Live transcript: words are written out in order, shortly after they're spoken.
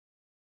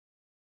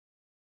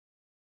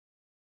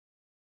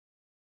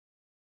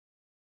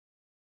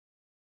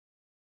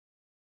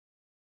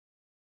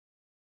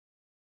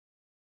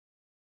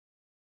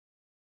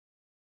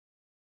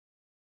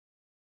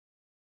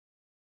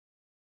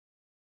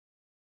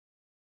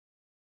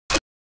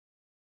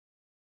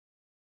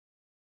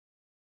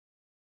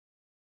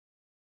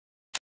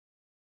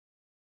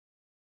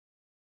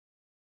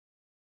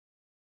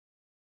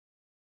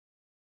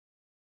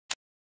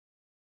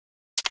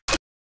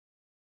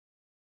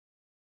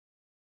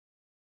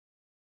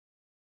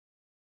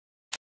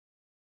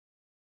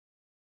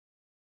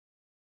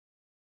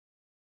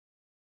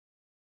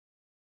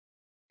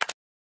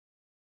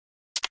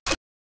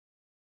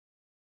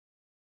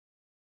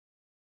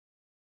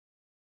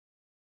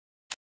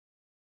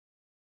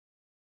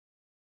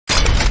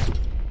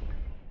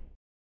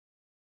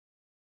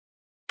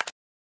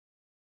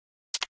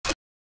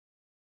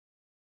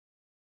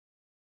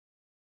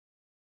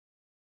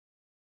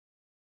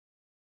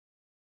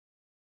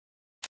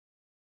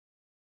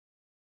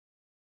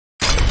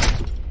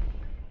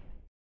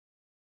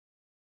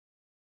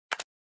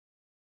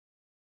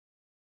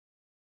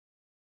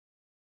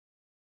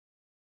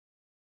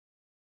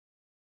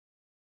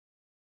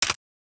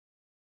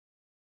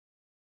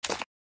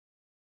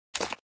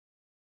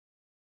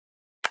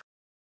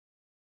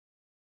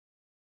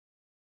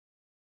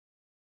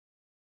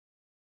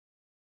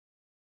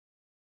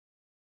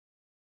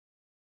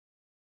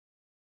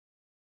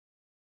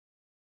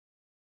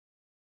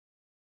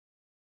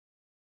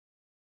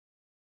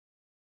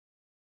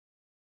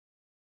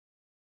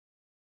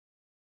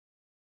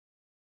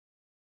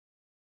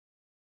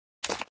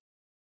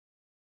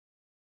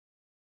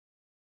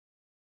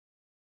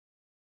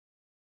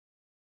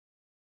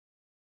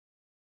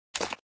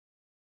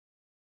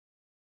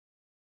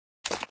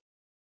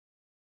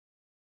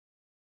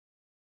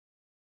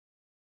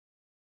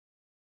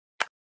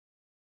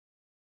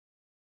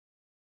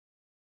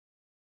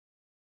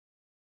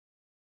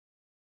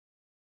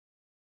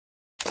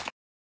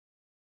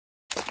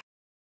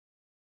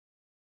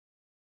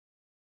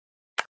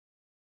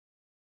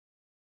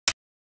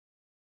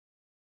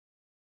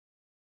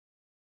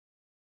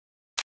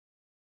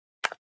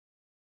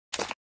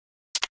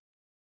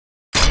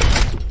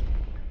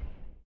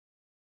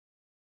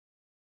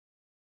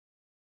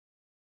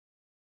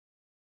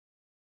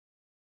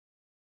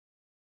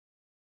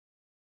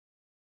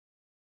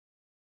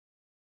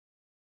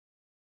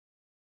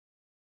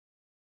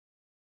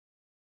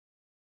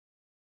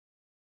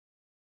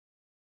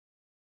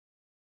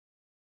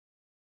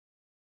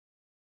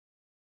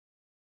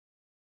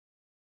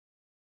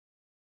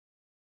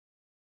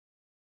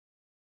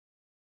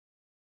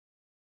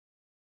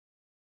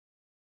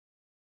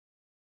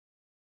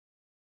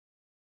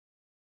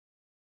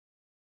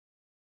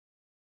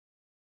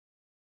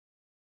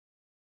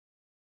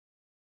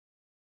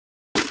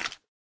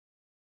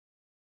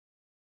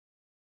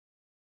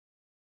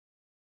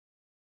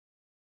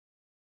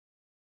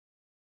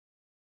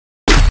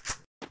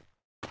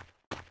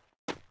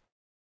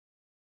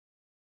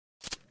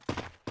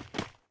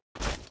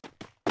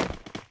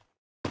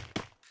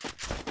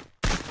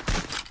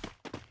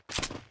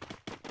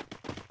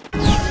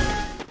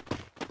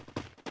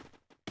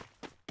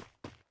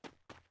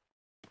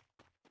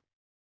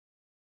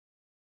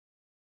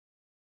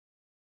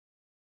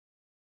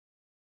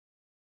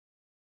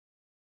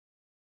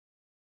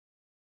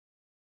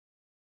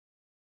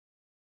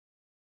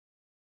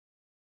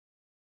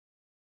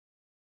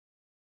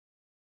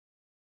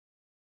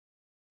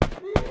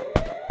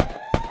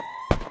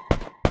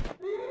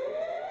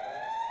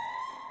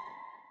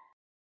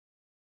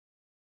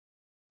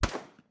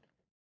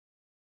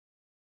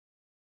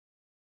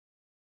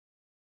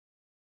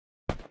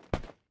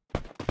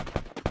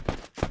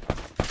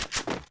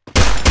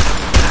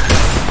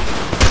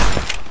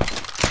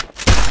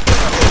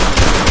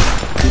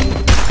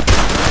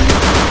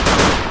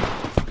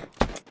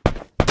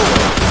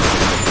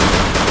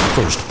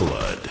First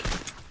blood.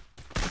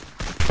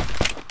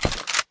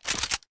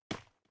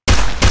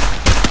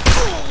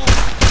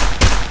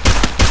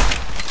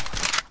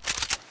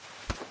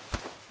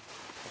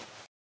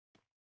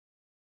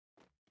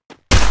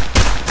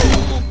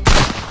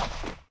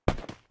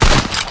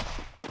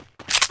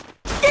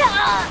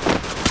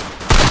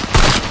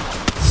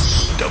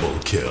 Double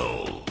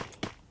kill.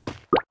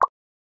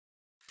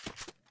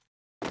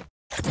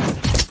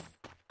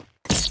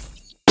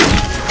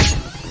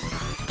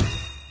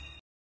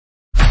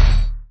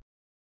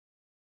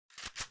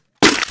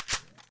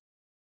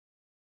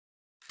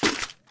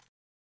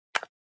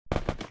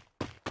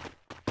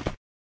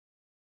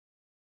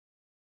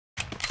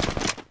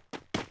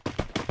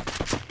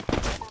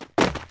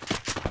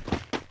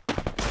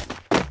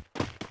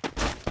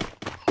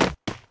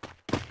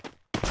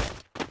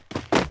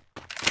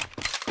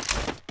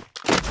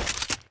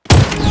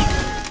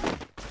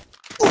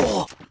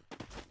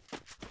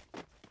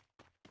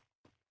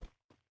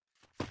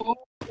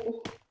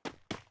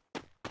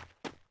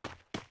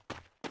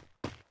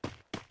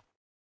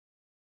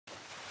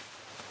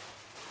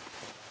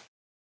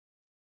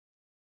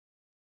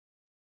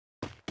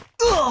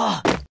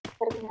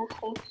 Aqui na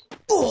frente.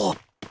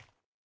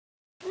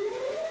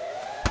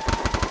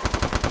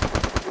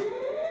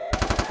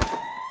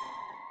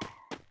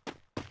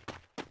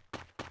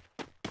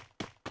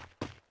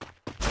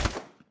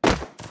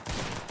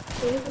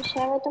 Se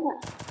puxar, vai tomar.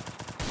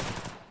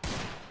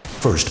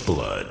 First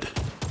blood.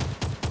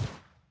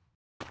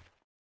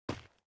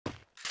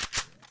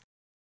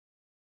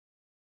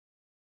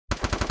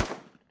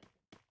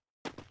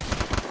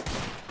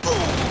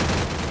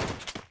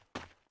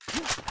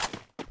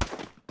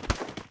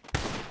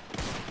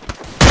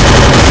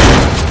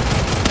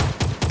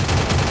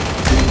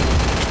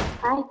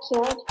 Ai, que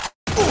ódio.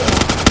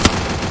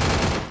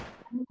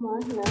 Não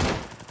morre, não.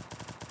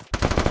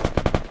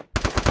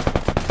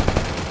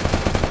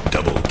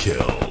 Double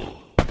kill.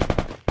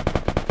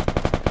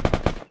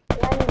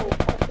 Lá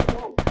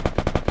não,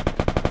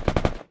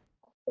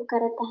 o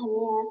cara tá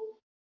rameado.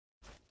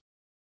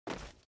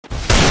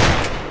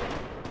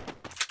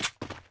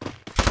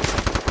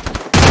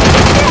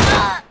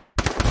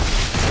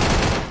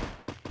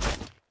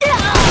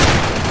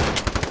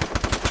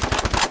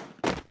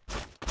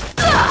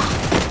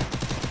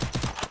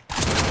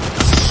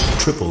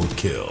 Triple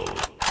kill.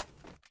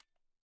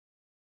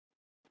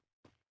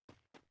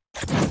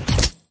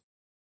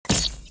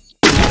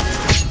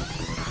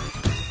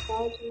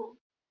 Ódio, não.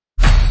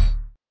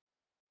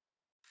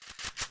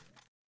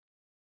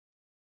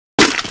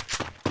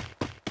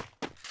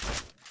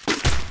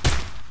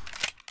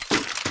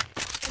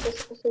 Ver se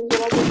eu consigo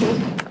jogar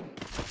depois.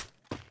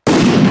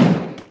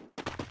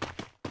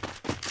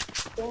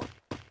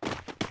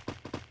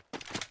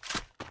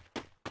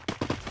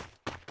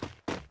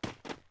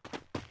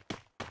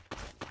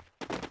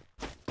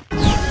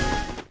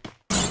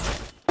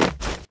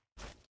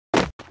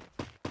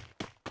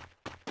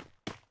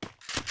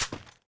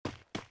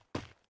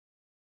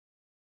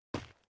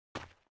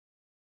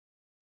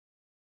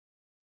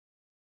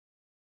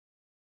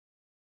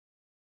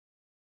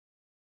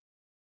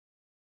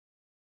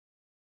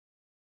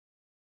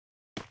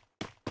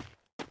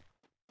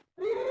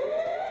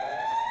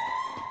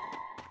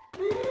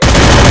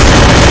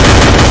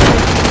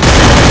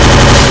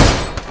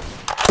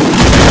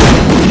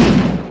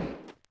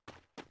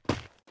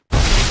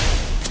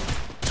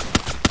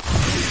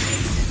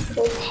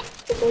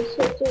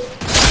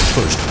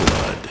 First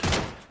blood.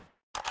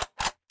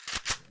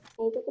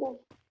 Eita,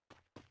 pronto.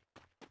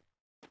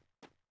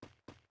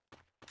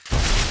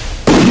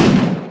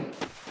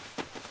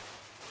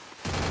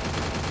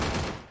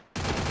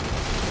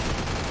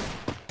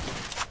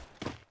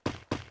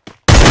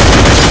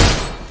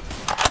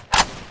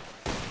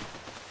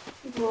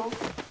 Boa.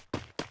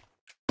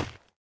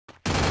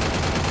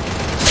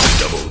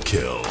 Double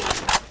kill.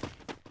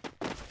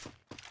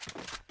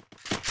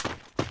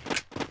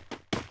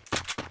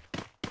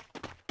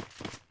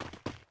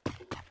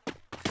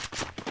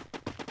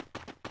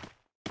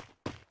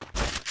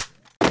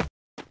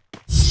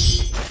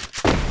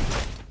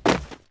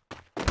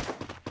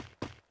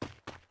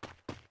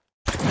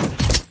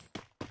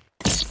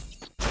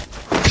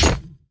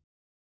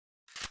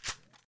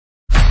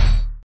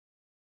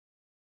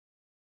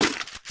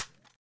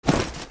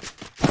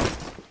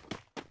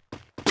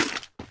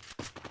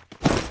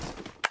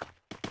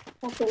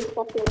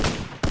 Escapei.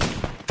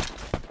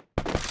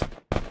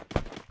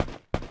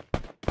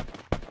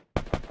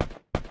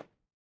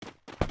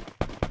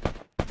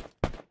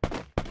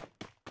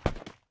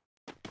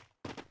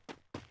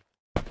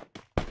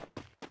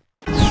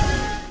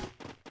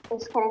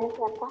 Os caras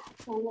já tá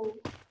passando aí.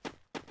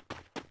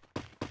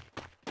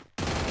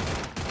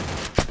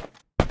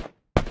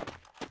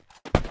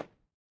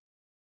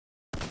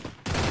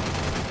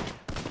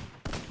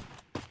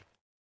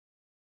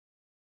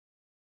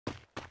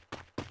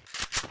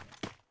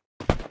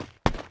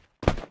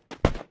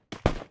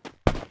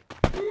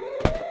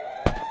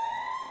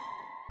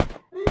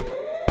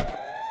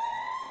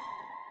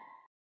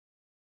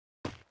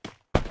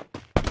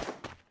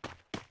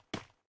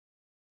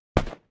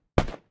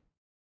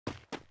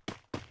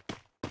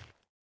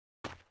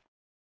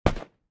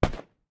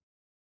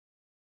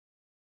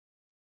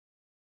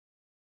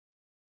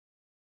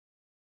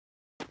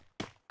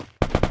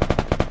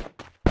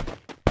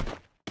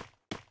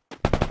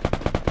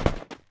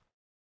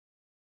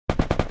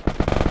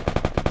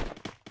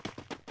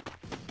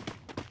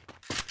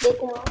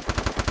 DT1.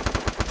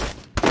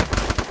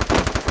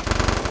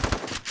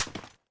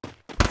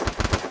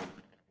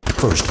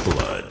 First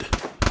blood.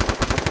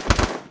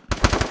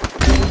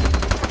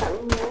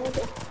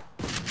 Merda.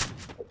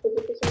 Eu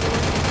pedi pra você.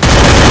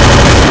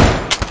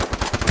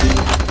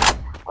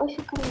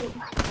 Oxe,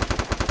 caramba.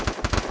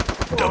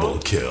 Double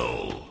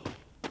kill.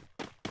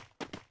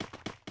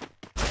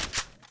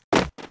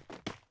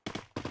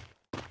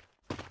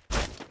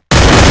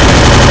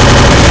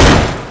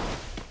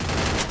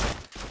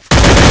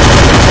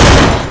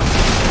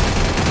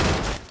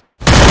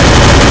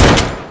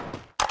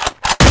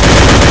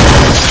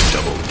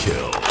 Double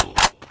kill.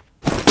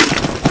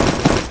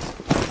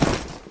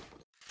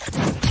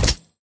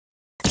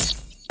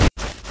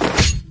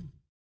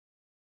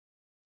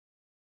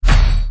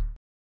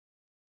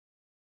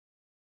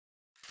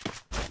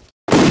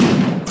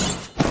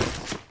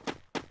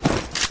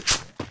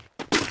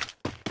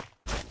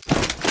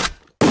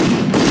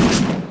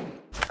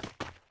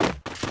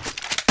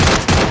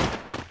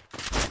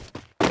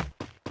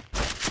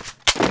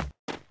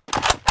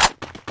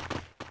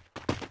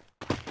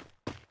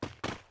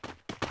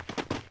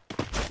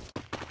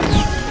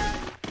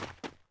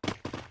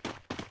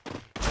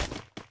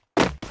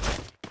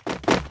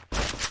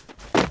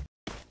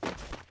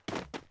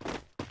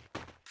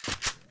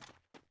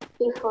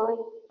 Que foi?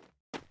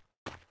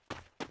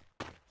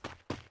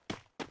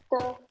 Tô.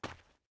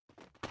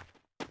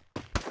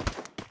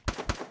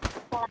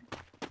 Tá.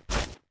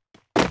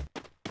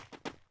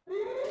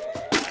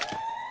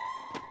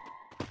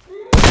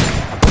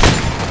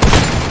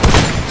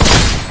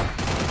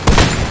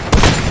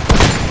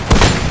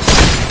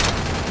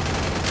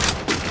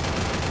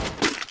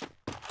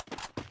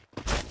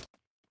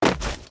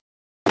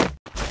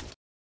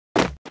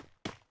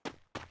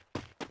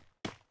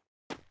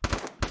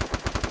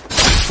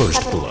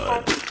 First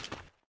blood.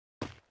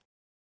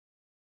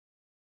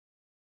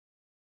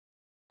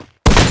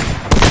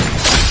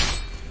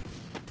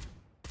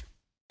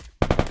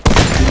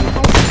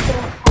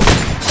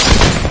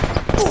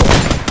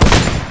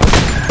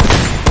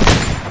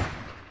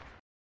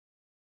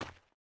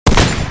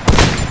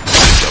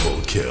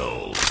 Double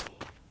kill.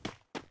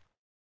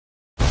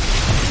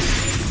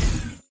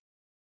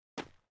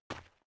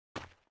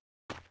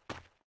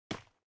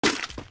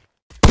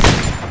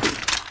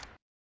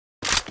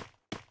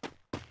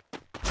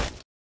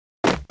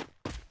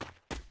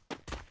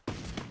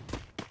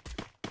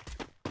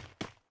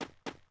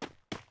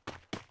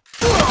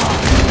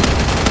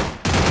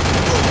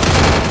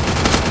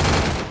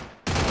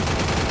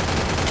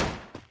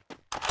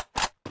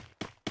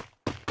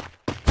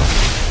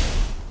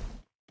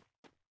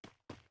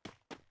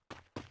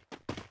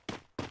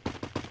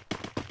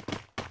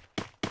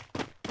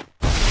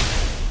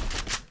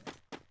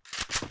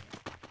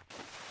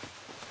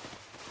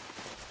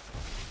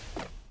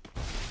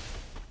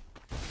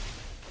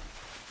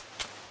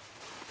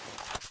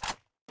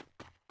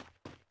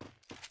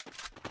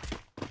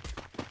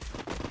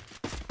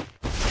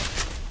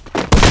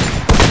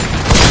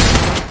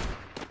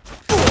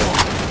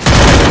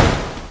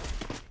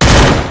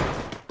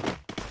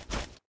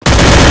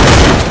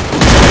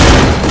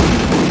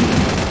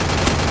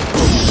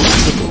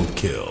 Triple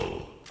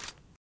kill.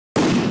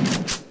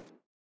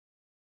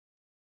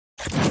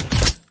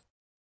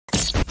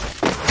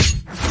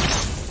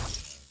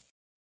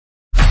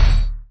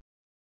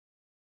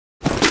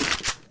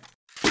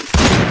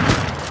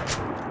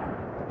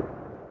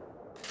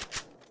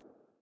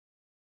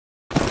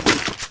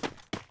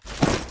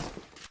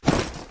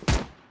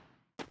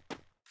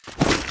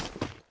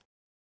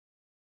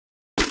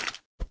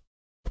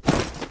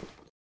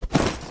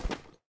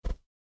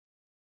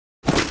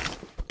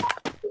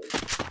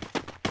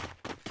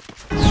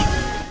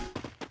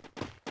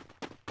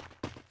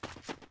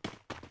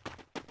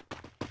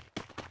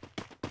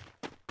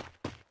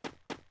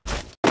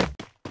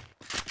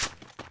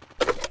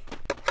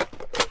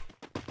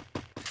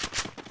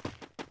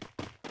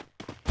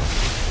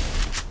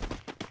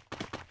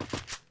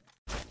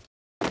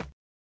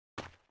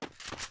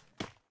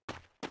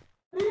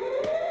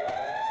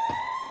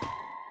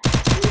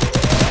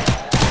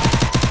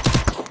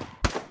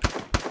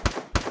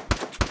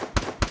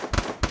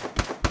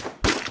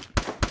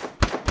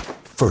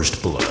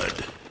 First blood.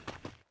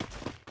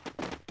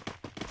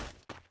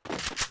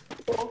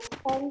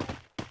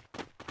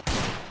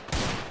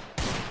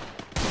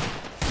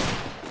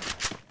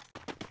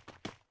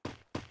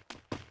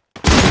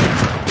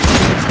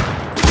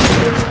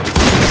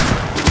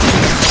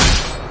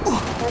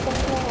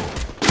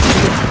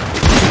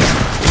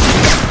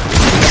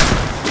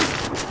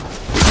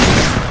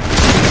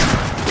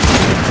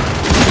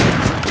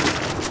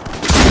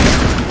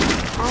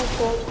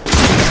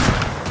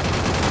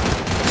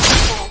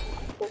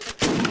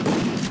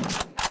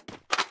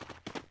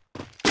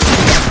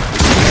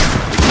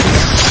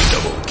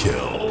 Double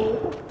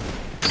kill.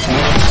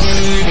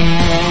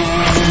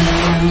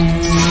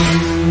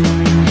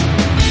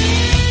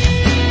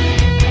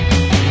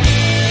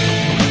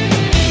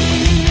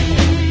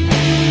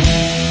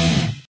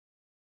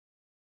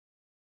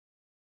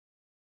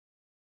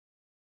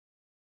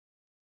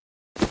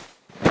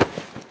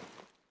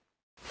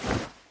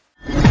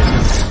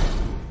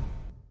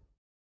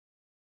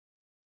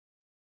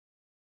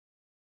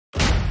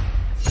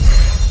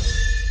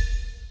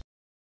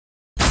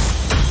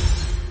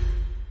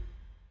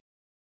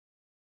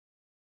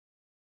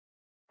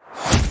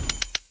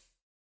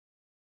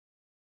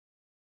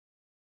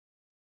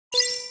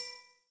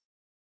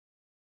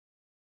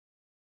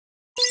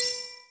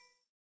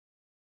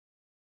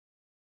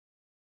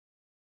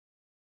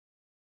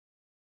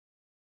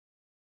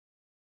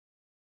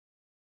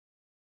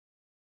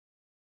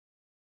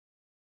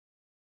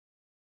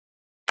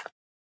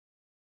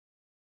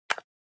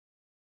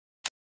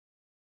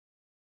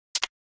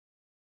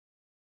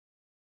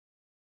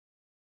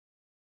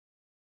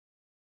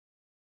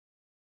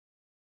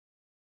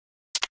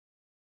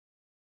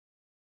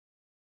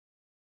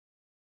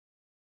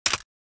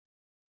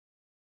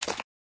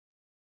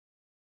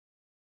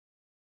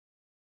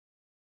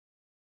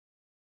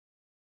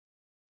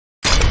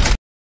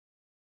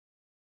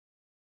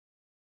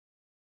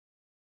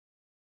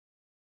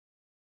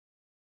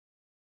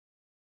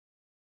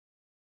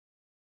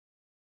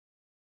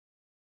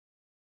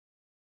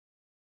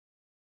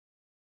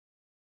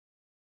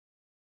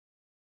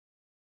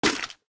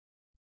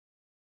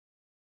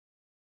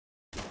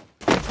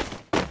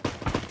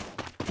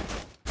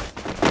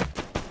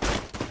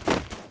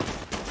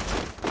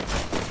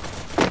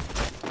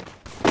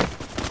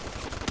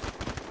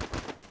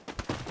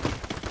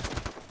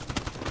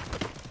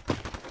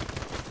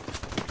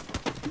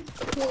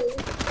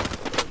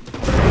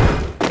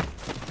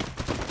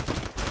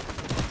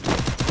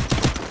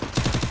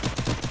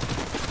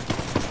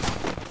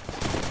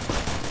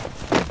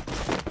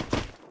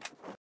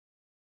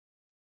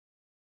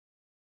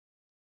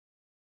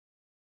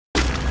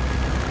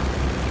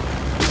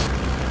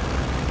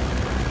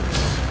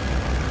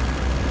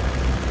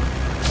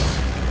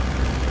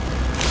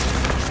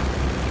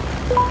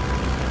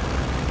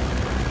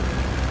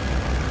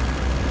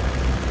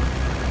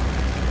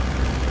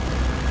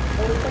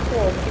 Eita,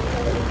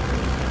 Pedro.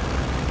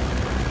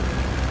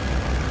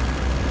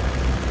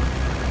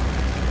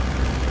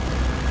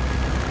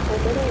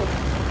 Poderoso.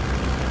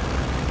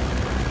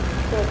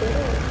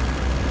 Poderoso.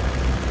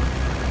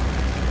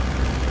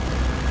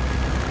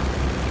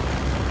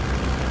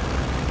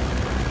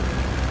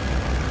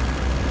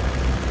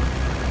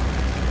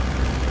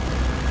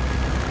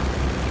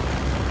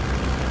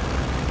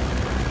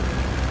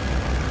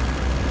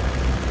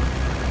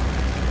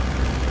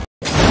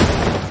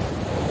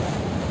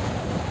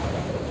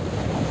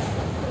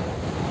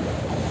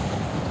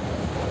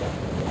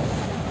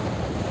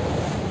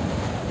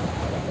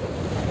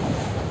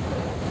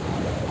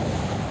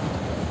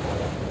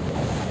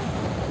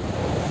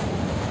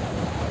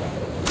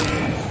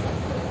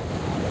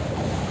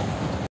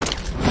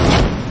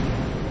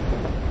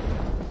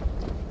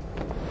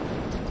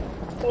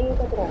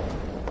 Eita, droga.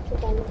 Você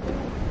tá no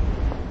final.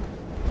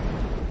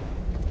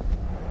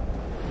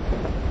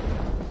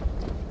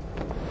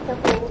 Tá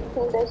vendo?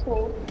 Tem dois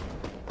meios.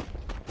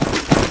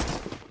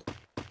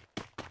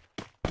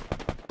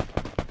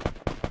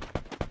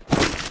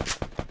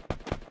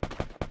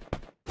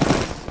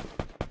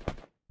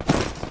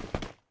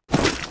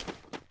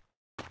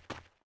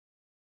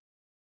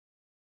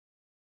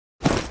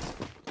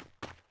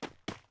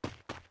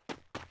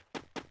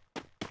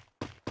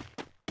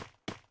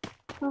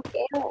 Por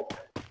quê,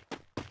 louco?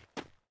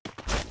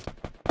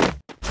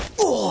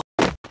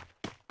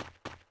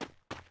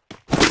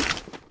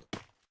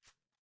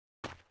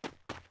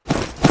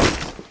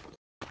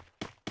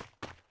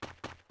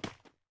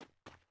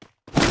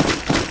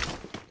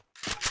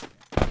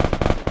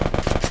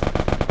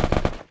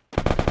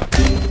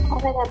 Ai,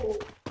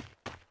 vagabundo.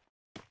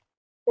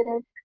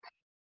 Durante...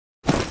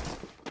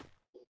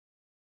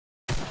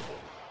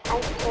 Ai,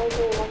 que vai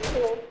ver, vai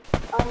ser.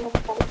 Olha, mas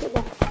para que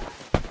dá.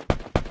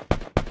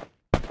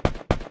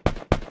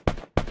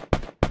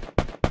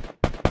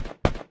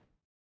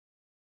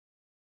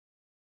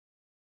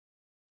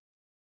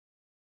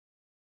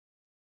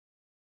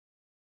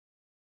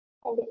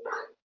 Ele tá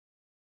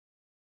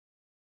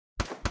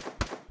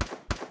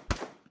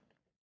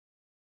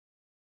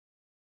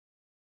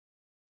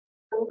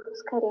falando com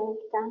os carinhas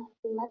que tá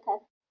me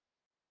matando.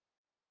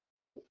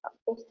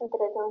 Eles estão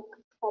tratando com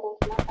os carinhas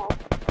que mataram.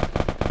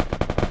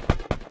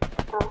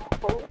 Ó,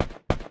 tá vendo?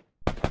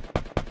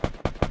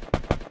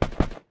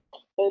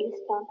 Eles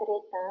estão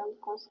tretando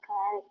com os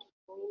caras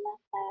que me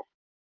mataram.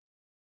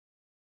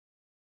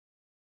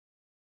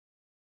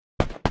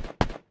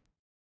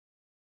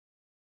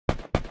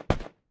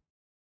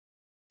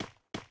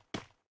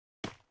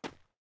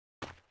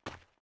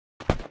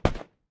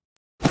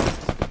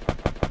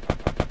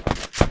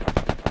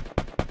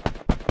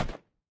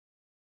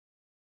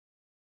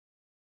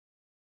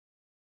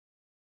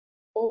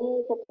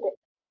 Eita, tá.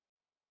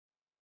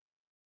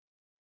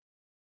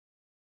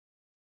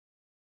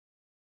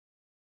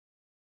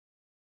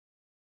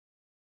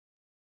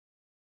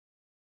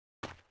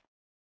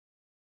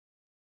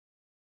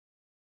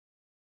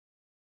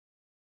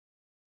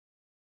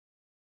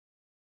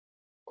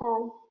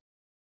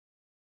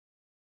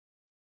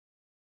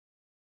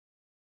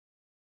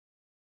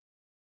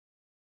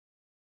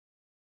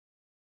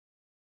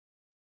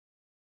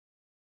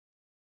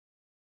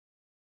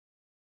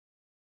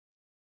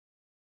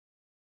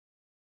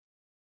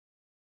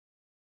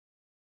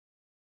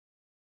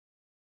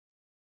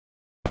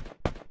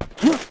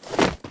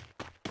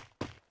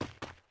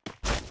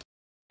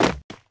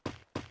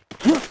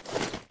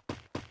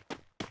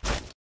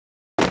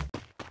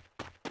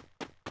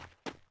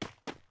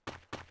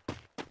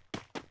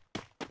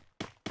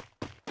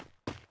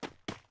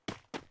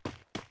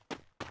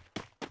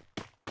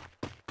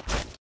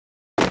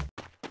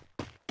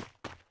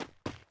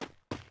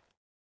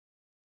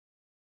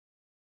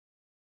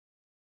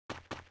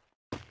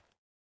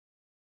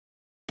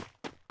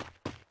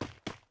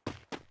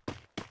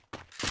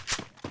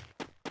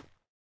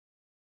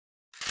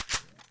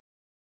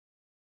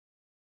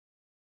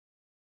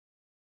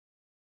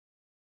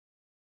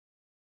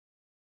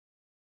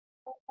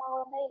 Estão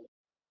falando aí.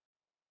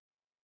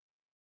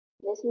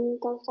 Vê se não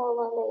estão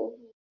salvando aí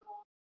no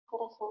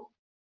coração.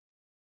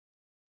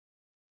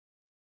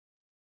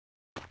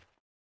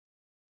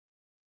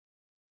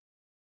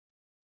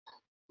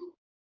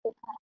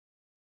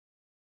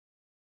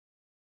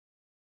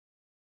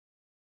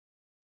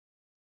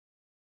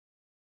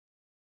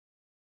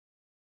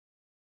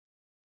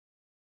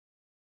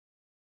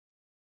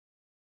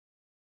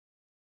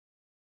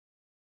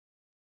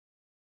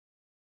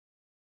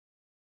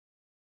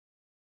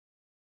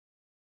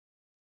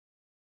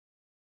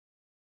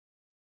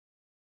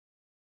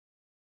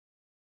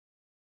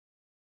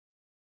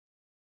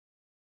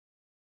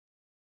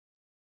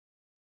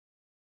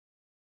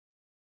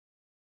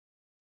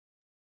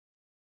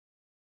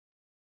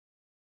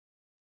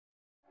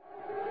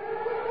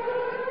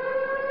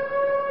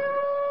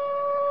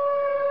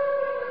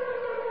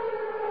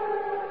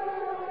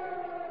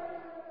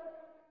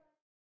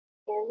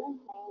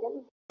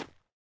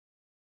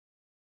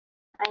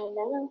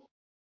 Ainda não.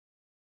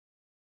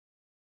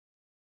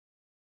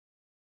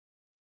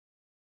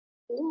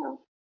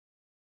 Não.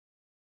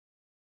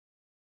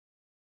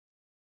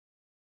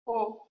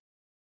 É.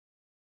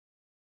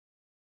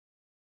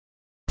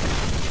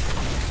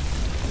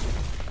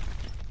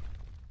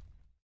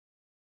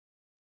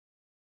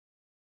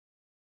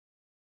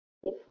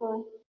 E foi.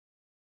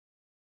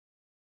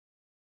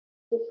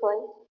 E foi.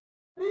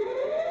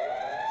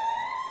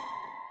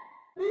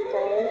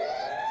 Então,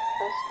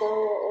 acho que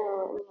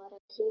eu moro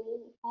aqui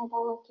perto da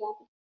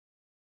Loquiab.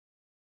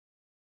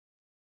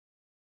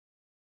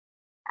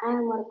 Ah,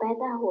 eu moro perto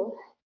da rua.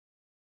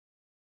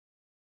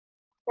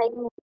 Segue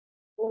me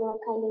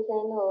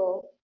localizei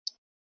no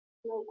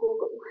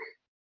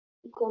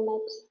Google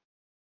Maps.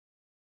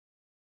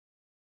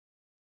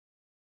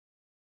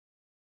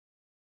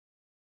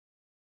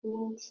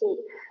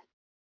 Mentira.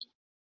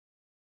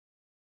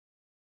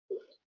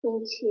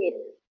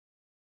 Mentira.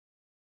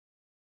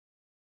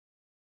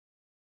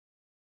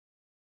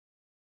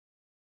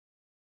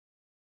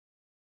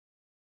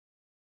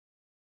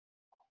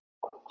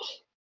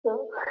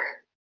 Tô,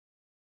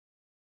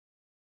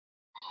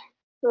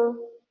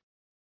 tô.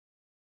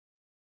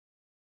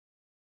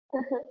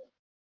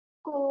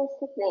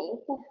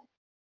 Coincidência.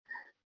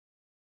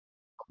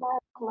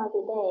 Como a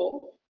vida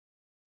é.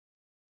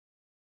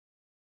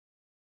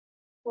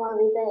 Como a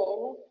vida é,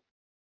 né?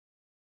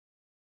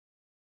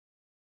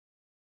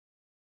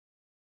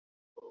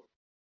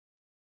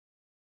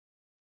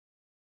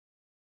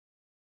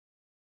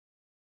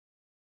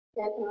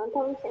 Já que não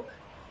estamos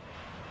sempre.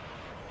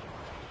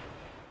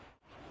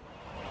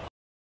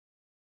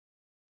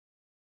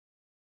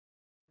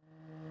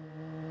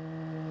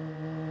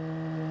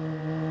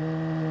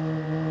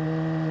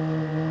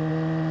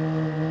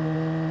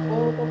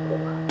 Eita, pô.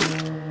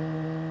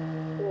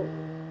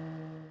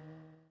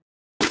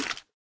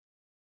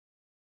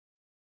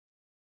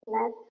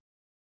 Nada.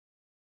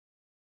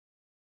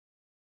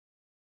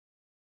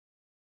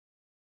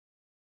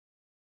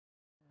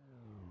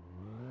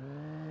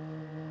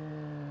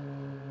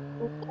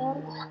 Então,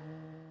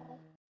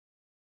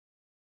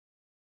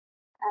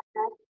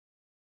 a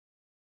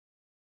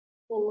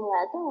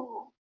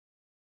simulador.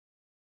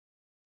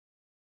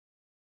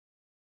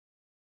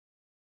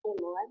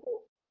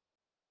 Simulador.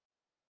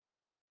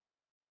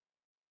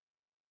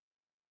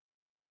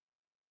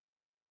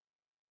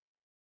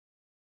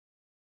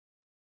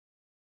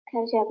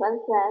 Cajá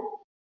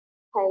vazado.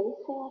 Aí,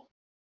 certo.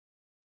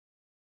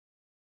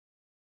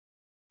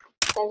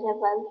 Cajá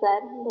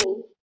vazado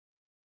daí.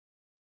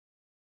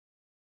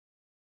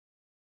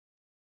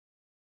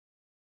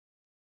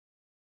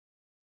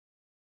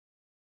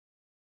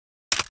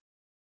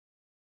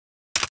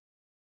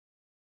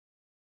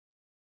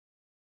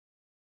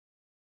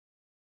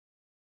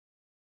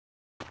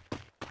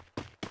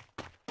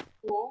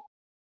 Né?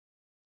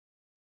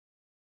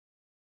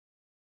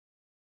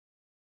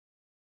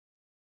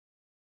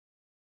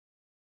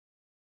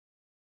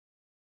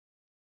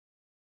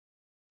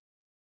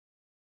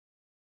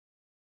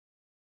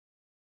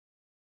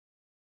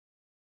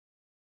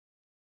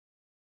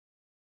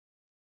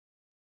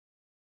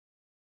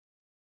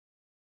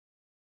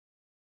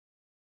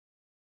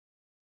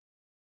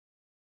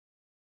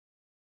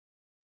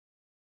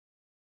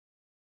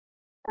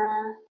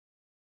 Ah,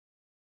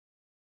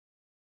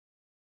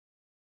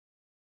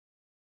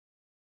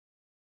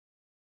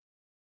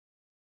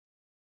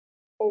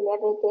 ele é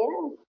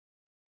veterano?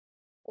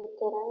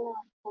 Veterano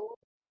não.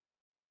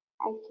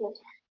 Aqui, ó.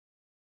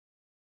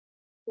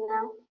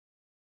 Não.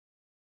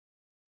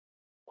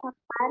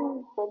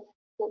 Para, pode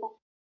ser da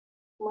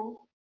mãe.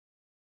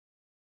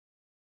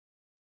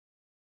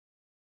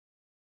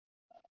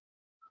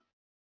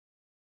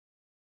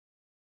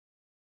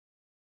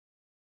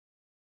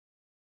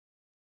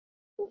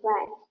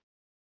 Vai.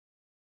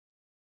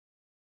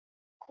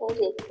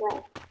 Acredito, vai.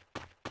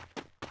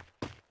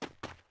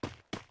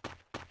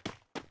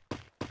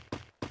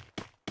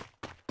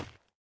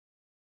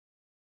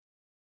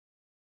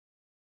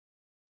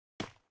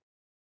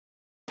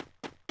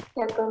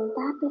 Já que eu não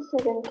tava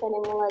percebendo que era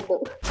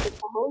emulador. Que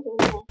tá rolando,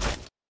 né?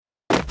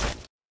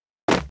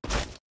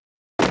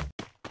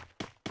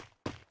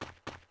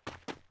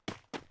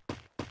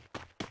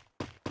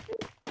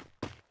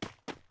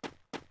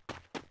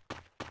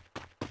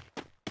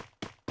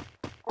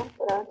 Tá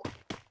pronto.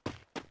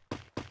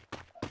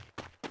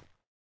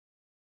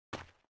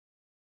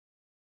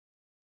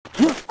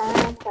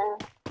 Ah,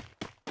 tá.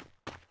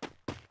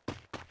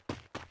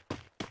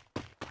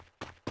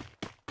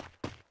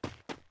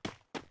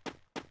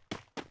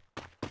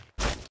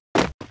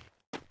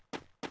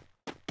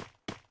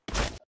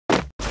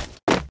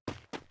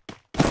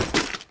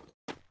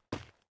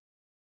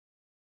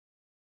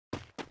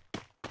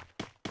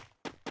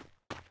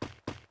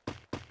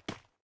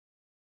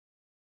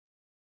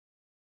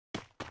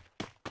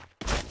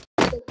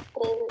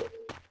 Surpresa.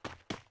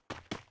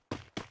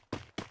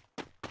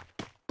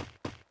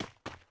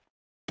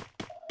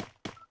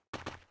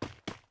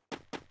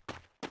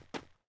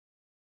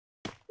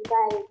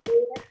 Vai,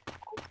 vira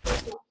as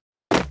suas mãos.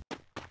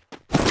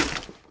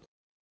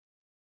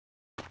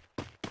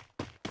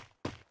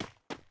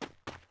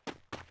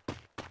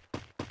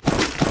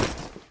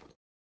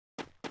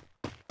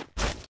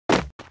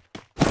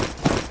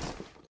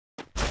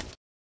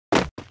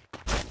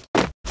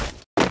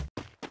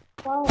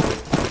 Qual é?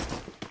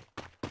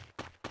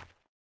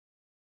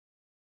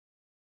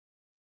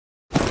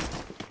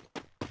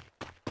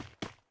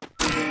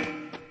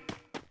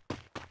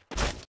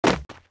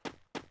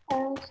 É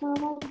o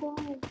Salvador.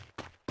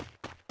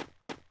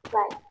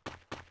 Vai.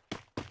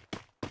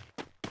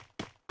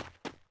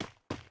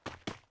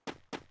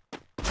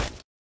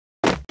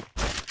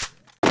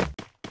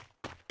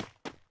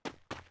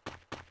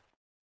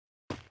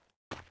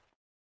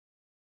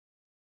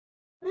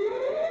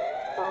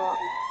 Ó.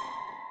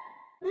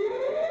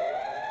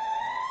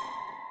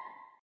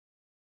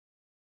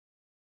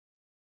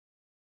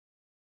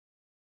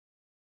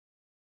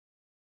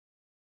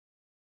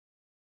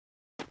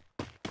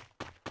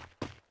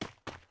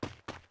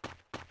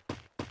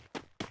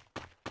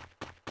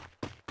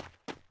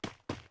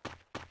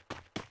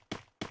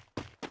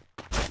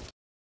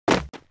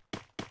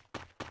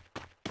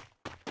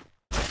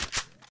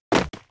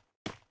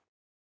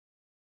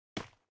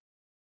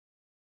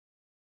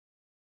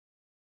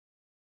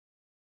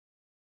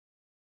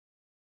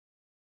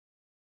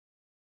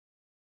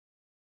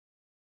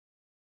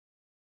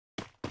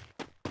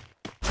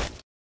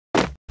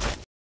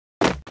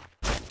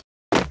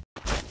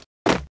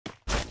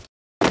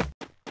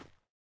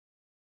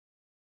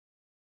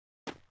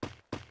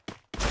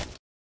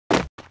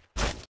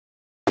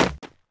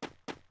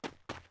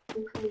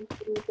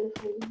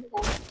 Microfone,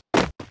 vai.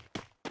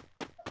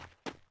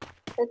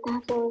 Eu tava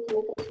falando que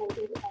o microfone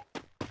desligado.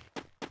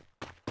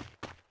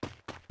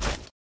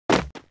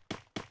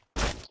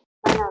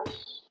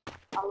 Manaus.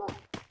 Calma.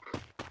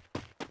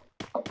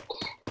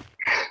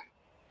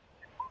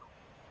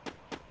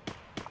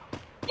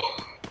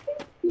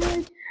 Que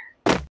ódio.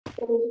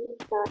 Peraí,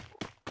 pera.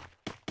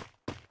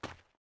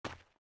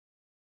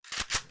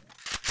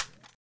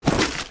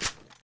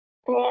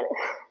 Ó.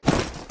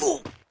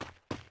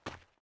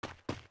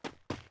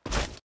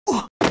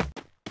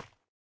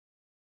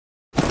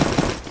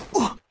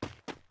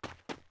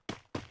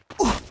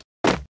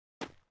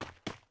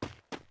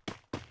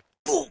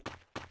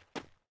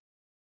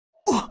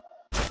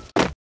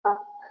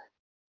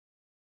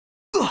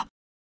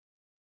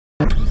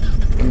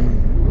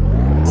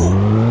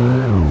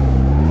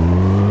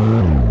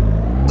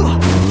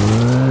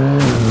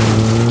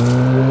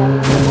 Ele vai me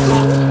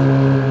pegar hoje.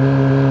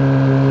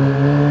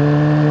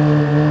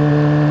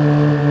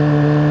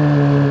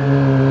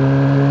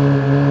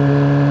 Nem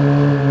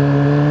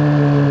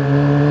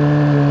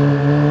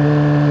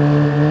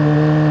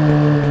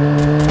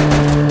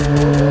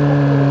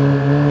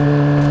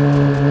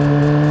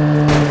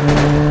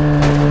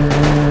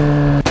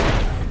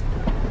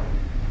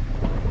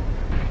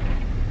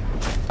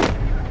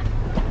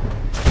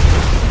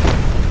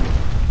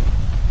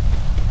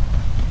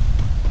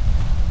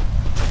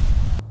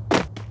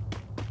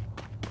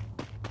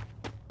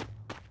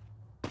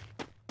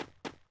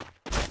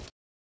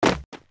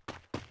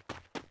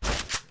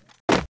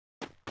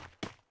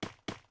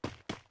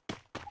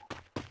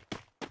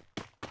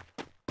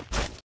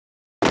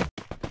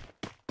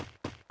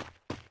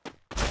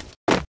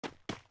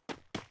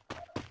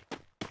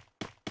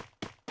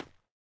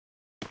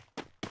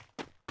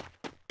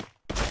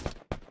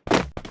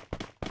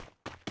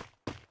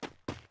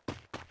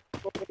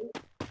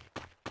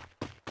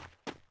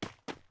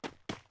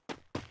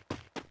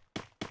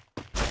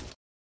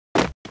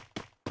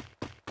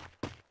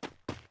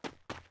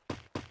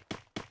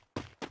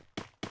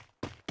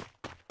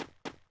vi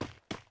pra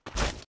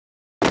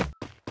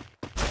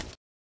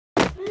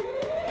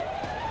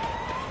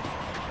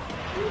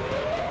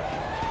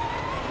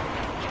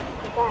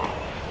pegar. Vai.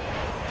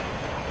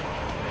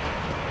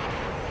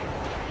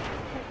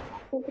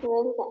 Em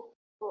primeiro lugar.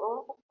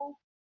 Ó.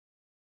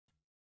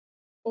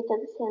 Ele tá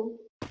descendo.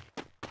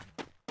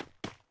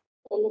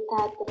 Ele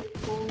tá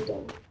descendo.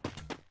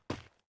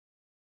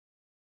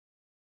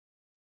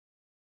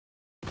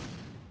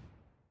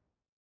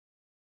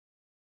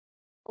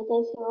 Ele tá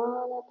em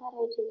cima da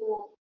parede do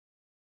lado.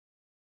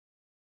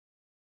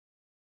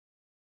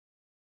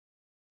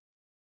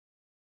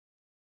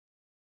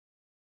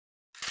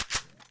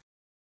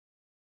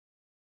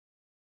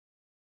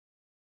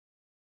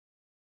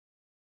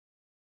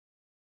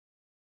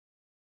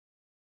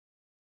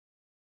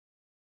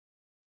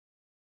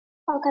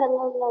 Ó, o cara do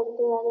lado,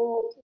 do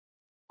lado.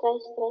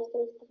 Trás, trás,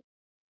 trás, trás.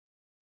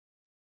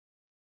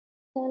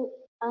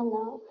 Ah,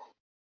 não.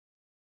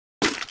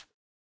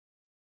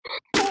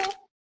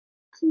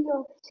 Que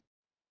ódio.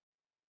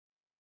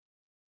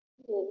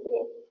 Meu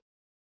Deus.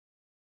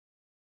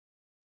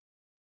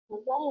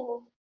 Mas vai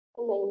eu.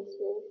 Também,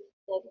 se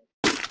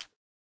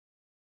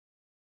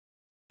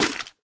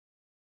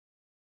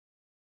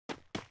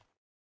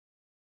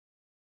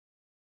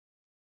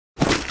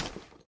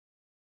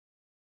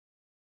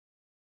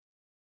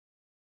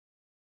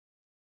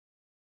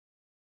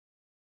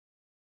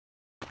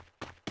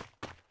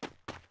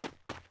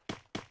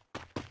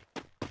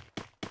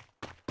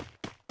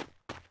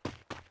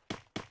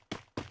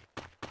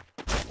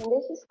um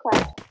desses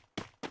quatro.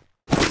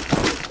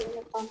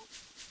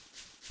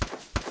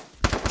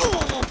 Ó,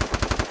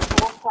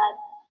 era claro.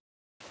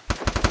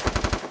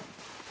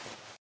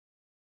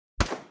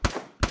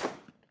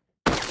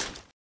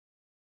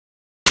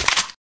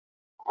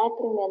 É a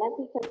primeira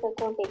vez que eu tô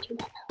com alguém de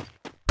moto.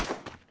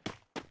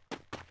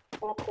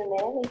 É a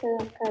primeira vez que eu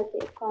tô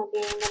com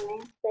alguém na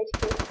mesma cidade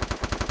que eu.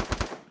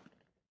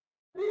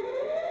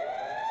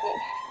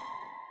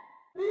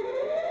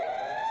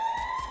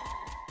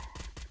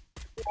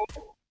 É,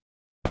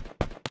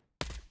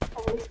 é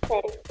um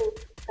mistério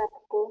pra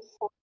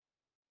população.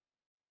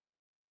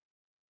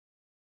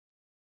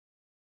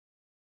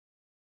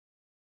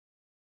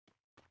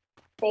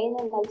 Tem,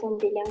 né? Mais 1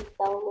 bilhão de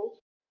downloads.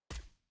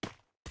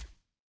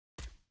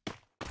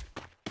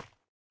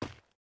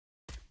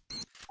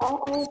 Oh,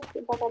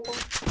 que vagabundo.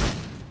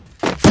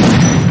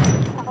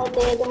 A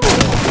aldeia do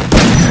Mario.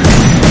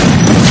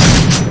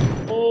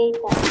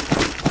 Eita.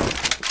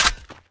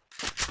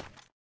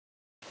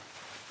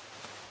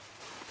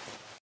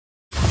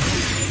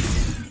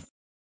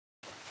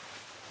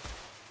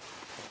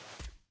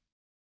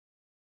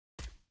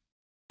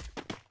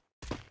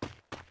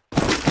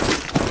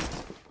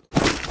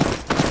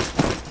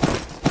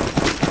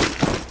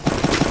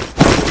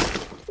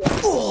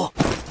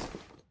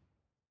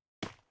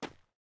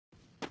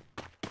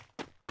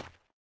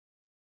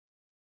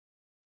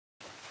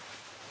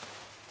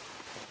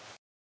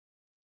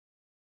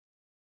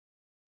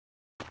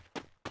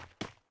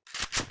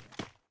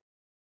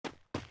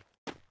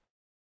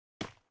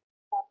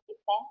 Tá de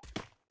pé.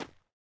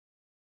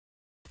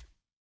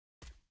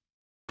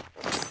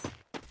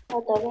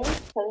 Eu tô vendo,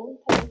 tô vendo,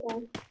 tô vendo, tô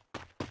vendo.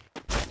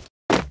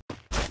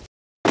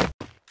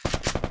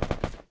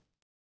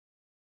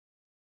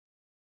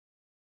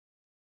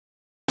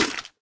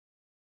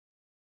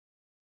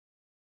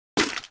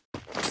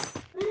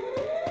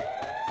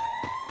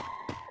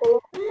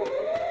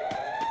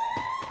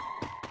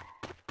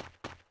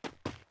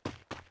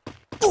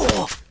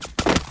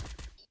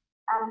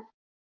 Ah,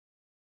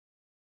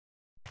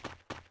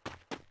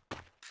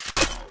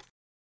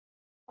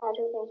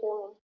 ajuda,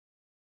 ajuda.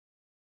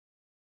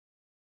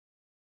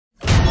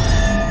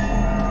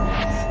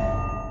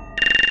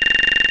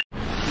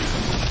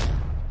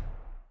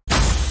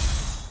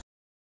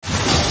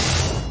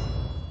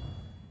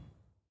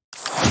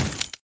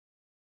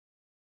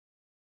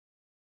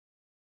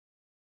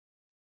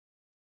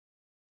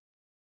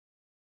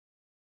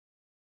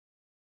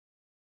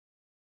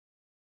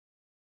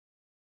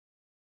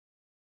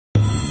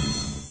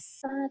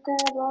 Ah, tá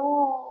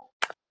bom.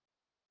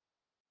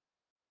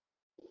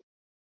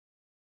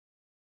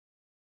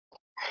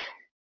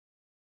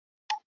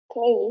 Que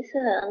isso?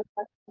 Eu não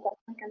posso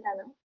cantar,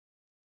 não.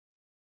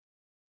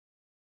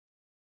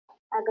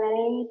 Agora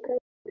é pro...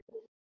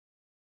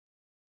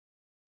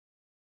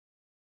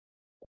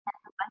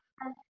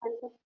 Ah,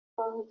 essa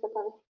porra, essa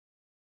porra.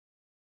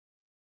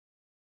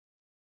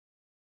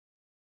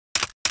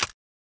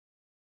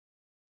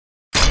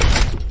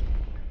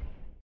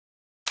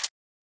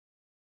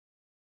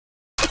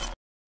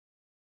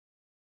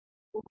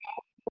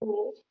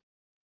 Humilde.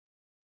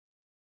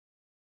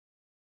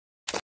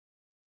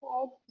 É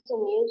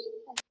desumilde.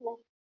 Né?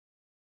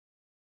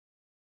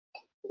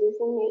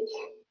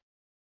 Desumilde.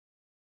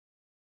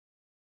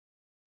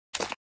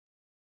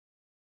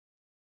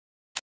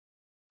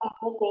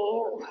 Meu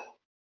Deus.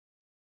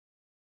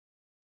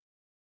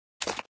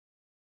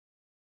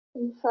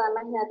 Não fala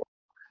mais nada.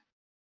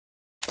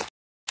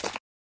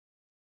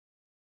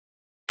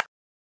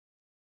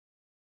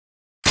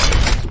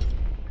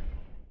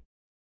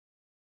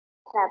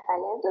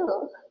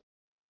 Trabalhador.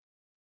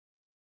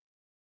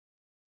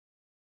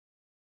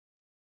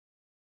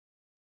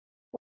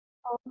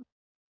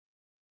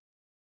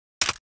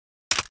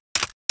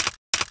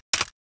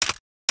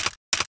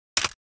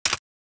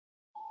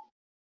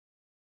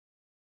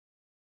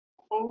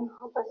 É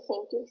roupa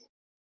simples.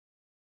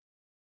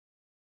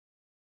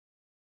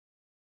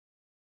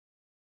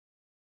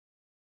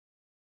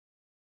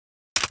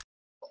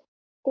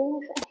 Tem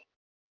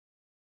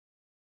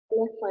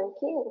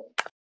elefante.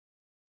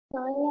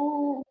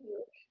 Olha.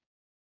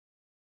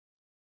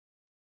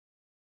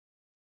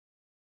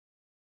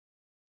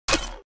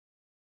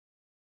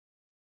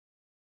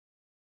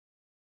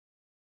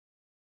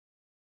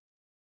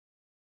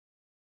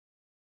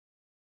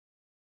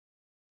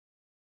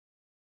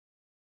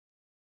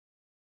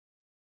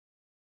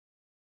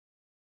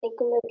 Tem que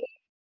comer o quê?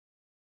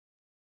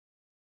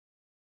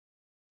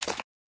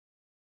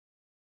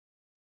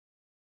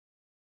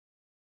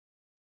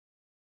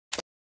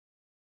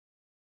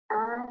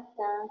 Ah,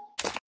 tá.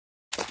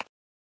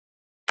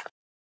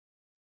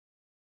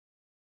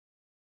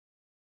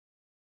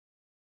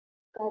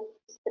 Tá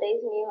uns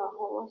 3 mil,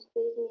 arruma uns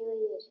 3 mil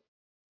aí hoje.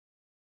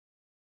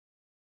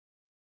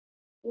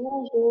 Me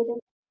ajuda.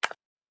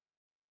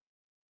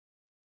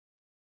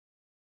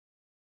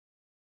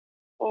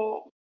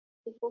 É,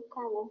 tipo,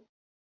 cara.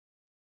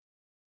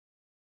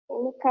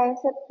 MK,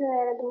 essa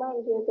era do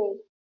marido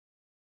aí.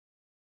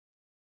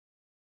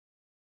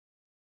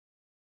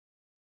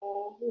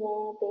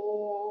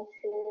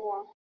 R-E-B-S-A.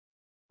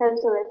 Sabe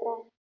soletrar?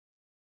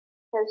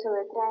 Sabe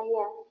soletrar aí,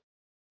 ó.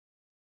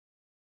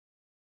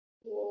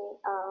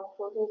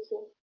 Vou ver aqui.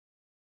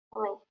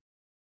 Calma aí.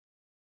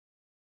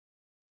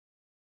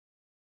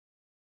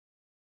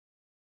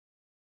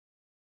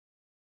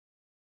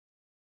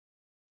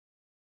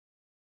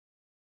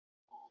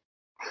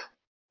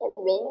 É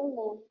bem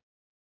mesmo.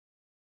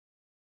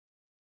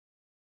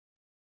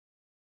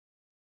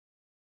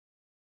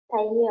 Tá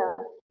aí, ó.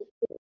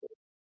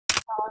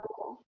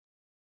 Pronto.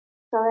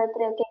 Só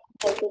letra o que que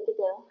deu, o que que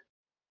deu.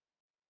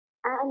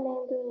 Ah,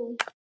 amendoim.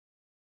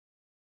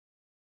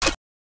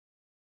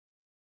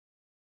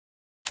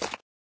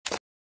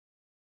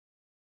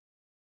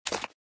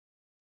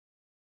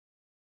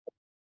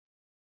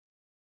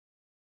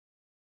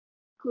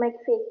 Como é que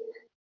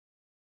fica?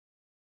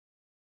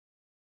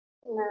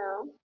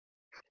 Não.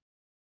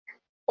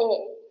 É.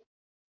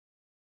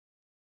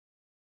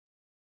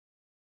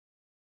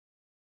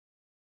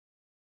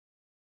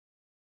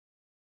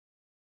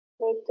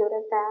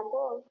 Leitura tá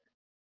boa.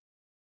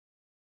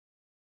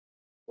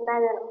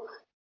 Nada não.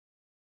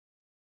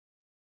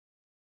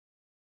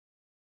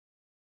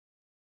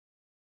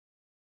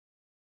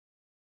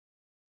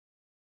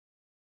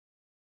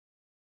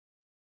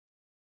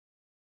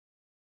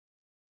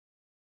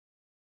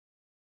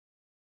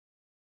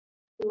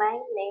 My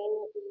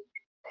name is...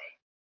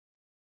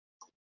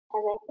 É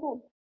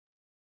verdade.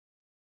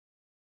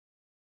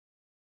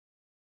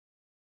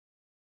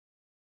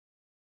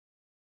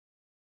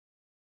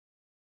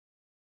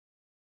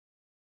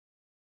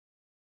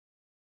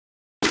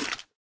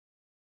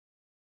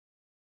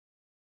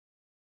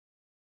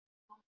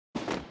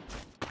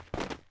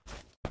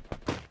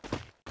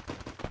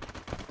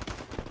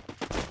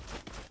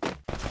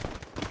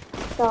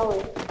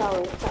 Sorry,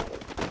 sorry, sorry.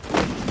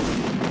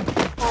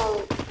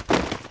 Sorry.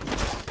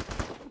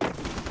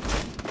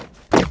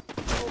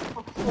 Eu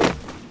passei.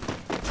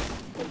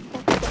 Eu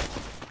passei.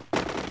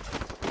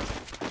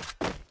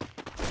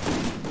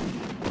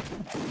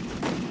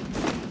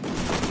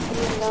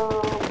 Não,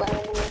 para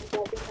na minha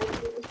cidade faz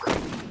isso.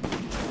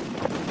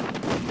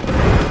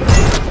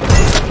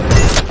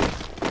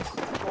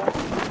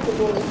 Que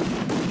bonito.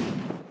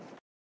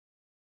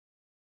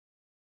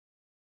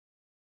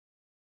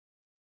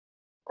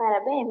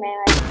 Parabéns, mas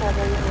eu acho que ela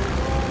vai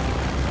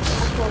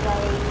acho que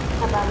vai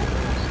acabar muito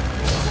mais.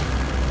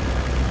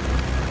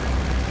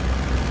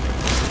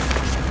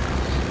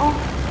 Ó,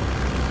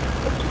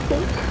 o que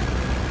tem?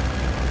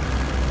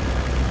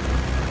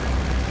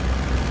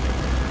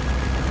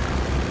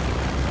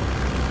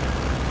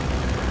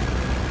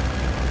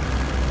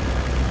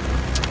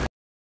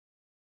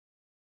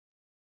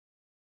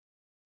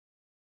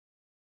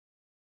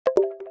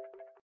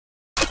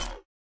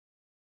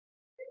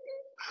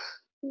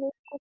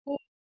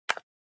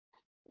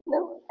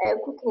 Não, é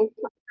porque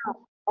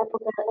não, é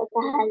porque eu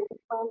tava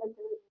limpando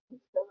do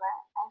celular,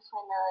 aí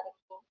foi na hora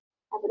que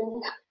abriu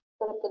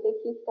para poder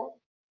quitar.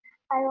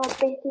 Aí eu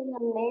apertei na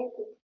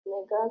mesa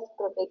o negócio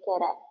pra ver que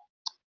era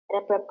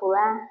pra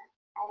pular.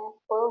 Aí a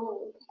porra,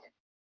 graças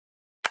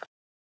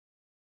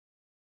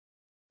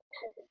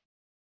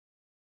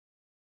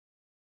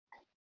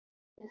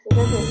a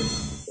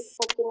Deus.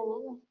 Isso aqui na minha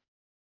mão.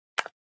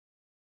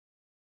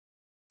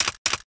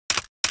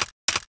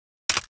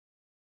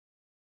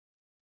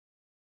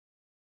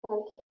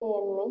 Conta que é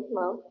meu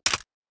irmão.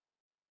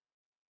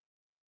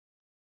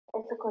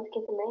 Essa conta aqui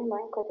é do meu irmão,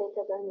 enquanto ele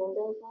tá dormindo,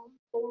 eu vou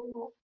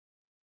terminar.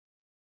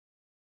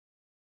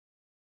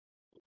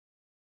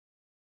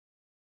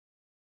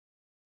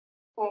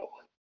 É,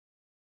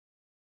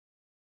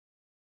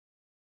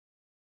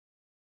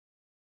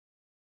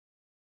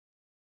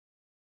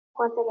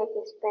 quanto ele é que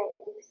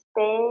espere?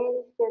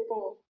 Espere que eu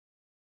tenho.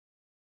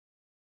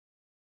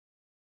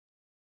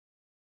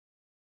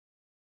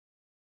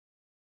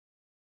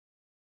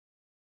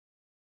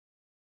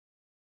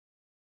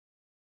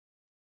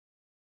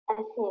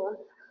 Assim, ó.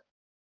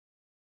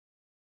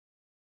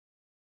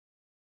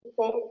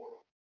 Espere.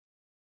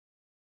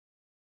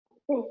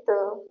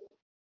 Acertou.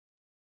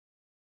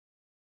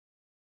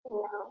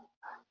 Não.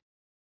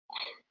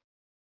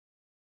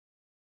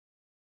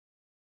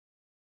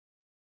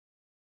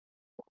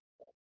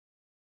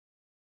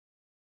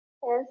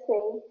 Eu sei.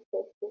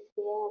 Eu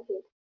esqueci a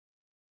vida.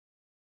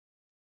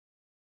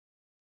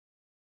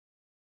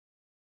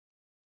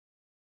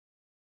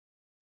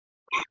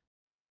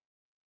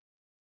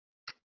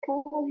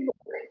 Caramba,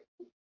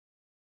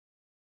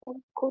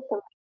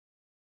 escuta.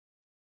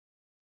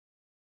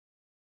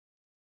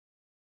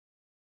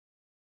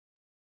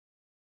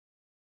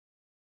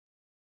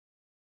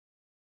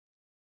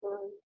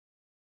 Mano.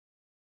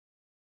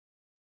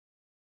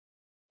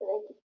 Será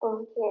que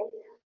porra que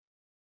é?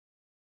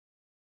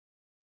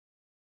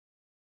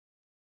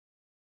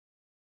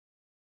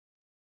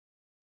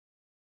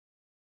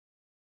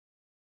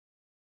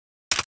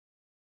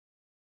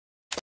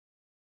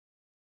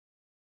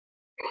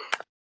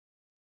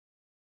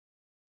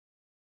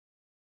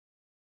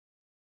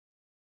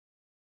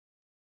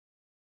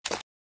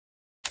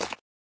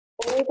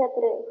 Eita,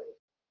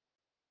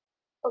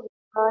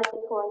 olha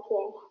como é que é.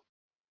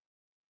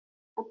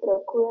 A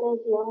procura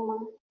de uma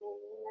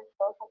menina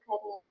fofa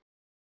carinhosa.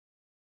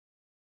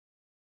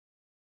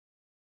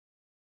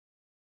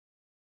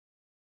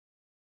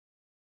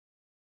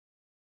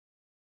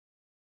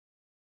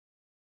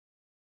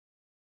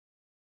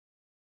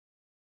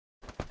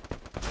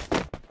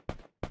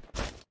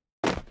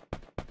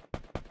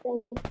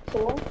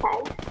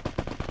 Sentimentais.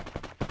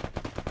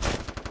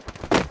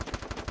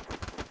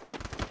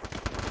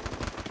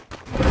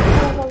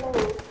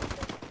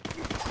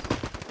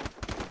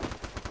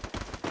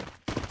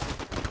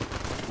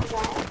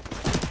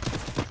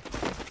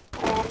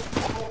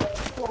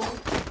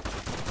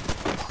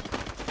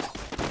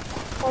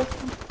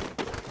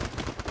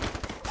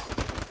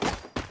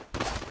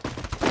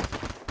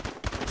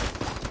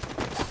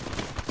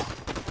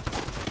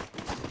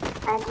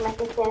 Aí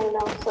começa a querer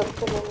dar um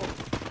soco no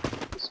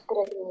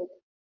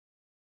desprevenido.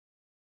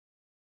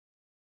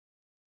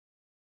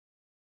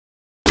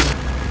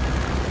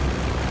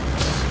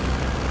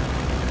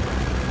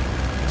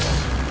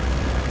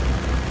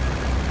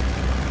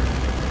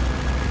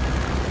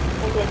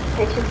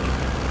 Fecha.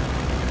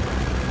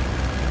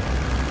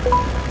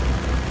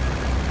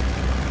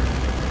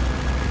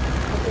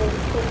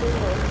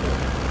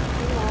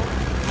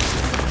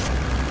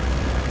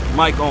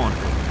 Mic on,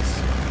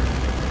 please.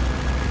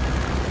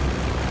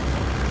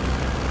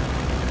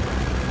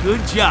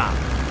 Good job.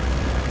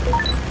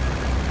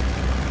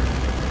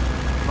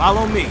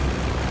 Follow me.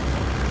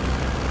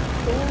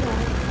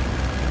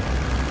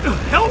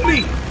 Help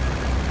me!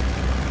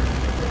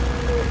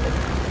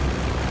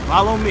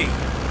 Follow me.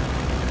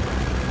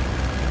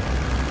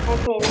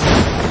 Okay.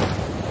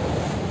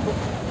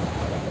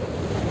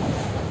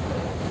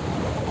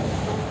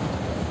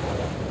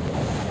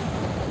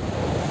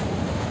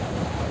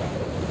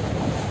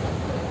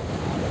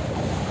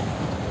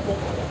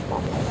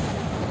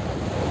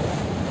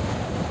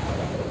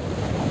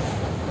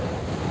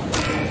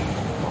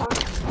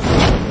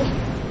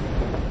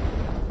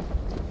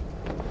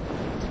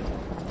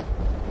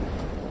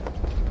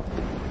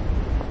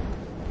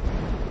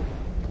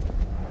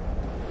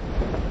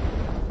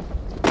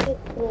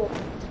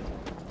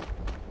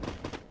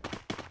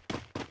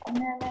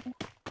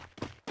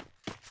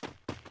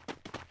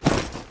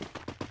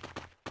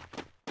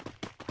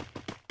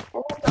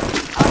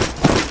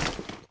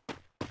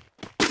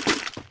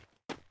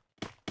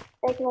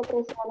 Tem que me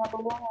pressionar a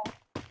bunda, não.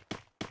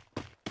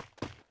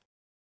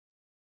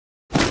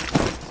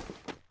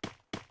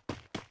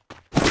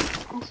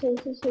 Achei,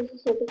 tem que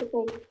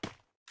pegar.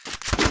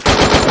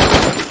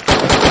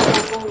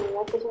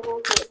 Vai fechar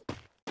alguma coisa.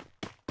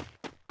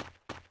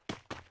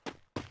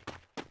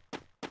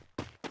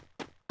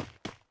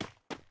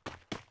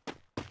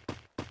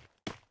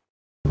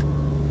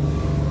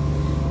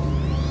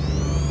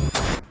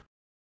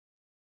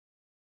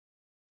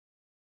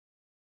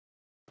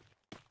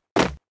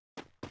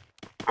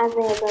 A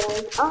ver agora.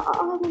 Ó,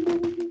 meu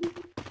Deus.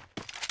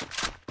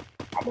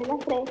 Ali na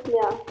frente, ali,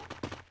 ó.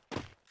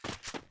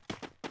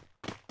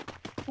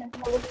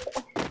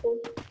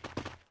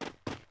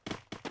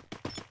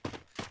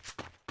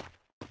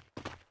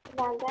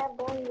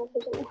 Vagabundo, não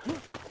seja não.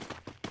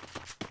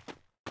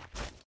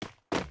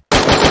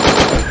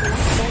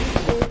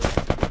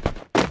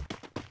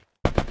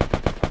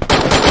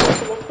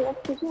 Você vai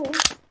fugir.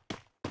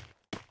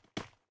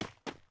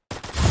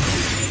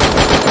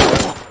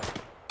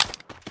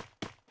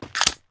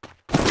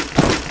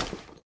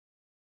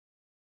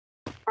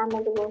 Ah,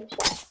 mas eu vou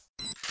fechar.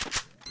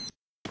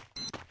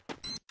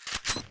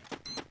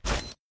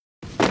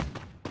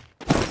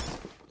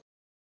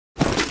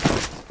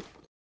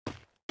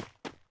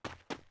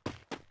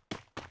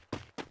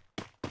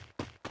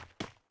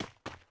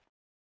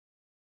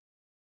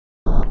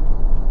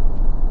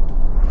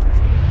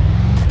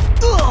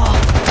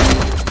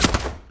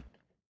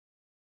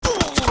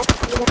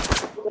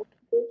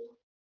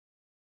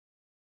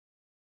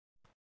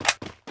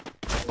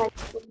 Vai.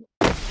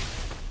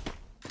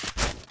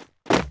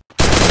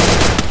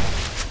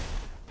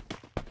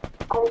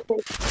 Olha,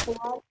 gente.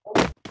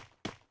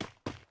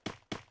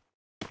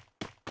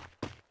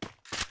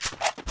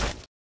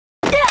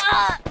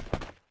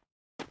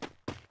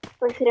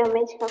 Foi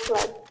friamente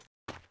calculado.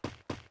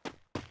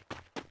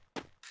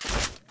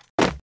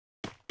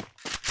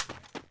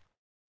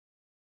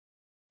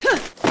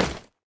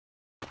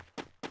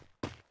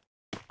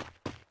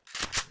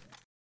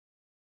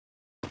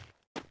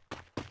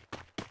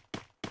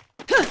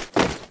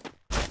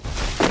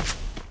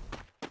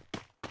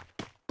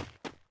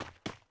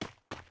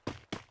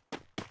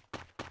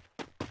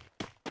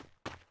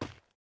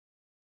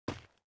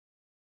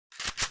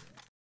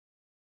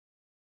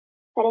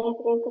 Peraí,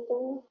 que eu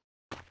tô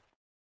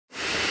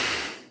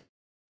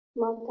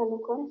montando o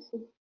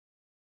coração.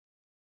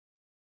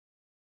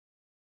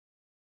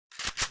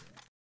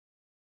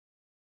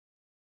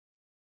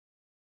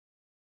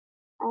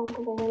 Ah, tô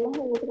vendo mais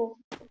livre.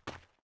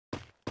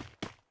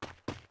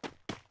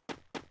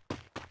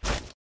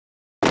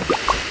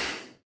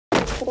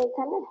 Peraí,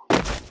 cadê?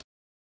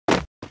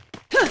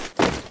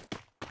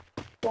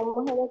 Se eu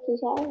morrer daqui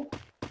já é.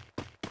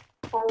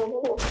 Falou,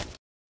 beleza.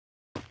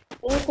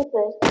 Eita,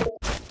 presta.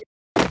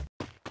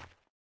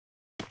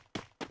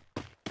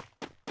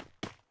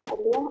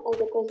 Ali, ó. Aí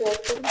depois eu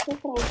tudo pra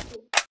frente,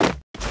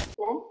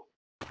 né?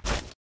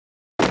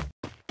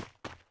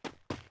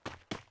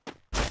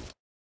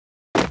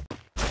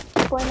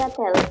 Põe na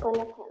tela, põe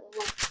na tela.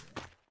 Vai.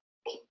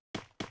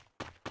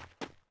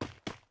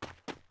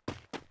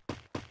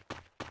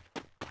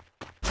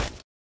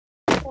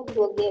 É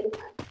blogueiro.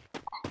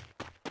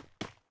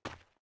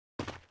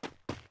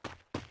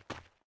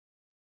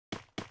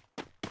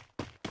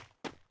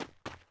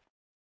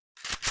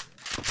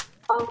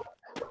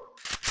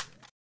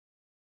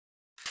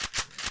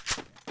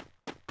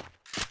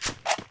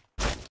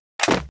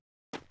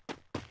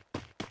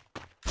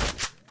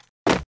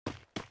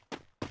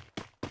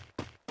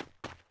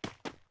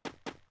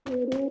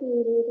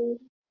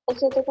 Ó, Eu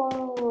só tô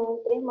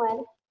com 3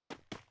 moedas.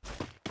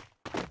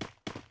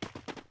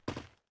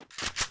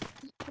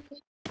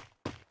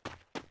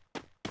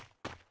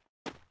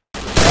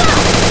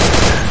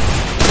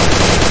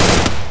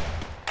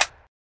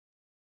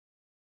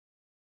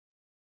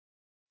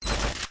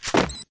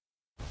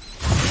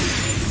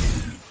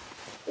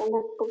 Filha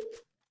da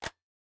puta.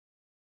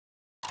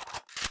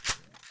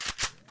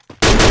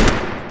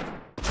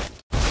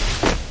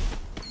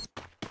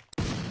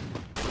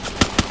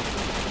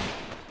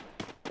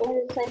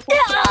 Eles são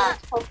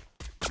incendiados.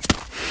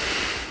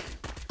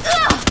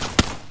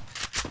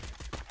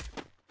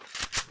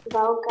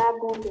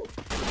 Vagabundo.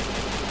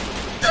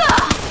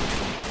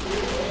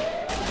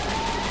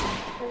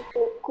 No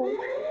teu cu.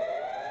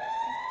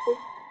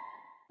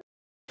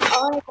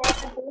 Olha,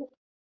 Deus.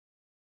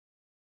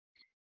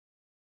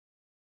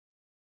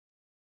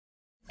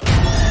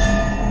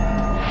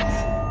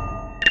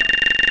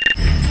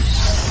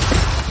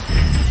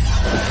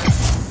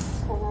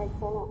 Caralho,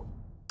 caralho.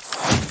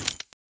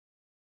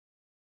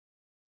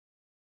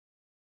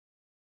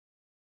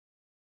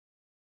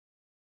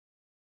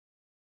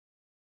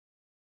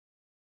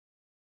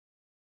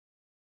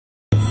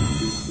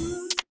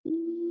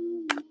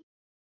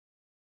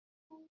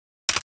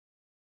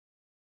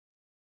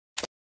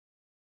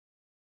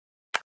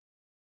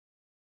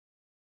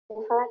 Eu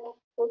vou falar que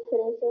o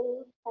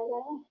preço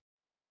pagar.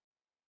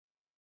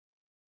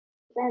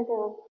 Nada,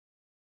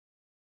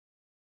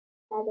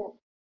 nada.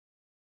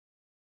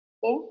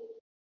 Quê?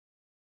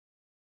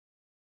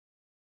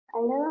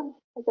 Ainda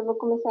não. Mas eu vou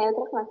começar em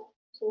outra conta.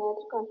 Continuar em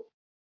outra conta.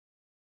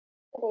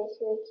 Peraí,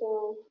 deixa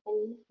eu ver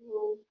aqui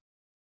um.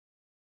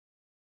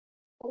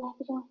 Olha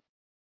rapidão.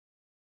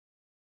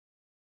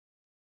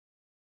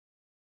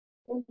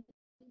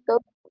 Tô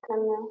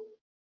canal.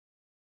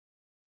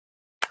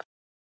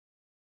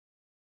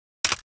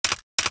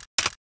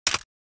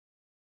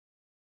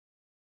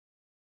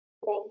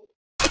 Bem.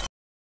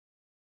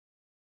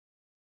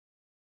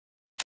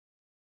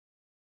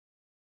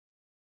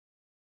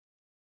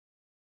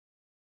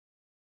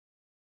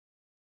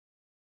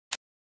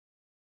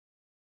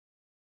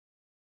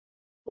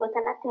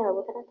 Botar na tela,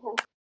 botar na tela.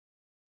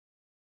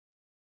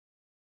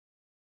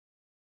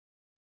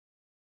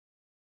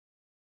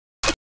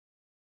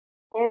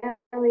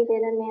 É o ID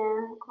da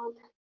minha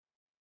conta.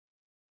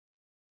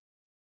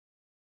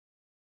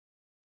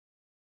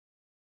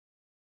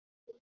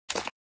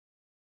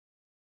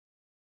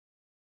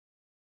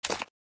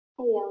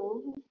 Aí,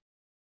 ó.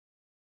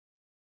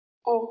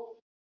 É.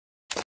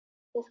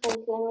 Esse cara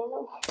aqui é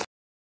meu.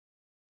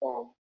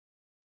 É.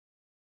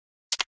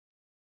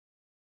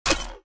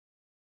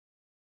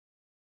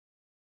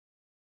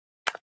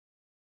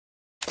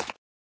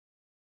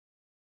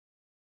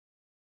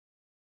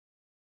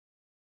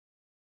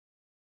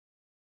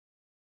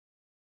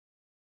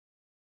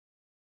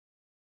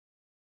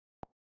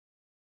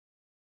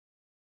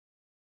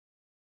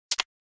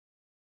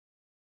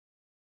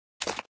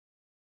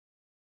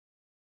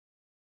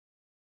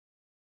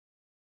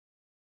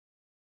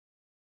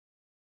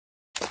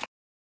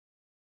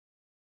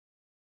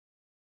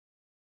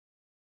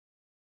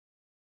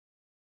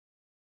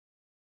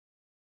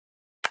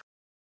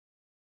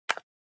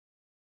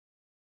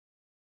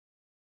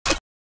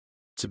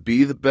 To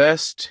be the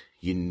best,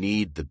 you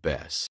need the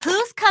best.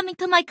 Who's coming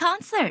to my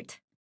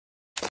concert?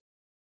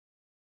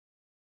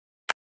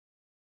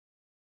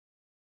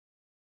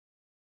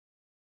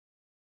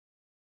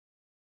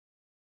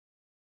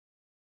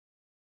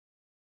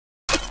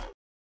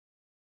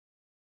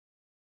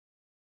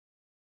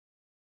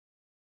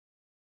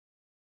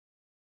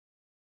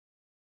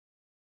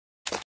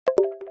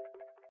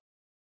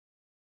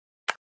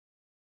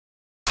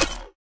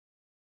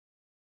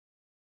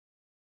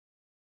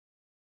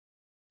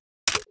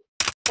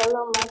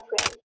 Hello, my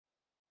friend.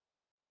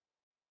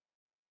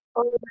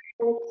 Oi,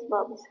 Alex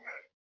Bobs.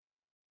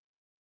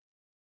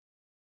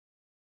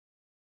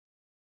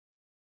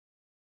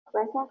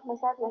 Começar.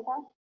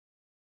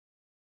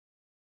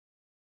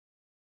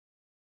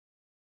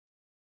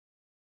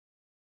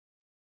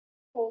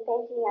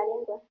 Entendi a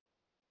língua.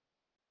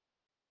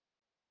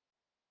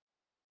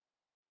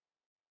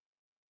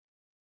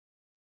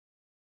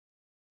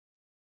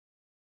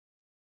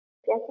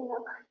 Pior que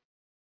não.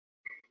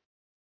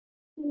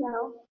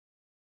 Não.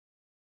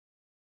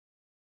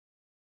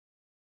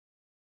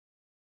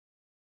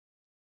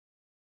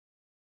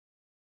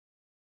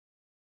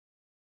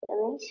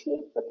 Eu nem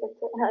chipo,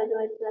 porque o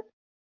WhatsApp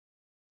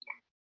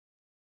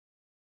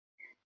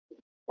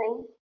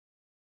tem.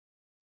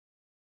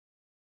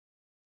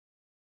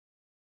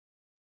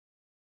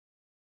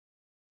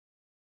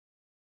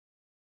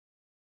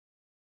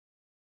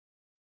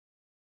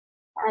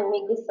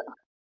 Amigo só.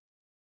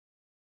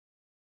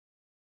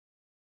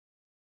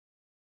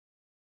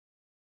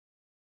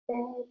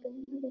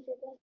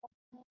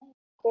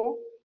 Quê?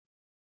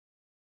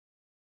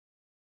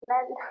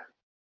 Nada.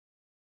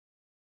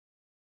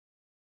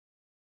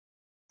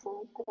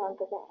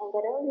 Pronto,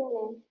 agora eu vi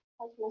mesmo.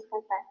 Pode mais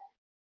cantar.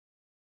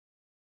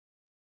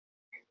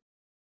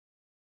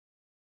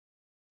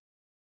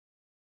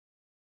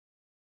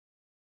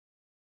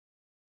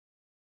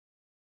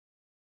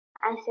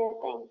 Assim eu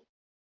tenho.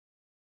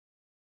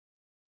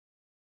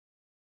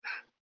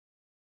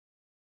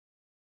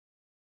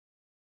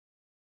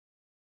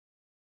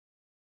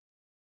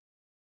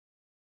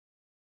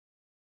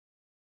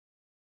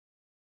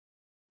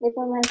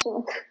 Depois mais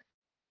uma.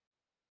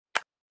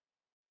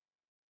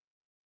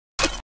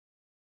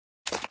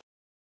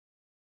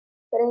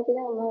 Peraí que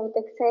não, mas eu vou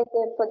ter que sair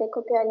pra poder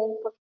copiar ali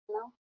um pouquinho,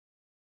 não.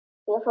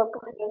 Se eu for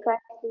por link, eu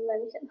acho que vai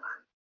deixar.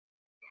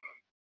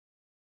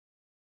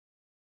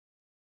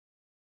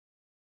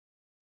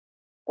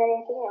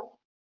 Peraí que não.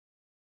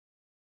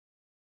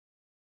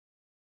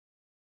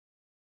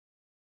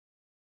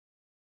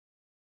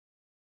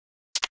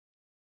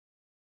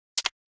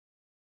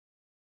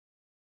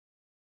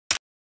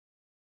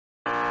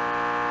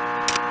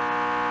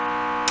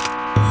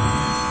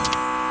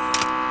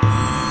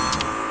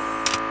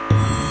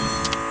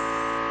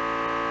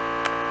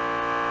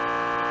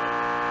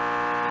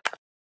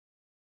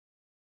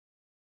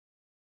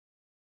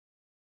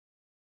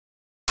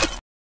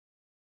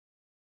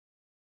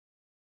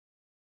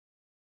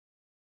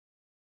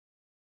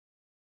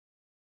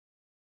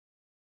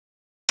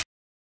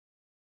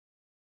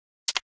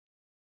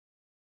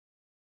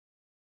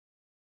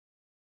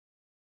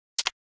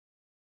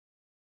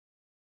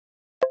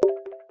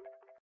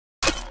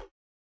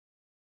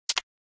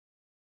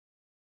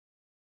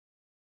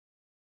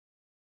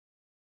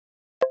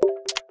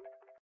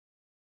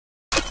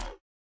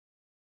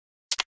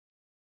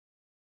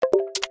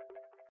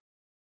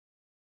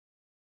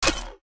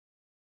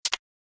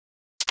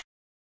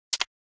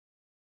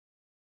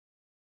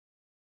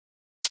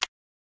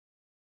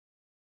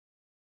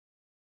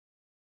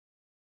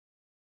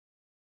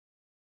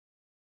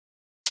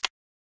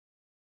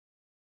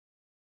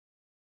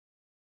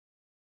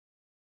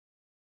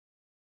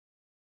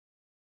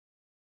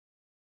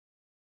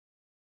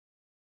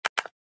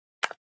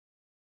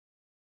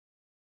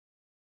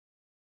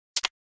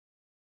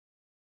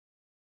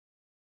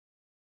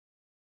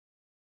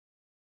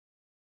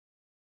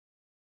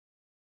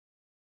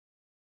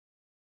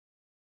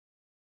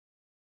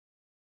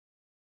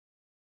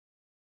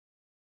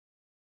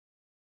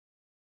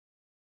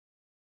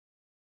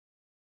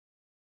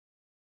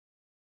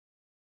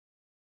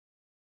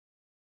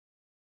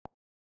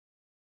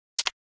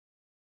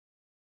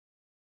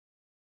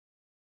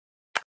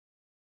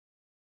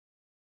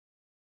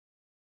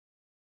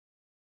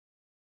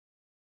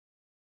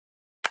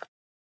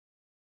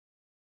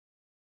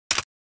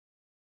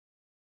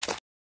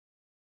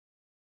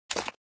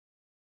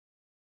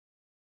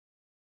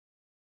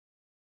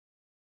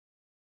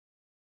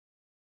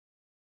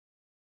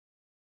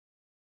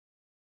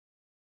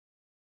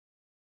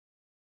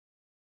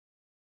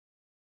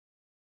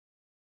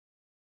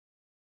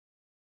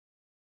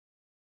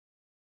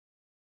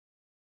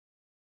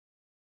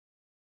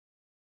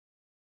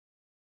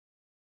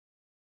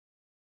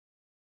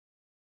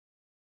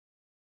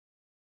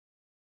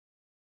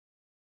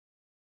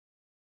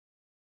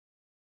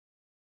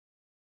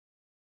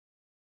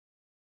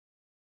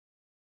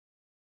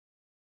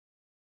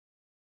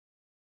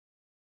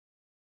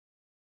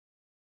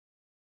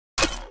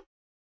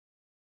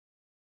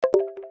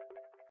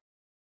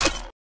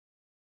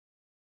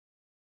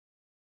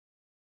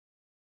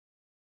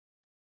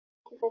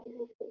 Que foi que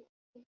você fez?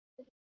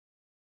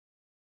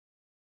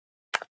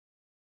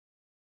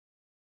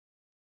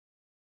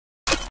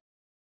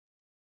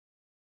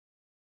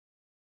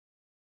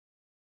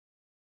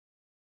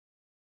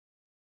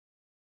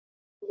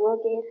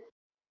 Blogueiro.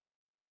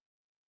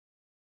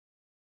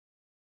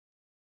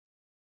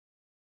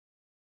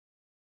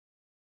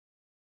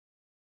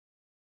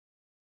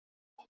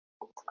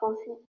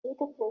 Desconfia.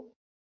 Eita, pô.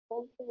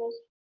 Eita, Deus.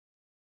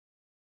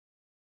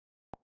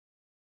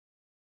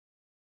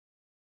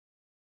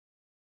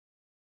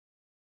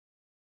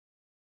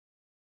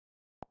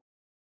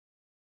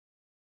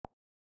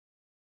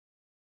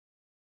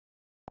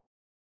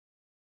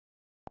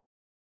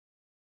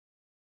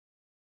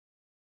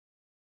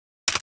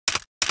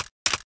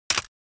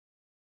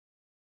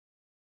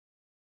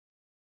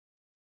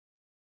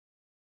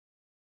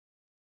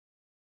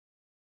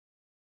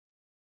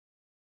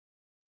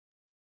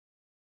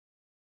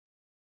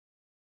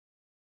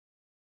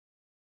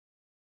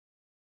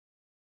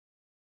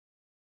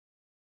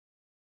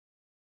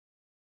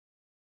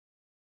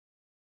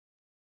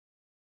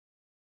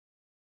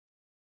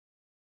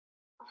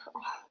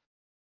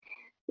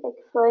 O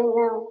que foi?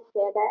 Não.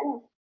 Foi a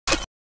Dara?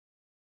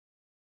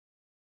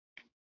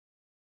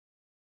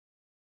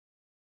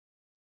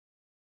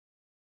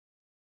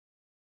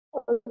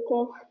 O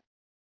quê?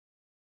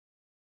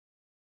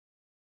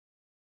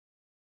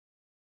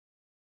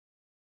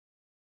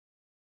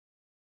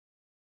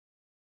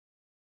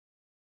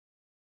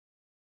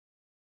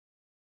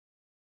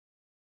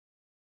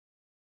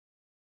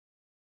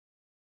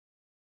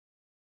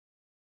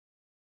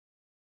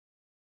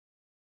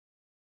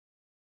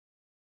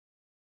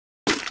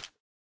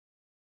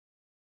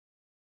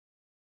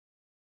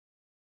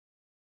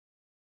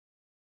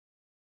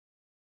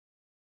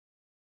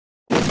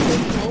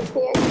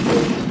 Snaiper.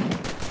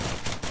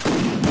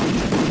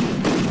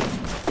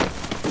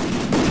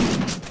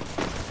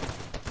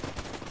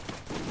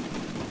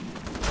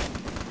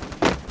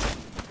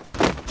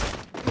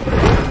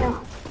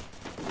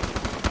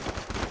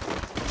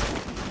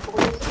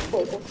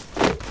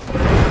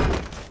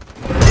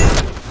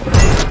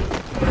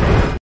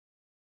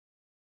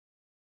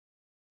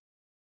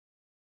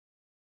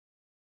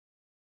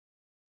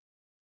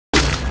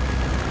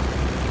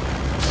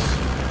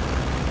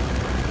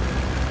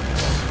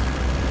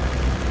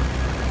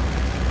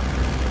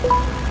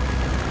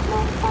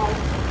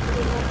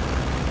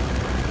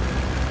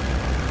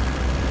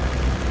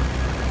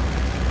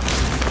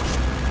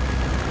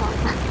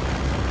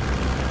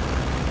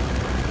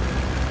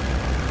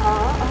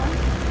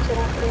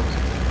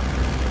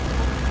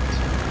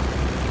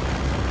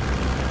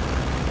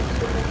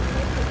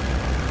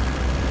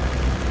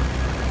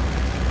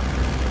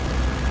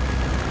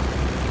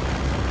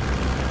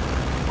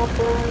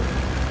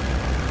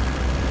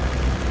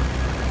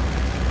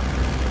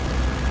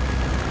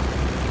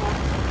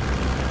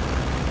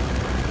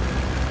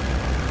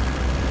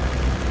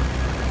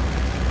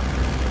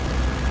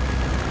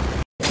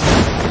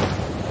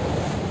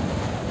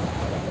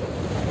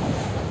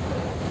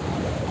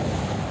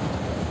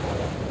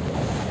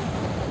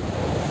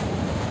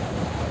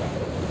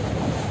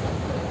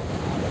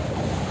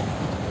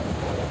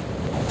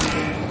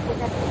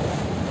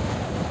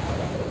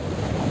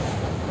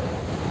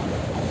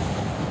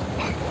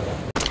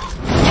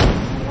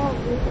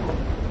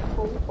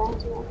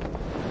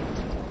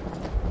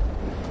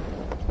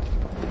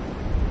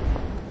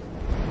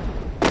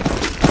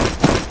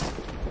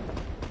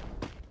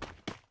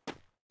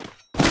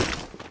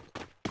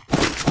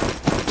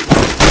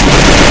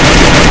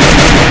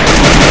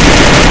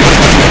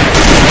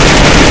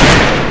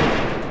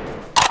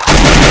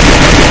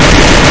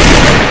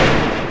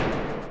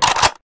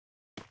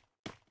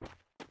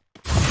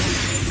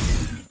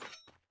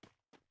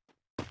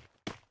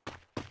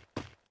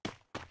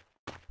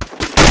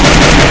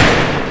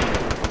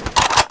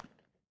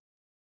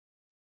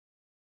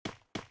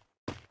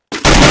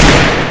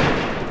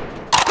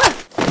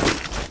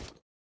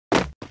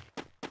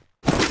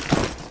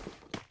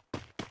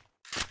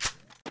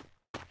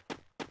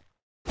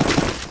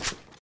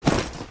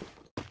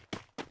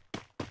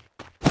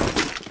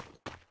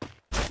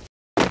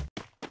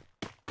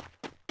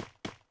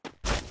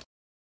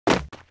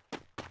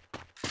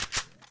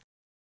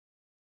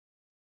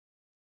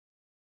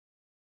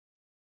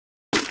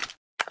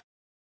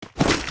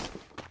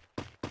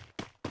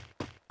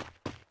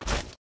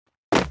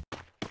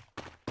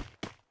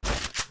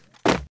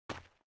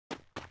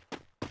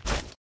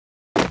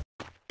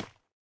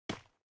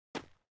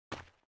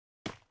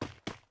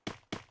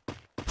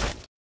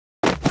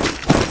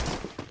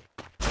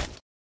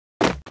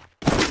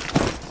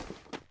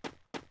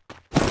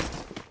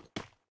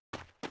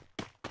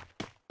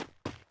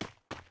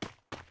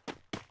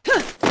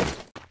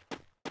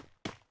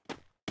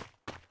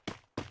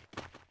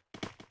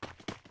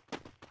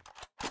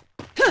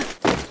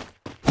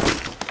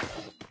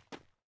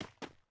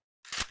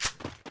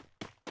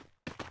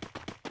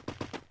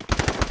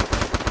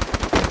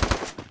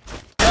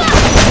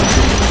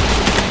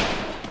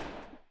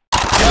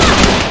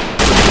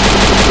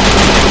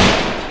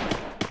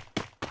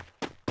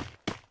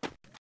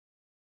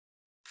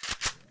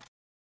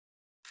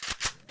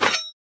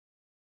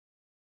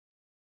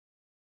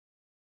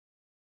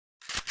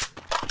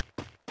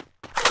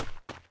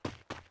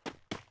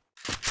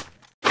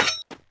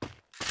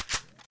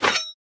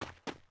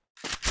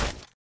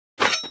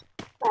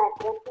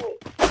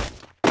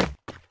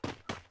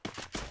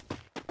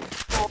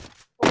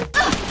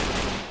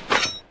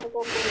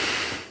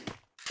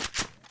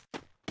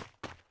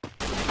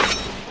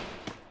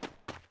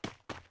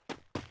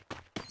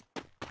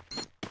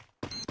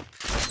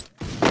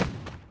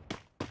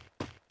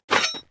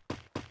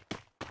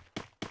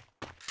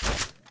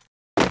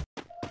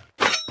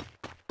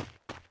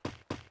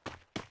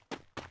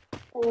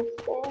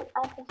 Understand?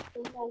 I can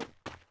see like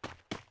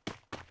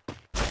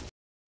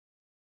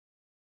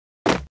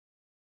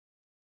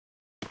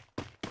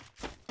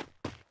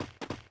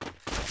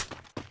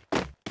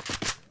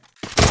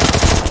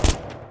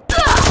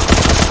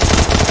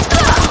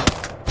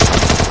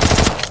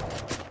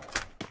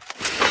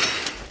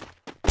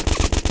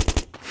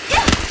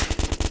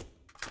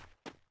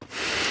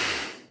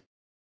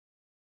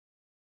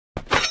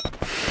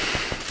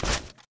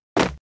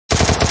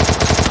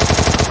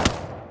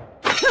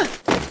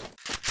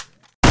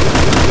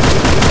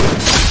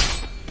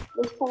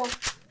this one.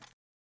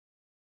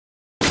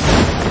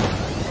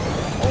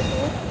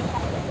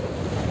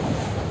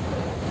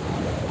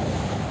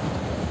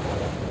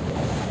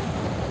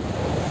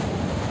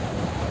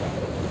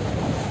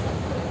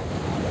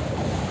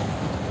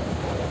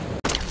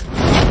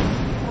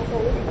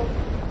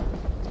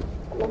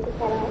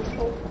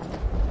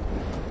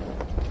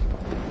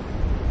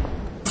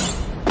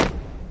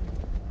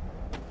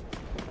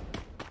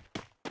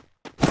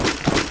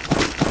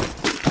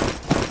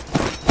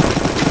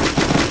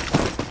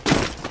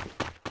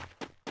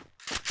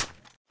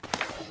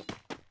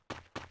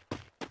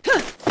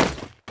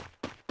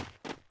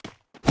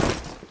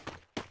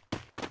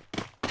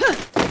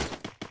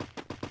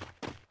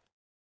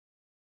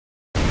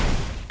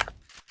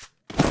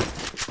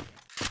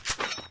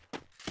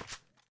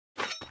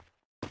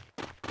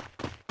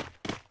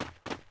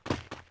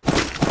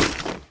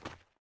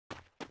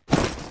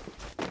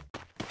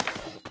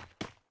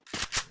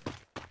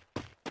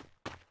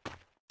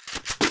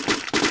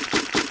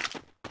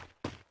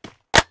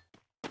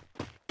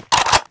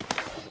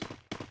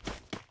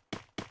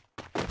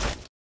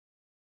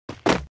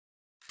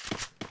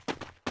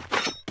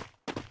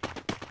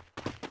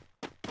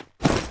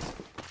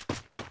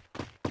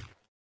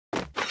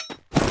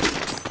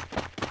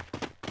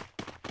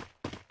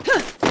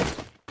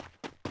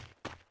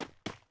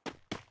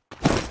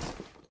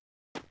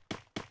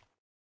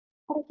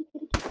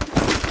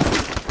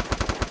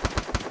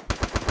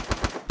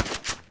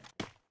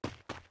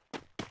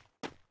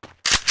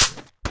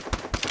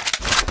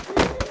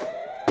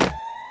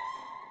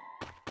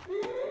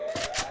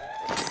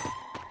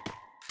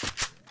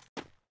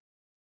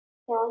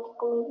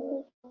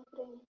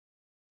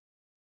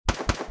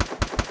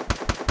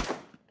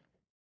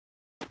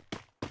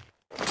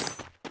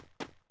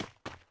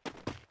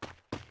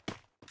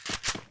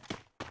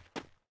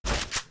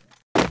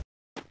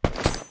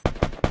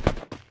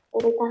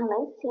 Ele tava lá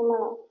em cima,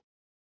 ó.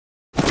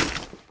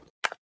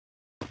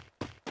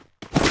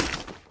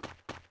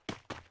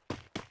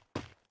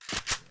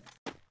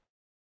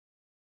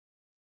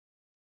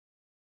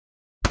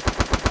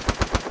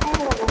 Ai,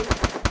 vagabundo.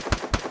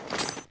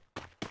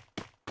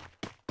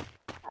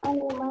 Ah,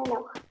 não, mais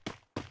não.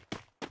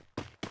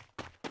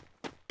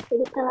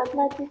 Ele tá lá do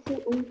lado de cima.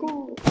 Não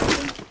tem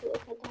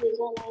essa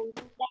torrezona aí, não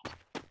tem frente.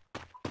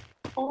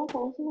 Ela tá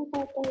em cima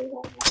daquela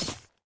torrezona lá.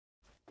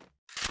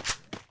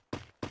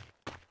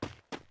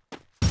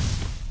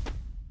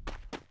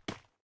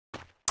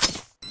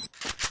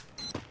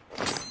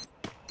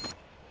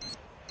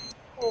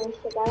 Eu vou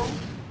chegar lá.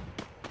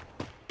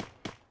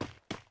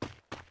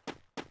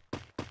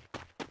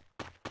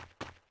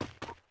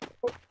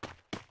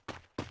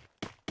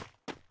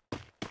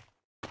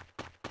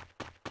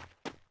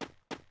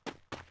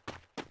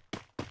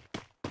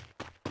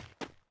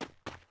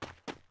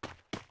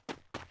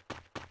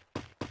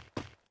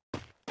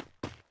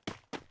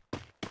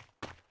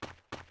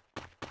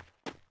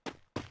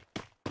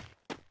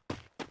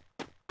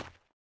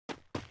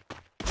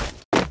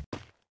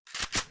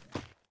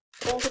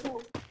 Vem aqui não.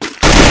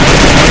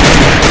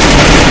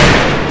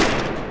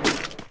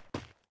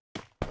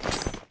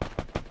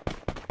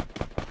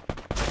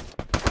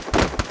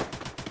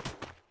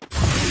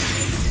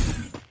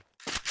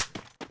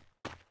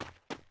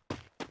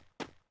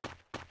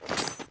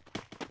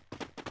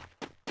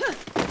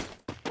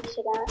 Vou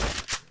chegar lá.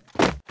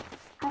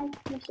 Ai,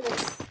 não cheguei.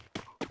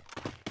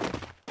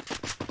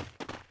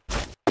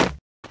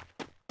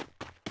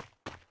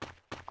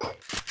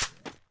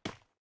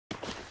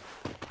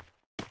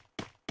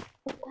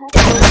 Eu tava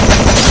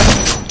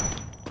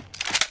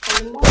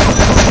vamos morrer.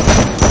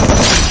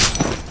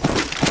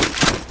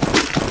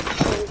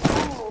 Eita,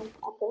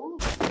 apelão.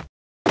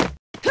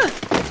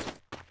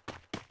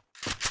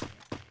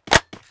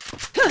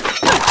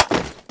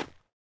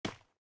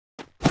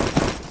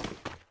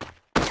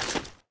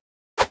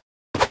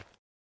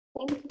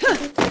 Tem que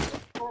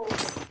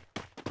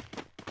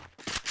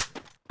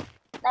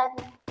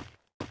Nada.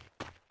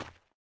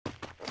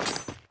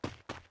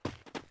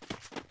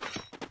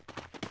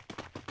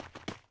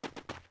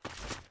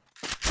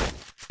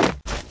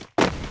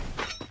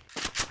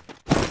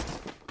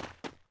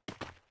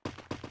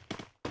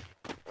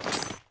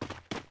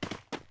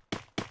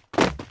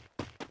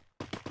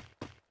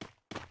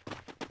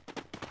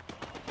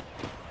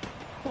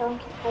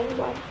 Pronto, vai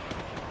embora.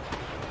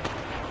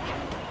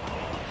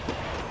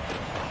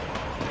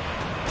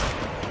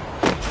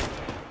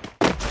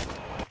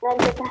 Vai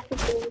botar assim,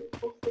 cara.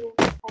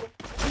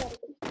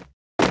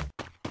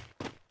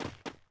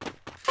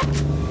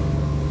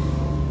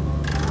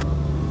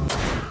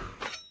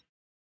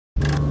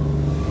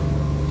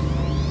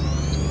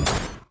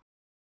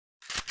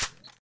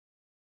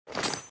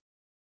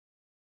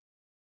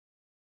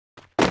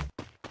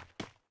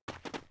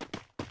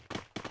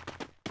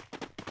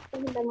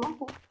 Ele vai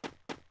morrer.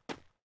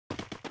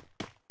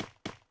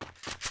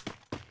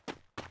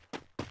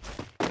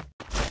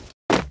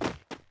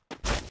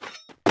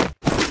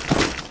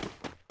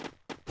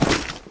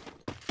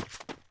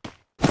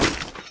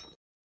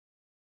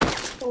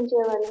 Tem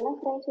gelo ali na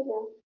frente,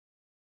 viu?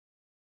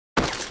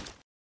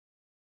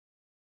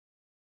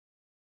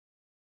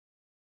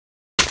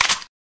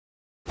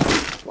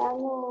 Lá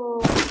no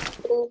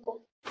 30.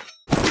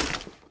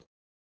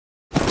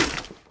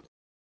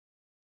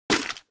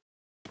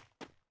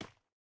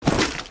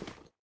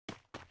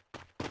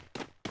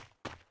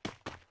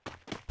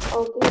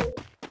 Ouviu?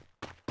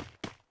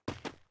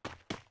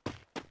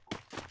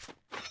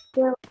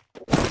 Viu?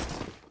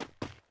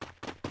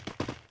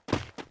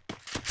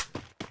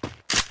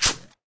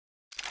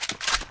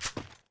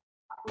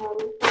 Não,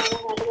 não tá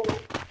agarrado não.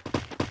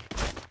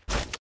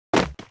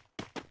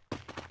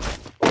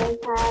 Tem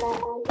cara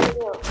ali,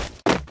 ó.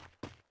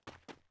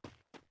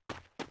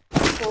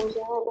 Tem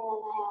gelo ali,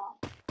 na real.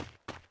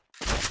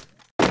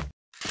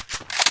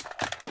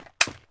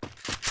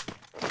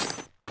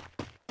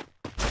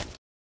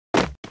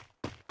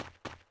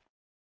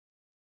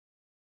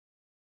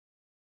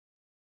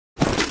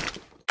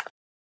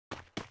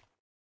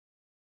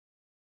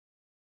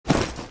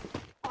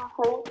 Ah,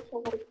 falei que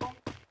tinha verificado.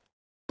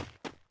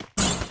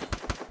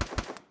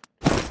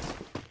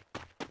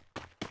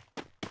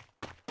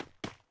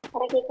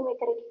 Cara aqui comigo,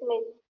 cara aqui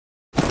comigo.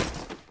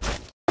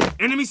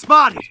 Enemy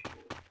spotted!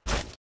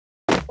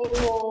 Ele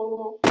é...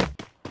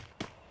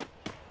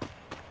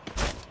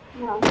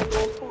 Não, tá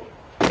bem.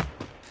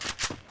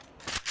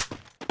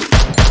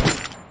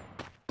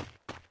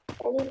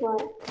 Ele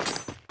embora.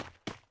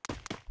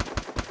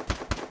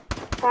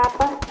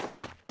 Capa.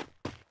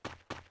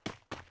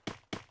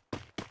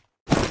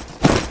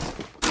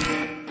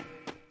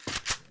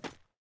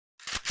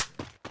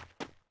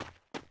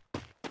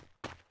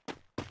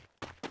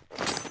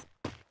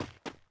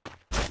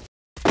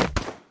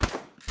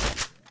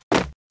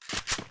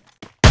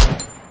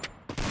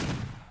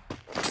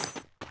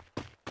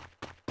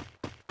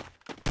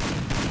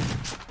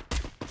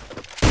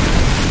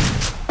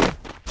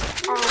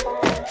 Ah,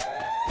 vai.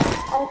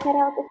 Ai, eu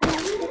quero alta.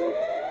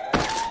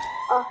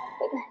 Ó,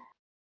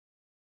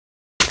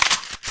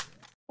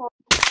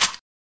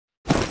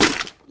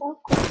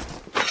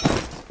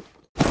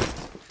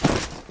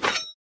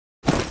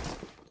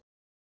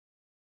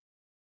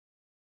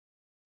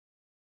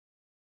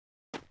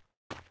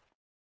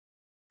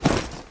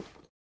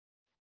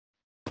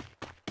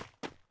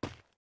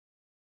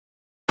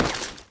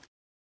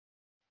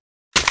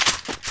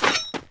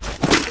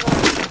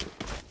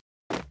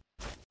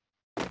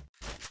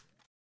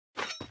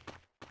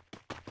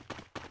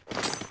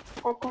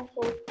 Tem.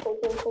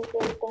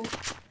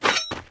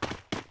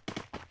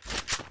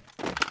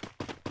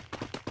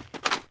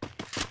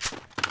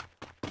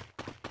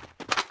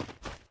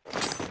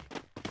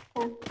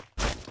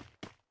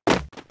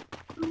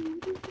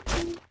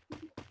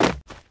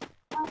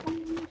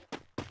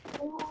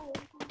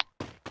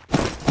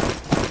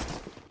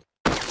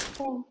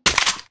 Tem.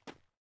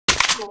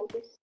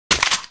 Muitos.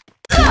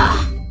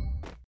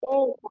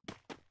 Eita.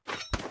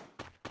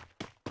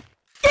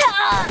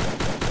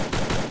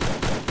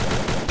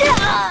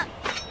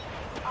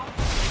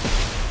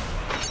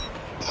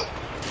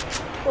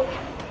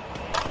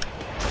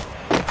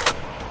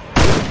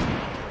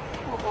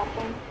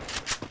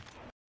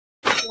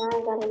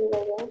 Agora ele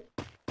vai ver.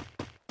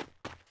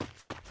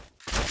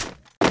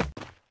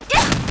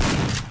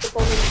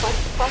 Depois a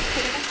gente pode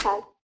chegar na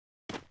casa.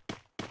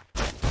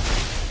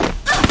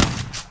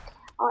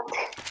 Ó.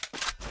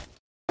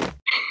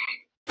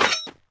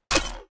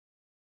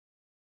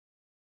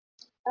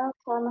 Não,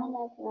 fala mais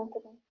nada, não, tá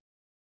bem.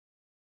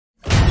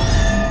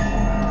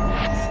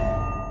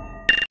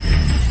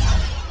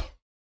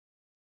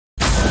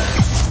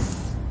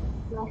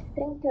 Mais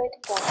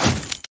 38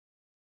 pontos.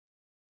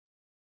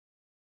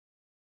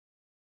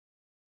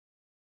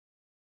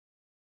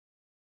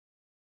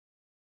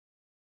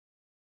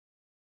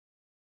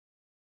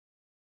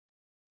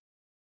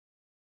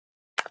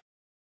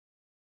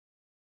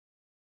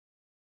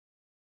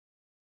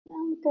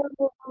 Não tô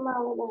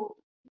mal, não.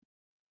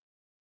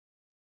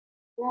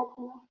 Nada,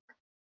 não.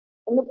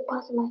 Eu não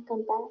posso mais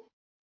cantar.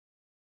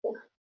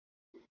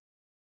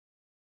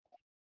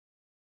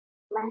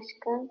 Mas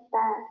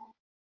cantar.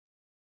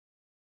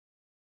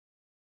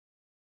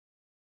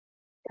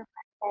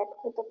 É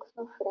porque eu tô com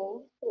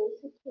sofrência,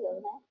 isso aqui,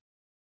 né?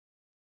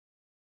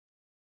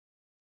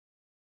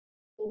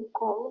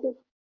 Incômodo.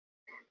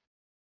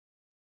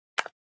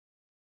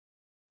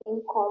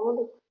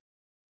 Incômodo.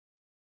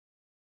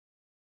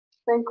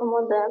 Tô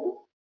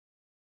incomodando.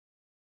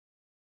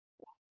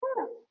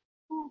 Ah,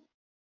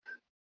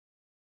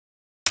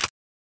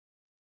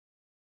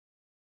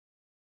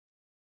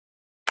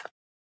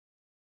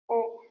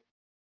 é.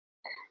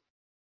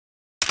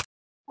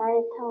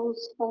 Aí tá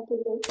os pontos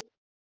dele.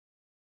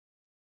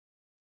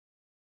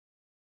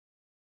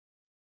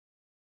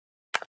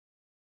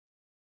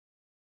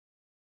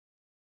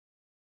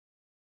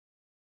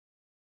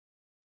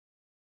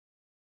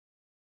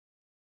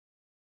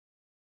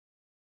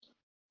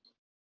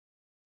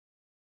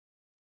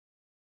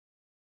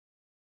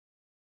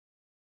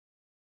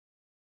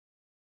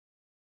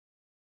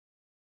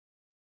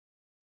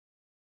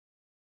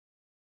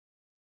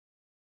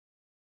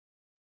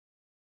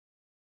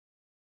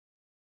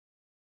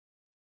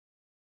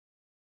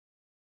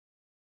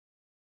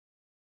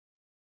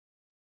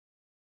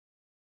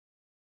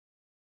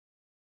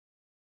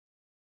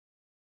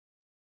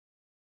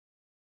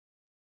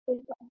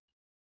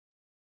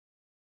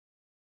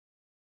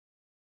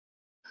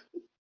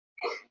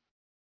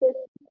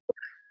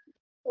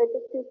 Vai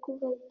ter que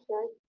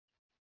conversar.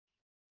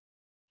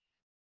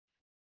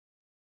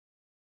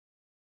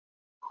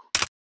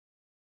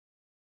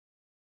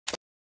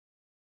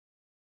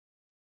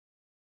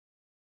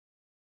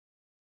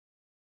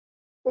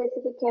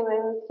 Esse aqui é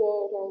mesmo que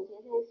é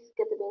grande. Esse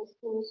que eu também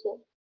se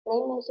mexer.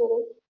 Nem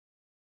mexerei.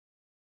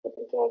 Esse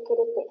aqui é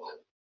aquele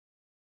pé.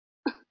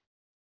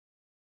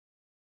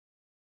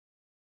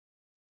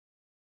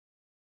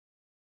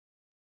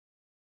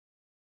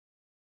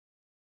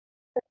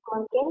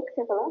 Com quem que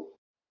você falou?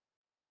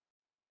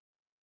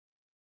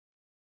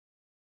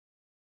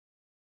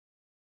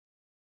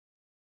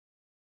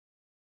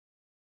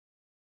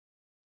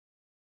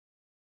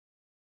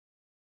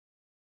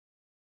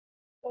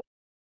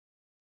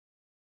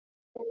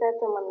 Você tá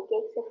tomando o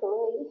que você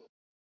falou aí?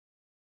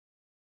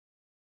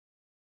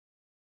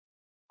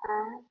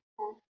 Ah,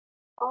 tá.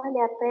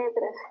 Olha a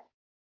pedra.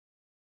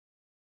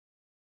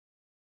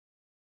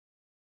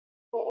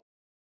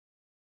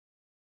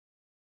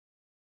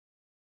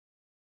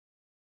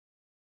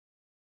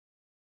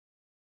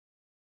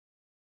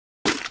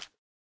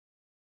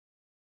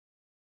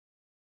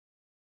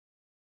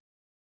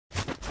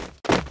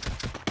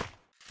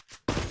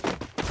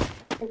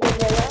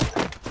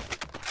 Entendeu?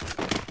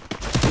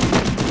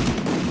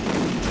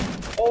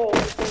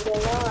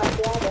 Entendeu a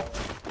piada?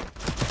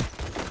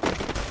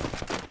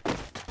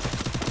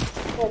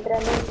 Pedra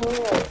no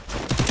rio.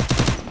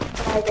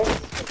 Ai,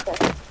 desculpa.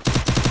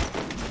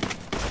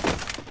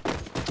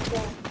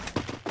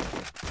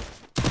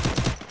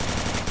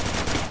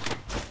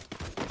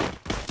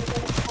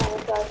 Não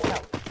pode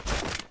não.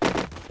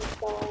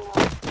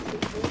 Então,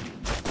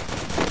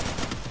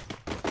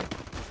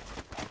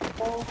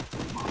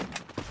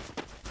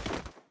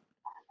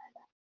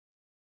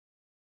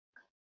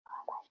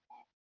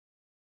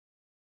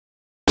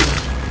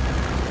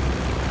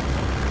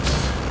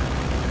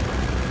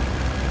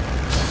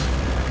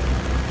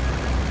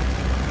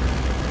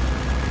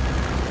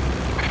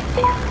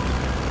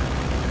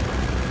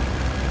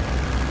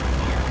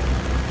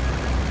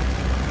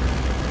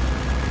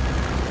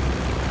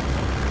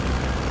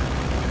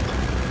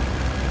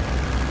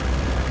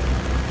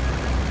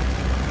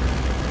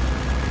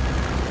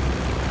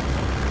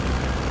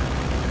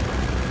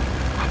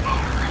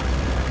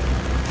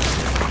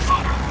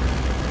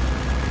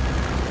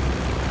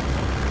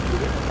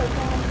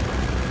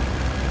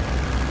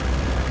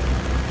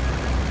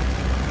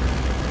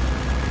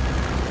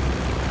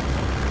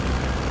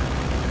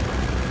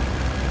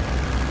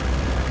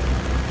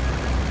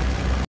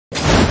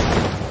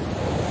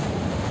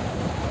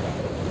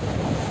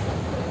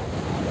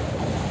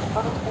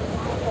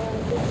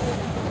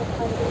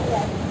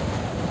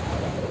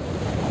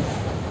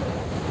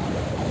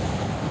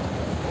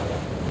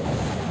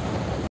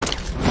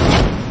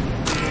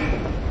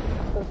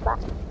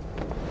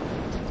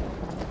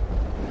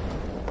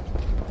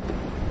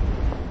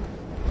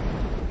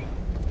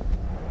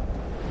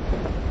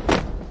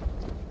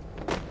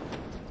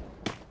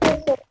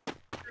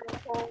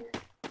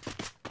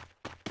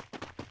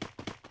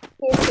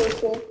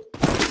 Isso.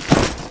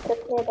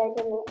 Propriedade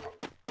é minha.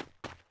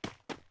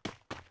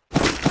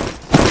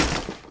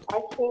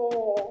 Aqui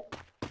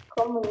é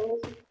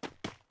comunismo.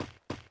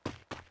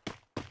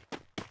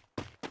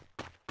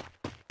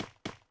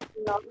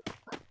 Não.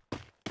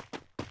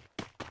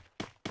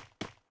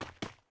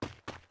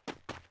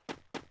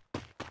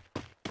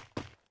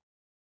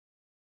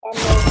 É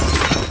meu.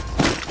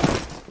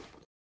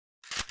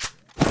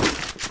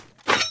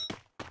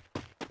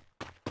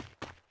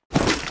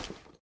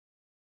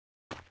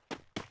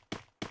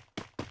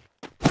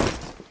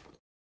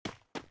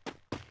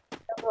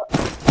 Eu vou.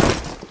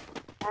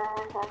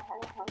 Ah.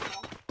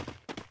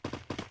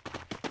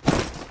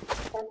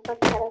 É pra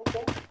cara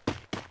aqui.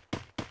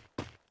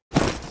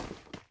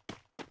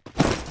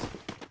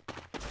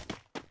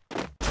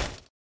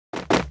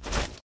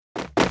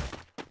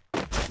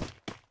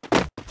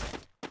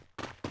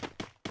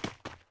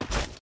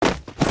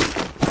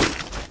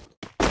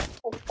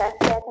 Esse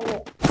café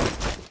também.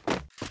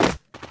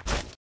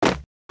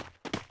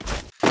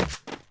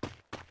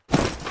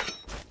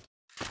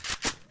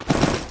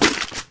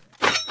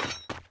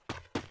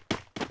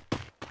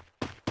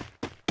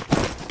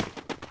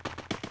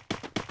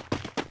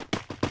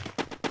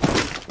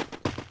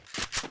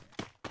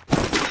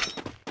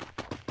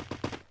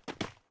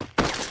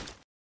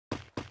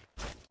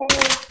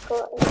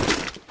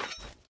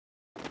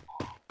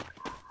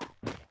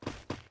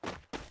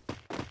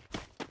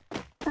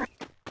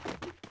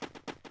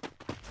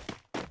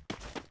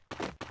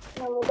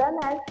 Não muda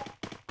nada.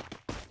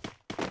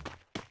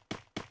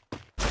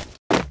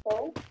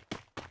 Tem?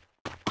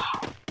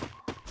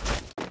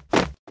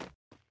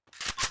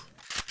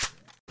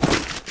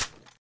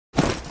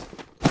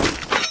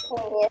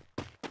 Quem é?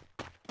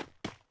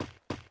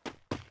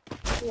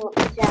 Não,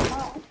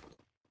 jamais.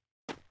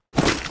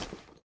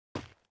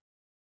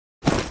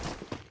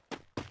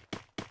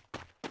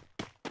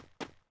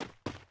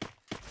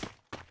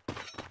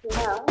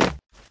 Não.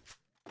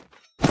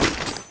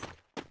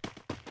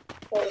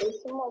 É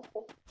isso, moça.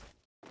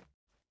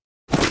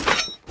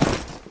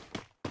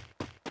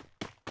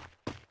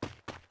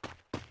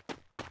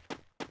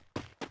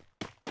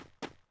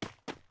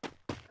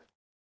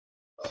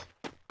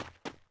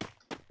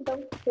 Então,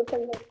 tu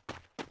também.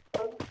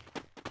 Então,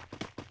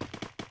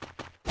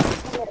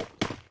 primeiro,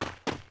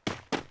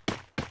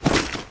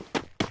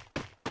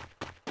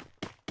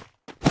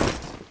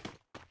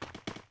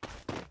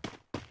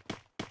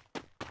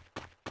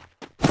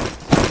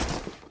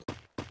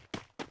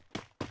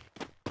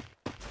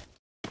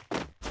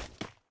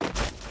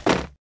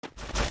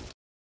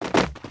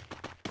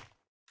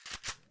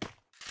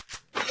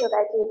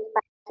 jogar de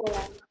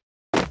página.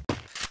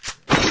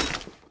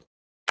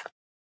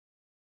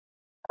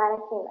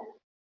 Página.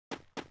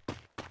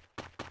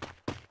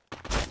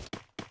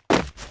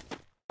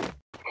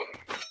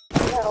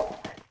 Não.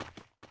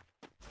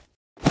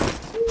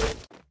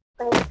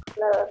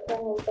 Pra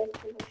mim, tá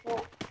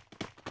escrevendo.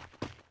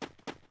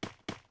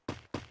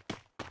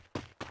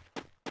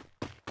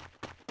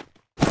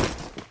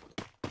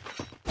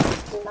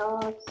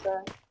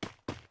 Nossa.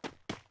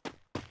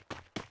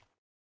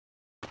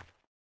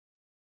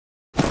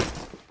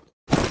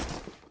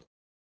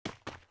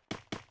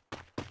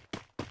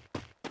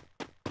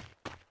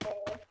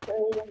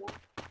 Coisa, né?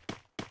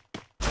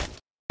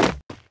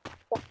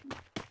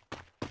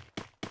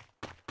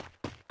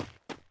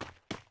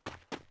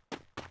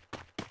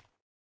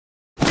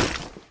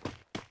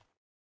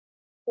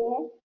 Quem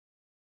é?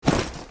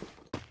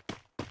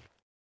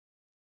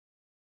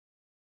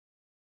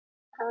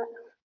 Ah,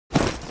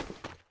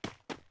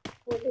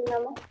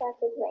 não mais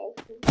fácil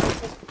doença.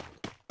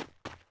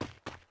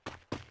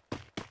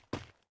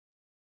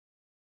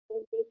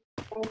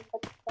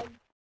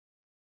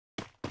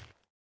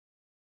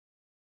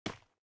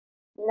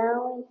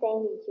 Não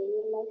entendi,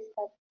 mas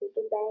tá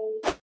tudo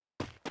bem.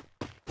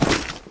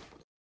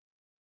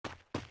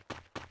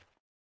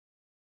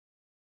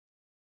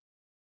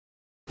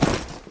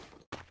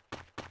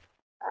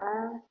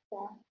 Ah,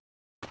 tá.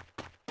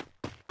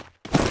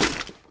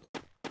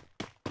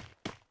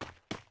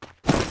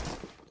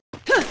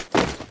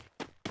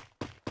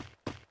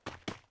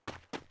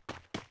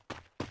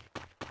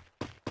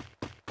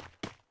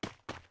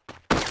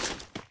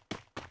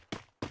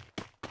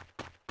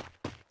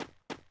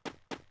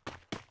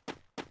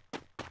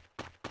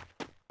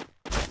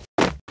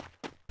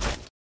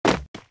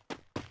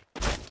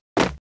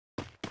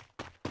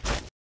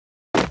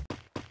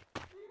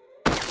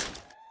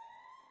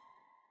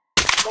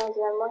 Mas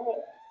vai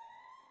morrer.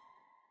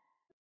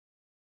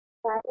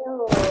 Vai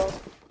o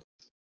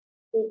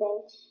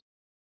acidente.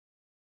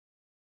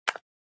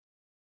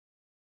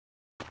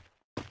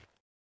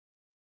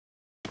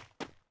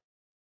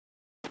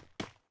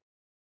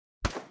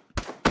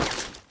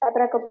 Vai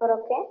pra comprar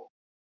o quê?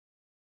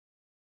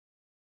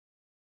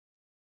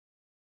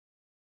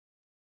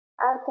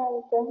 Ah,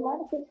 tem tua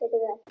irmã que você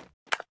quiser.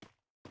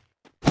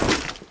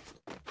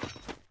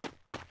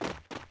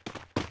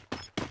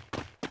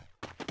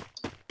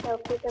 Eu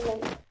aqui também.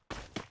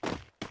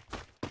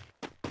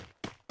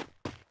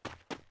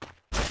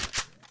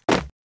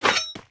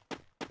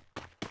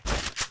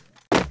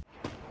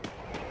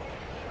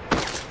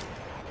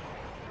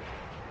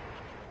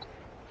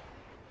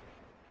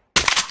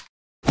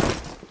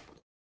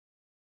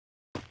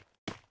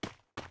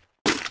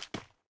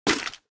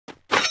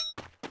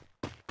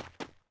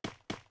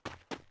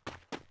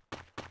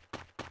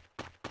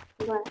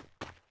 Bora.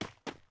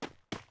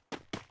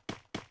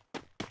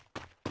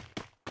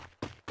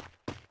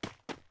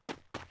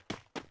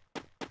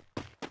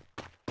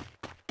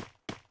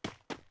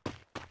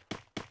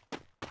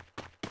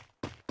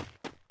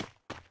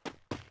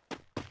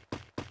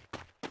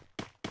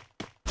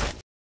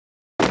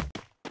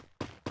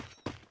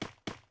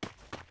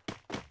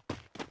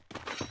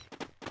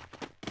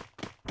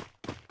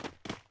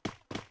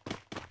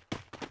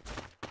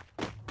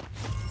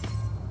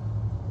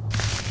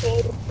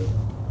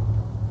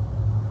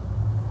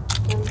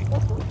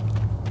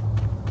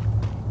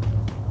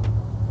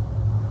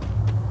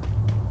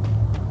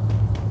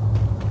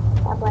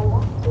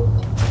 Trabalhar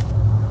tudo.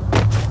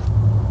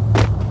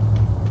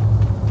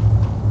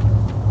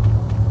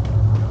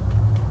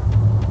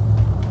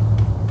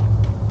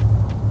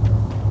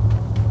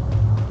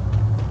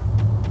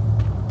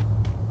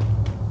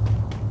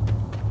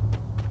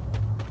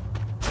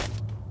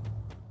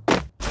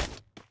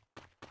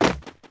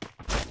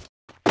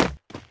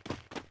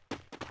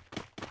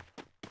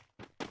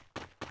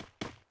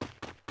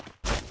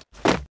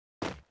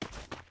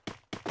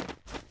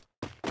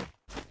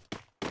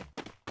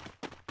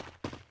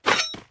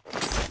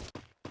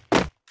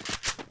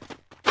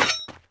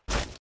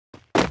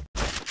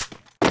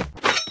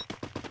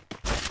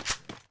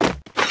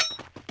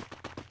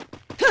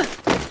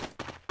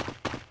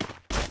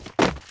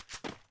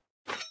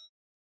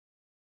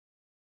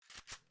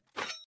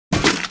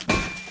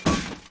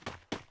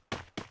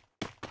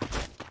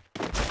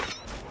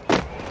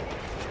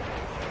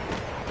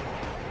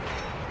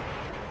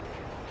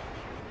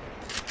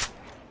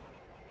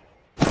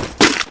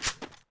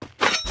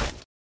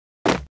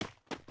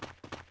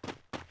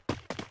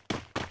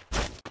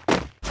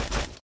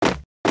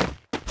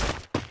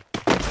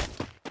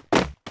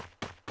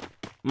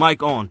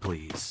 Mic on,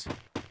 please.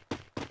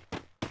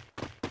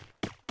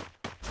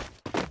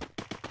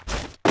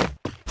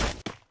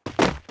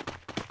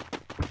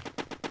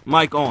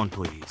 Mic on,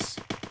 please.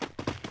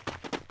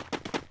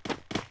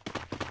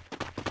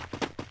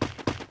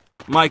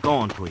 Mic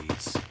on,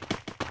 please.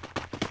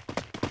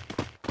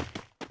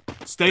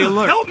 Stay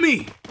alert. Help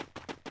me!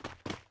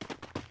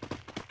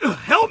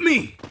 Help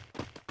me!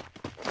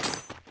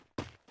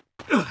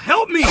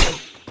 Help me!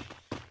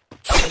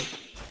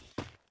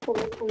 Você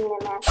me comia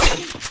minha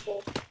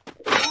filha.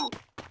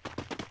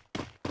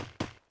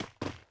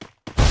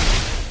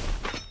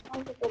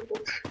 Ai, meu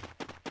Deus.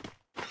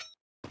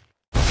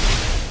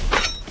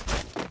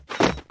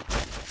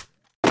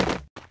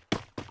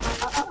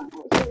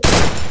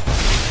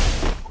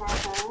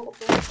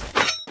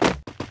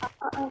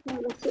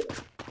 Você.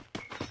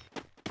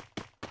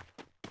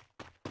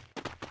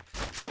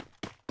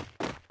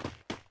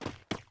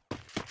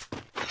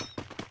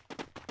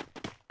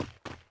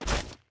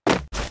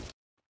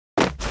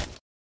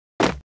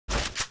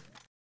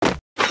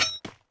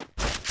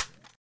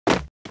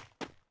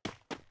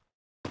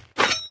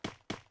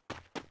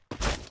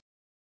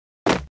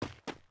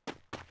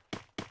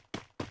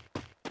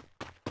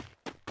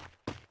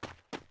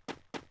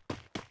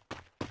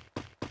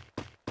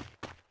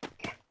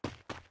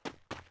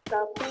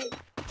 Próprio.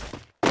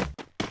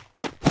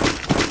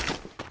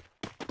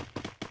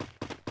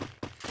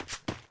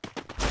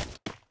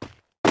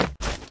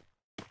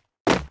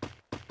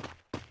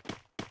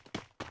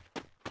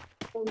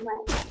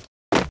 Vai.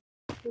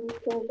 Não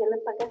tem gelo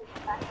pra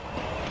gastar.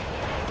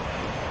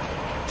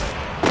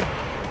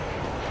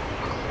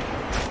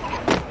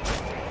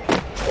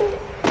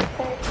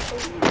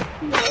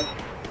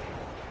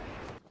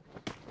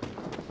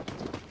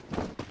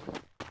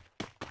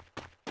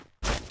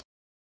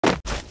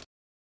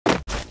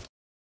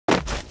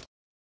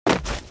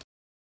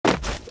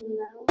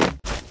 Não.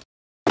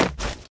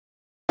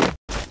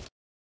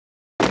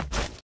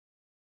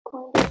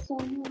 Condição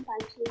não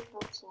bate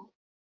forte.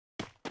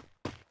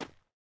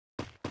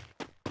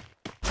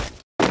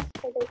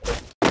 Sai daqui.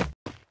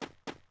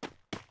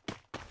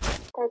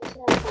 Tá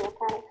tirando minha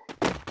cara.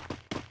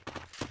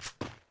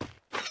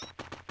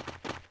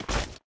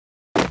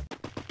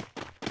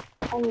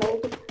 É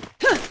medo.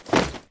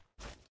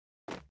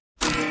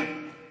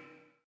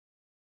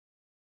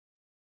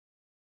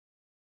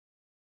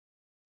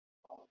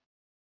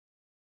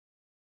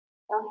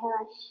 É um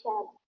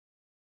relaxado.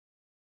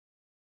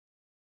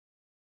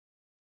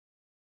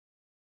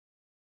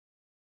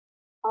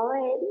 Olha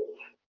ele.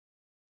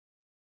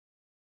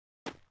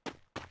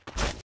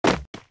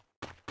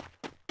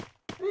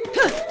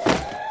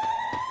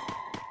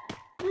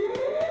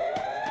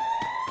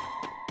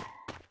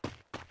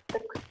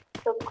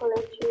 Tô com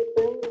colete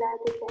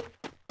blindado já.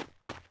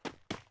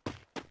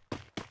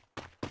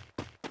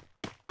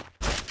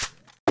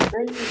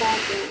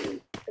 Blindado.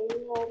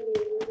 Blindado.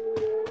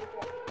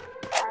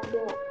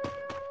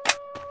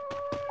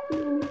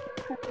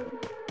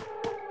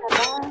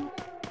 Acabar.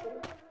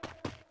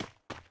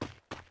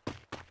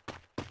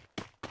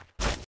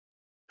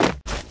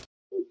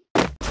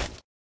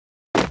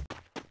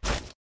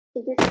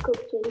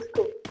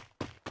 Desculpe.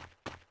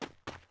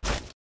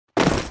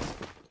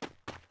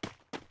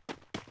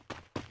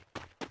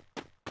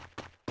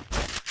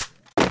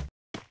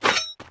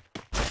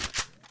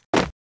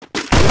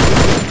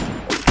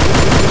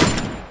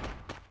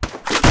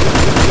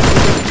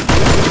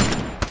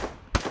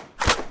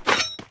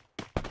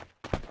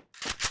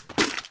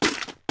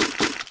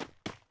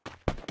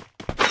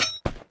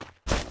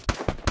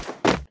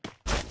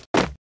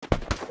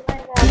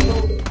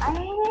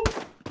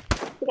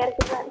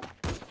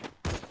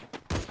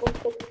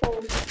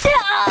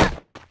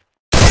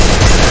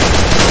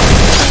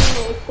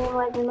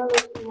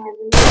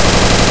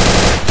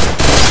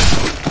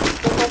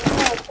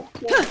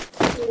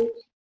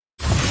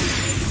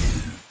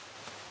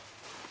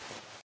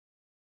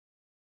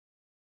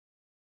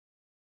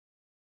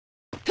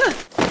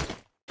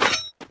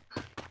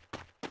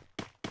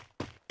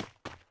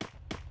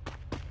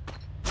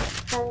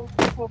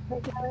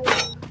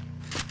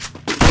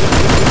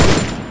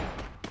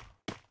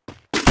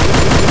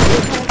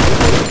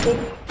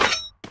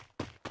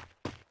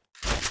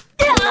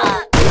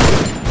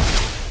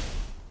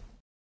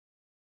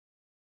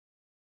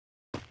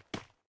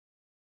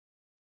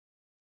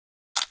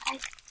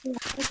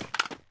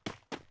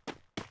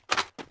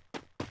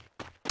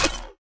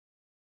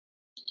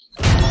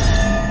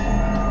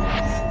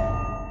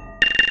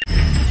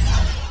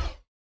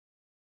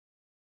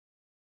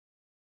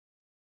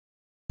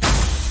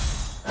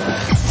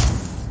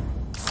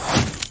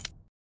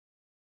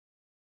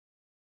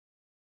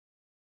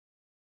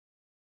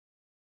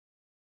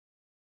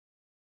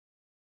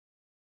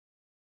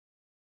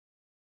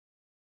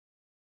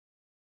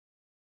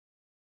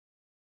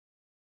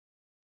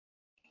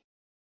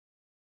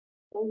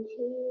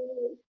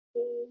 De,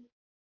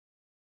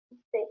 não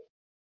sei.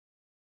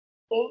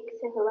 Quem é que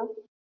você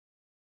falou?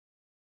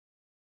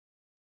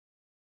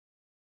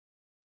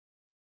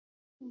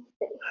 Não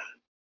sei.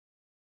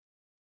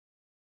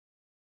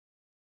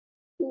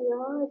 Que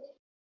ódio.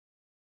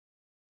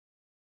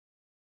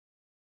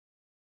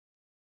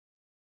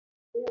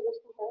 Eu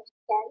gosto de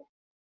cara.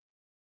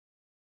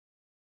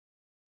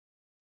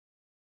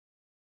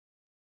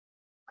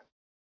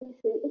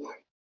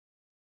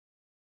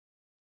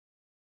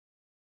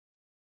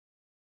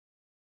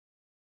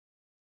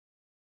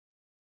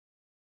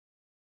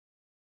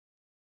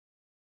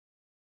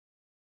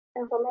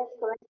 Eu começo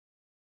com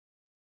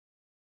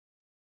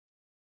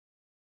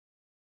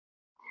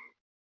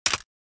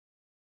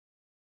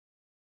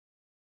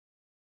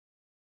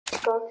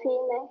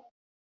desconfio, né?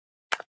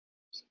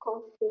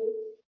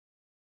 Desconfio.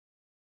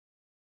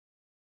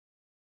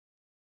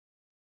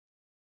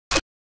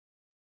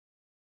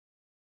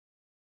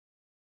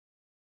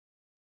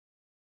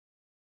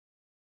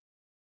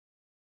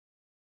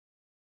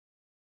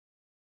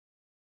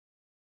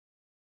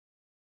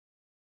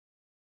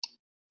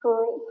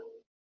 Foi.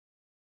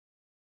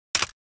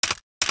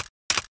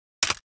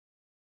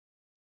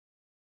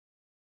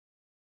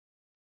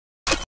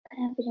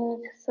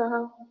 Abrindo só,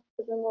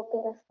 fazendo uma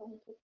operação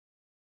aqui.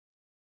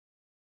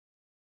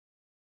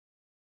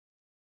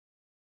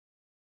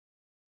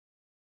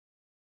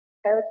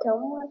 Eu tenho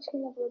um monte aqui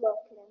no Global,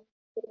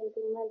 querendo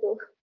treinador.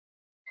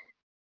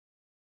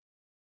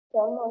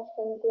 Tem um monte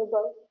aqui no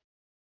Global.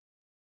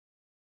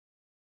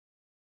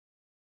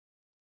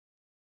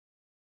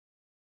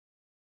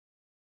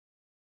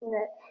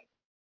 Né?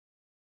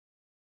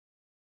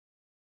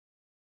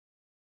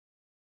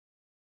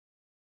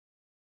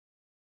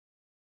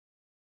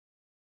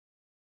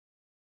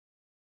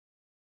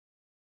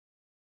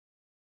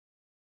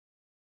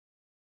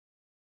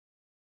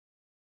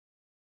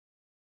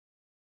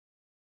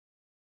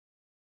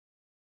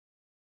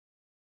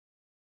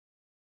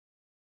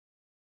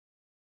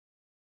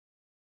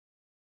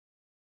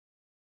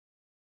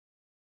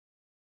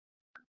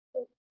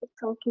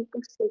 Opção que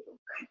impossível.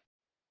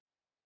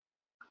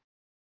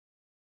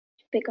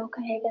 Pegar o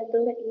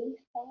carregador ali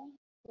sem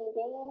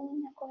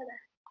ninguém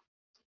acordar.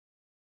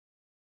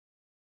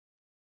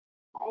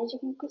 Mais de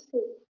que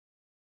impossível.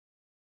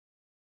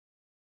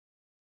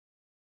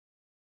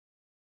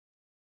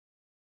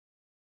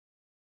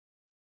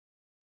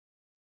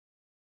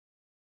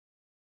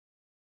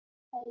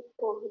 Aí,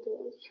 porra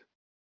do lixo.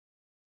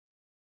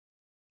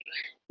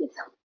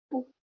 Isso.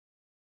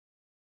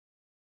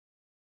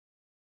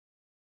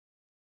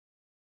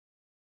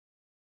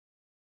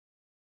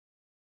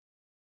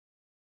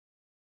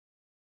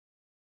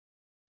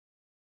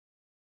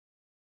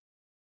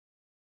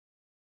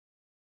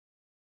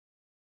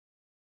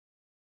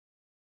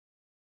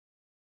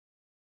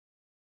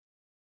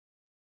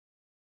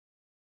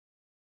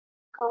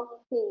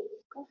 Confio.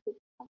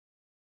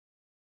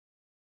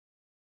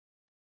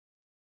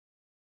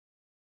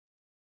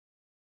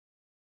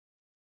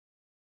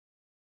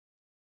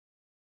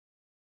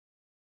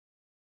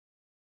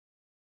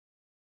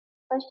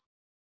 Mas,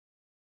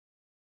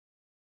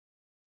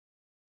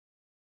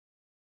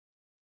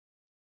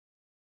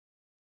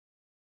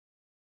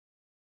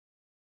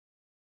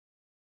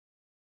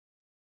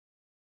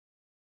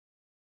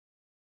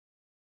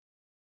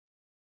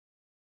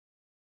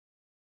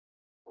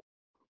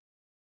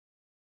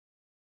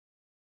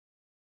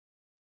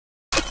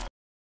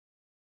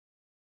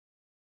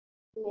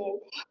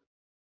 medo.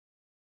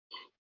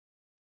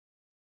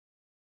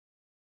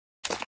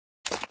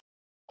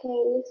 Que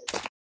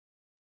isso?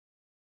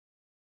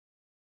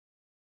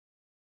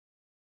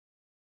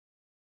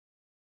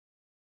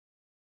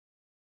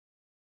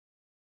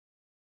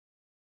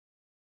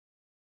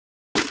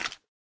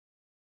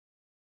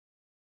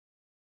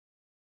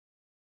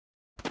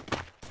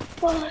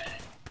 Porra.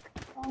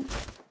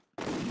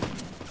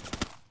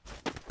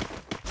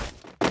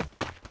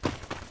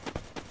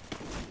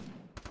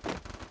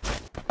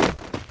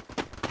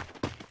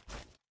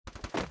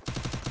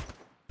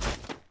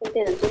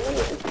 Entendeu? De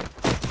medo.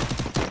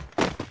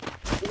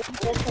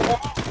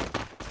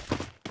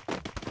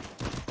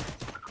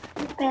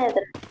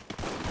 Pedra.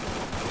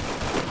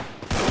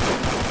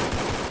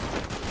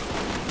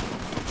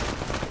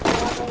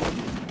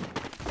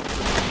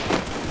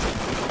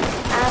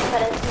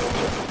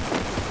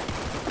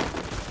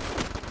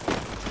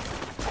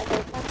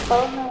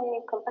 Porra,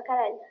 é como pra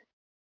caralho.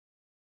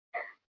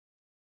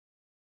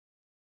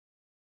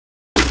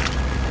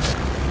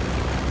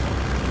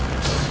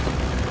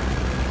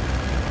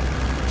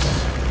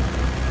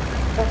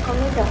 É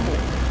comidão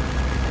mesmo.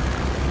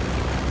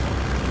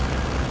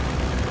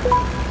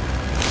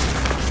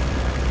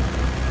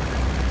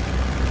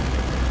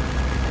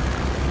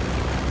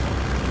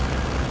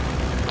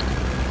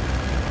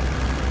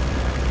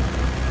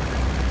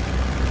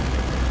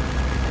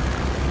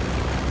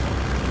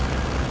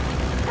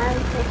 Ah,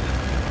 não sei.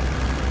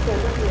 Se eu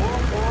não vier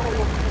agora, eu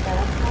vou acordar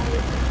lá para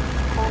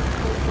 4,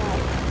 5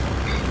 horas.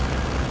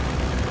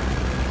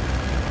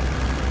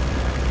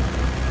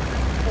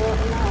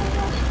 Não,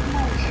 eu acho que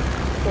mais.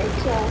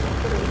 7 horas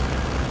por aí.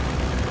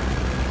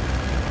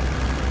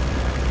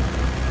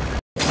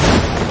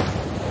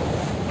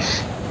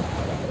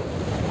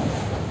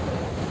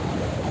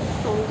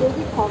 Um dia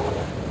de coma.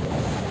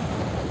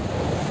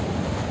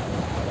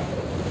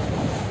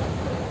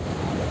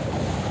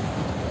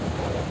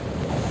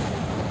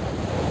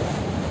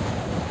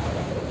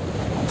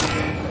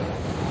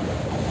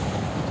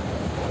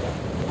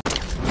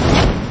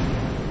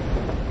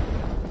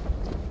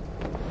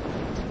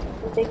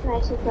 Eu sei que eu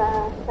acho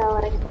essa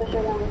hora que eu tô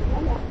jogando muito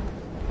melhor.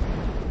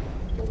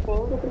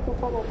 Entendo porque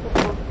parece um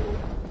pouco, né?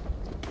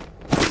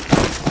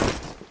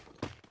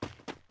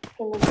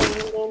 Porque não tem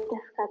ninguém pra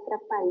ficar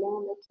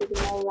atrapalhando aqui do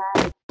meu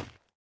lado.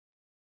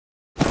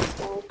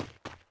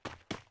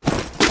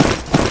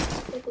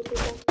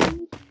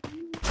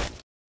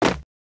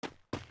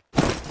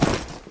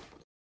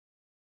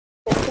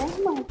 Eu tenho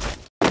irmão.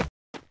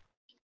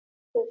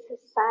 Você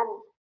sabe,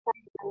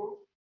 né?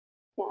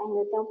 Que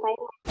ainda tem um pai.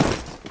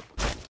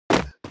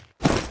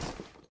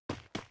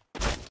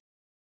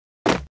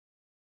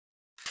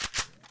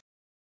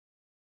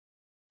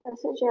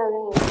 Você joga,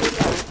 hein? Você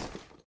joga.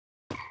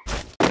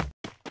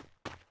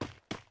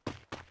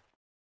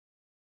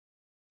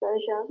 Só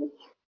joga.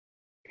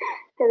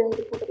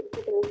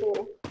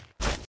 Brincadeira.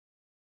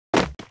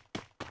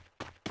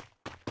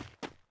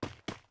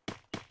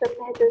 Tô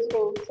perto dos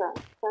 20 só.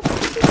 Só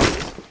perto dos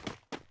 20.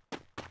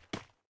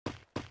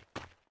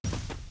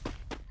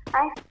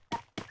 Ai,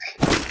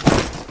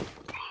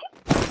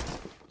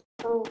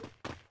 não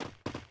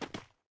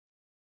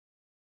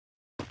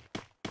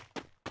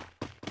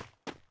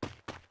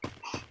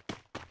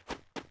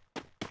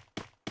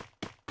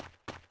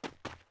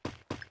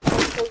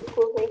sei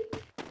curva aí.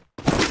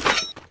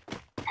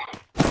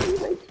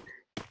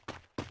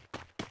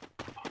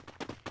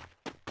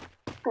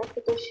 Parece que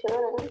eu tô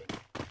chorando.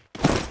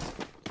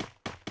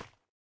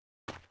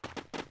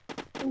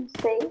 Não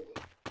sei.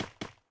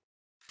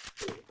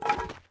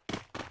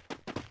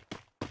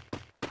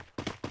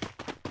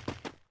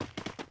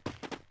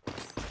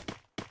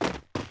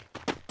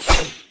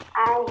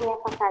 Ai, minha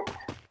facada.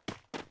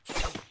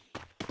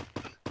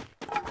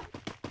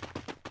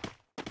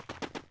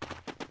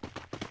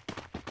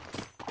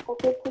 Tá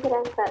que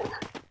desgraçado.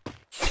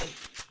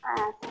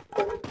 Ah,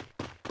 acertei.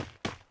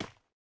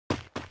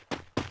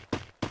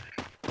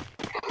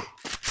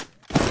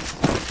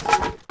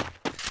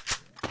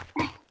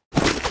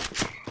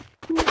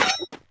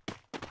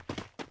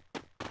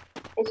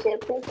 Eu já ia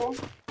pegar.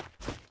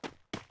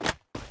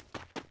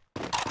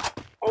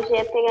 Eu já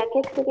ia pegar. O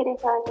que você queria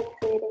falar? O que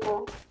você queria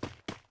falar?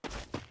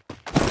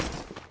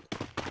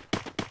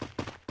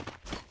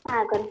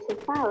 Ah, agora você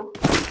fala?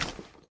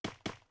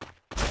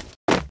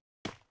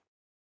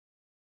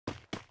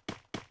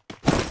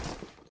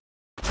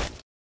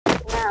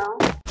 Não.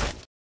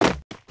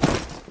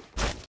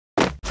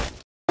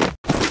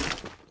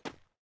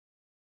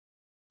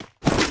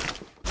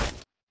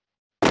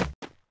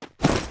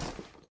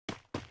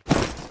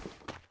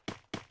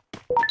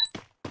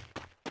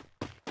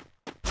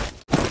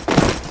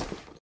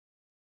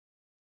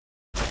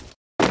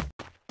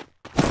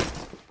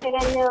 Pega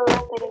de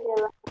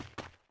lá.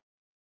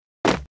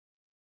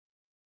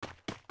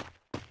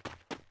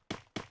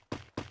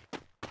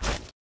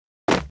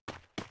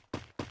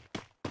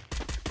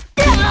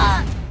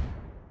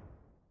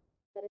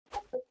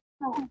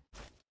 Não.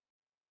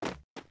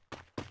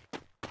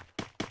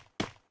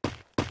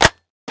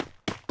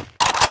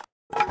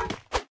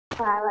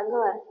 Fala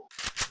agora.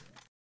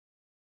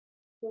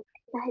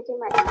 Tarde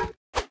demais.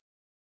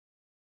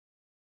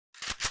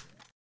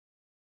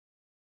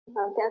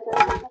 Vamos tentar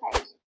essa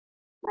coragem.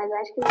 Mas eu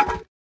acho que não.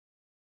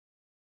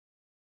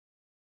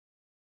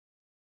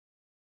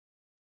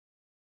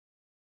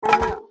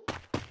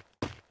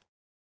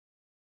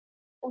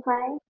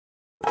 Vai.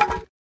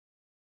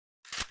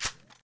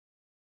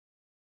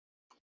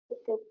 O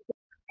teu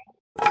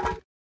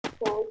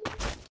pode.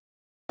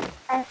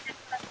 Ah,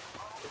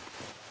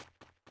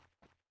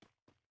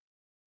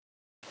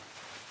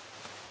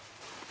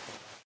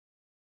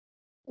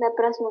 na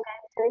próxima eu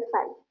quero que você me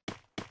fale.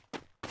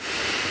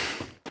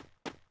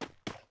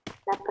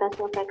 Na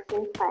próxima eu quero que você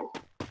me fale.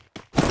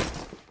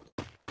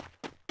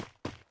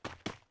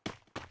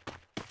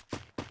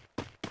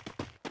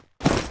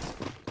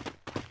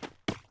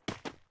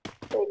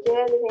 Tô de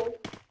olho,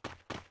 hein?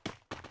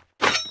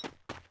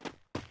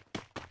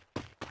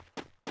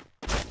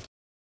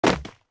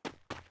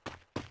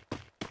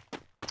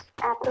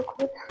 Ah,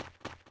 procura.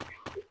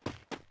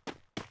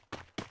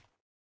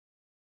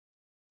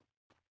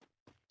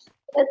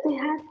 Eu tô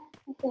errado.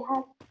 Eu tô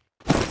errado.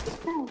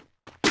 Então,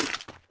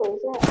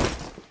 pois é.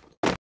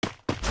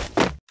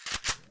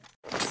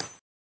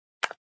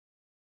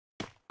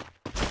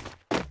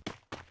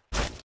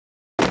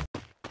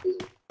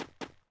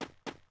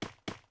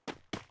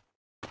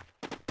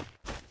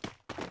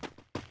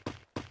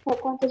 É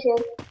quanto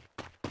gelo?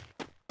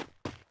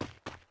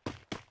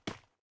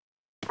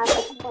 Ah,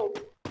 tô com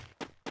 8.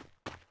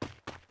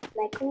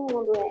 Não é que o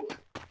mundo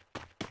é.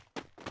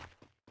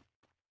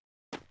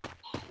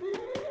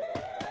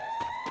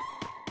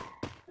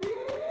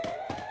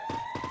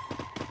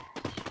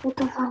 Eu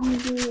tô falando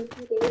de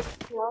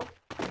direito, que ódio.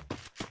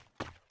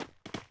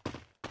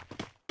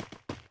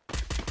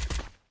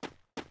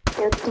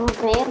 Eu tô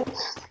vendo.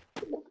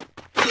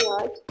 Que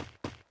ódio.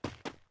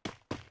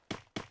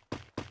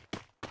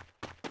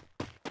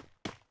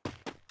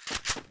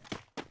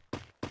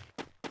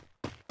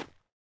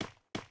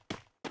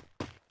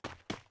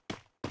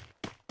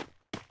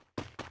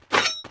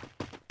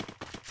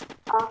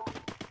 Ó.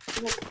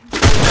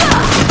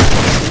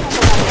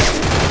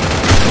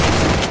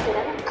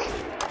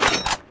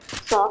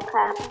 Só,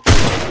 cara.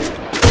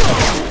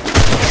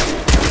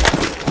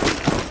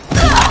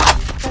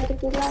 Outro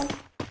vilão.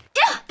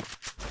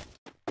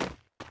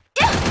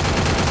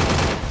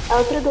 É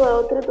outro duo, é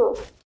outro duo.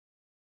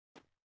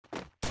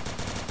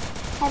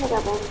 Ai,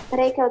 vagabundo.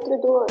 Peraí que é outro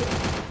duo.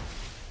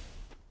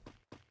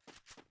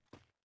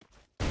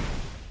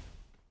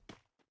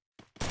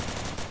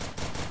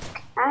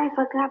 Ai,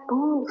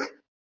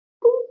 vagabundo.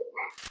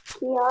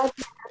 Que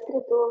ódio.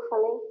 Outro duo,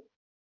 falei.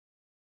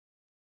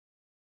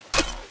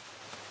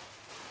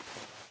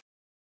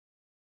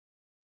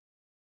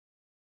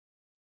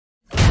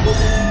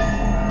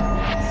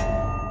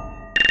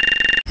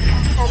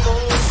 Tá bom.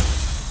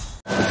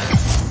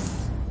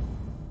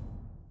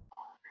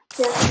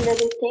 Pior que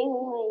ainda tem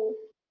um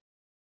aí.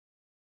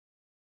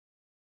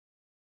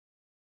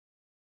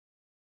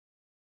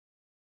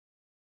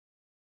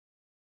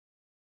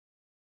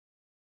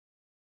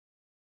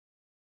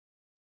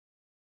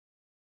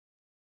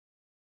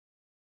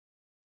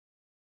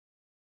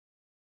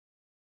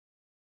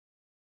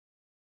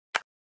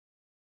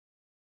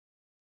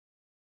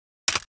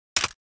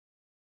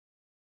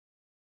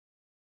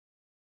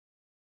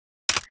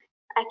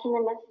 Aqui na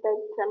minha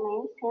cidade tá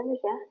amanhecendo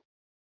já.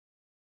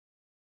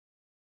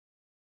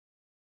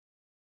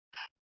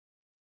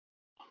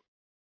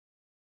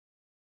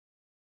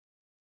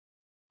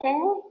 É,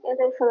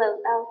 eu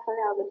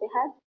falei algo de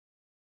errado?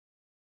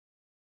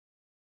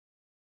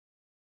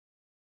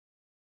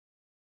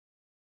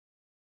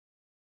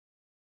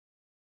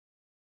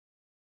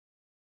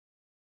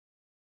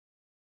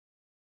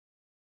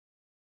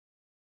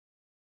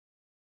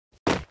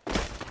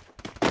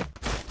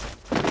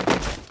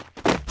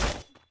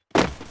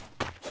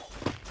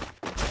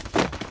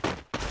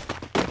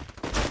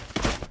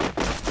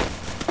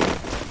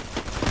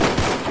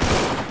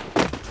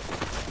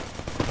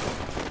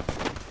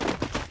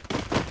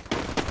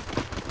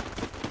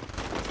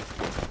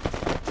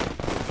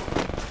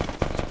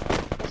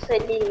 Isso é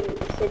de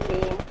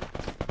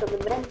todo o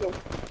Brasil.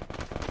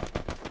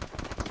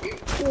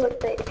 E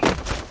você?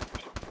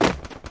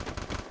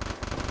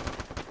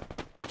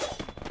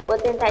 Vou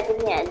tentar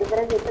adivinhar, do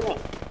Brasil também.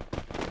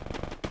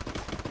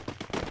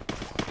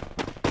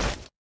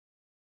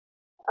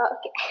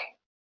 Ok.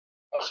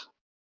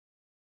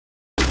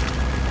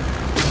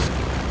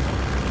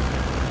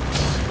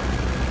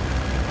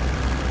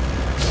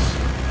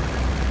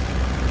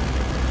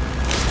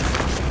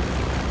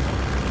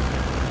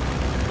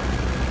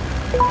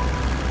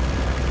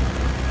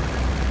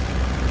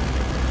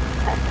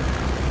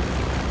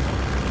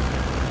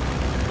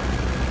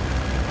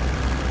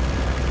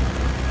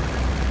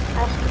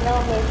 Acho que não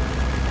mesmo.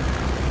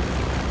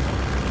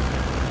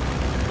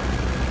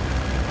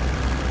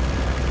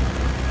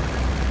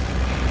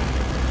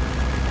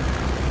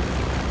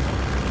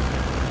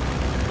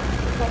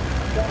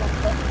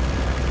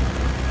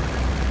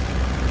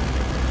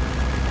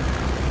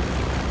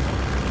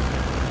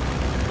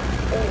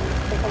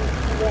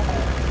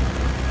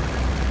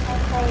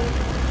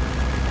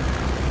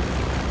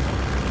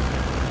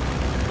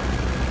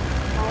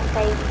 Vai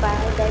sair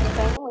para 10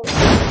 para 1.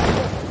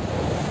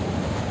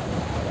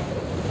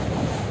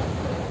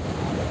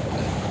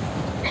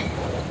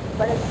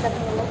 Agora você tá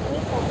vendo aqui,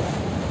 cara.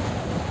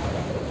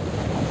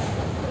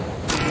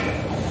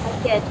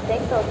 Aqui, ó,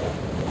 tem todo.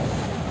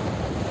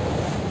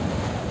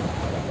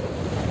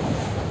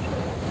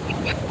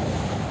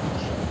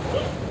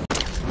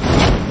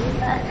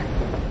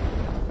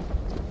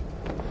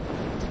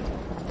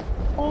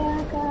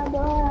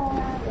 Acabou a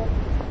água.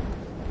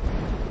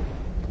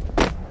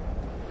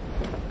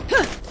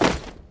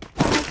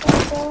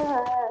 Acabou a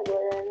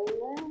água.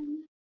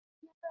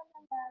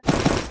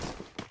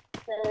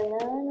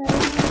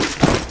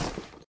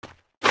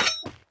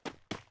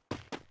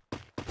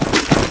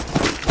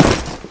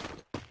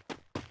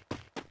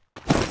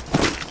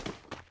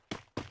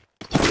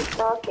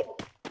 TikTok.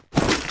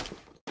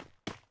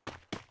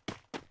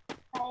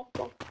 Ai,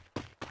 pô.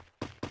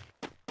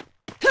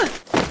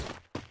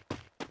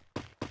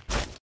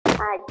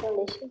 Ah,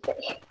 então deixa isso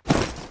aí.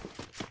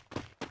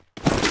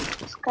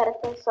 Os caras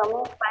são só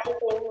meu pai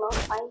mesmo, meu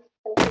pai.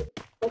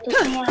 Eu tô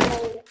sem arma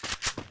ainda. O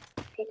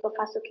que que eu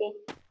faço o quê?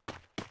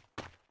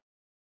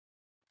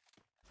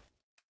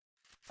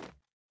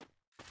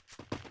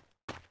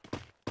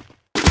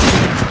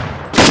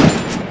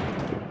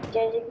 De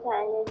onde que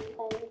tá? De onde que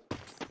tá?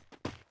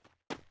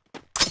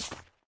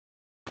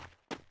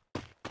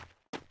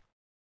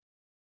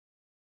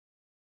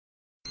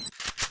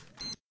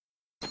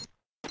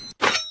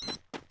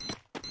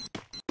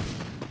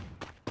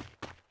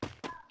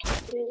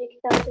 De onde que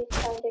tá? Onde que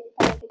tá? Onde que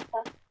tá? Onde que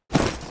tá?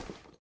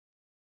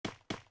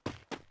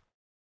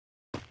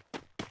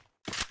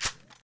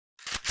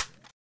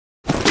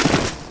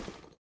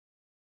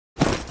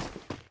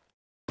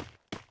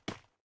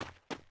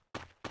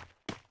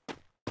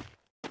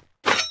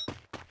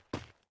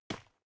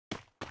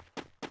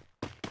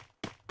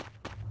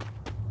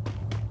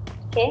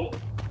 Quê?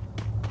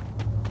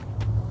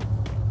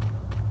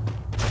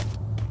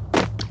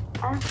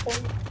 Ah, sim.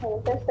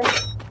 Eu não sei.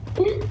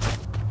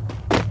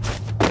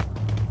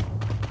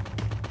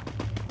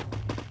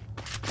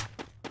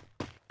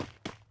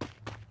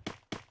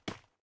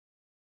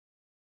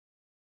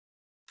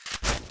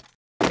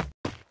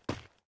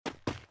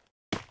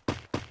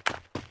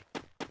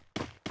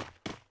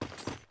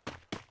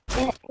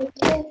 É, eu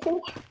tinha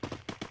assim.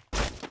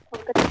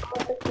 Qualquer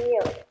coisa aqui,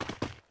 ó.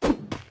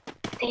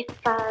 Você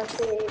fala,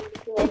 você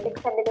primeiro tem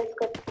que saber das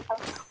coisas que você fala.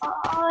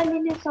 Olha,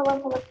 ele só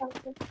vai falar só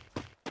aqui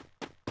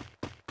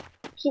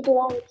do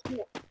lado, aqui,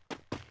 ó.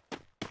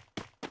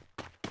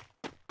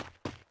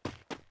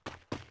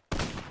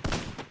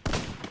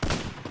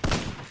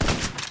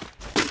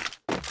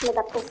 Filha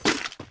da puta.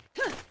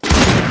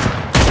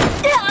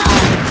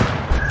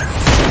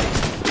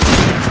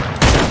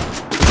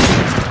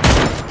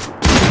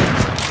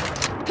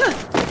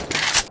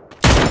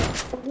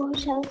 Eu vou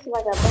ruxar nesse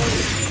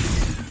vagabundo.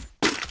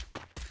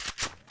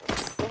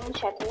 Vou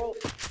ruxar também.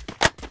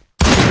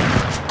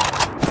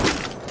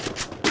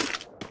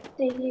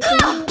 Pelo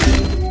amor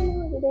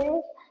de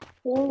Deus.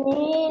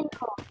 Menino.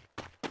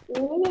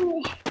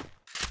 Menino.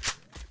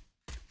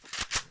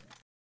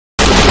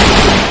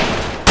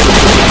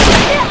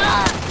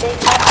 Vem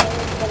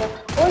correndo, filha da...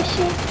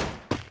 Oxi.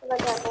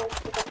 Vagabundo,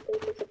 filha da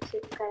puta. Se eu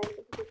preciso ficar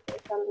aqui, porque você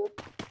tá louco.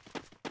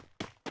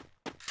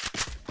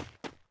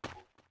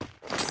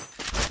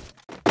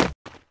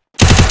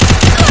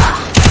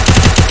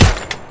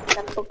 Filha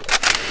da puta.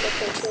 Eu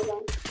tô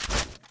pulando.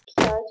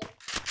 Que ódio.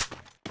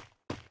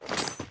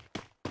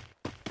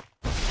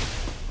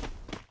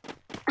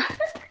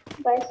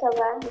 Vai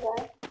salvar,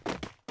 vai.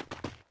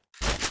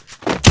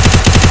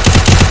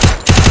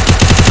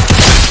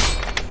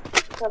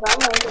 Salvar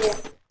muito, viu?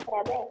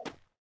 Parabéns.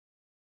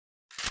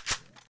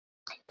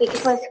 O que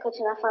foi se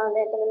continuar falando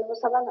dele? Também não vou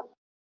salvar, não.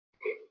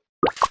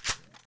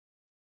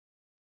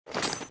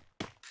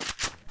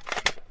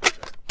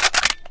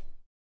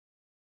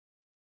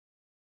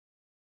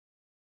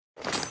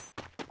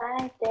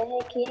 Ai, tem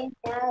que me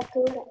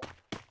atura.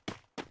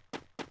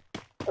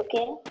 O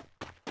quê?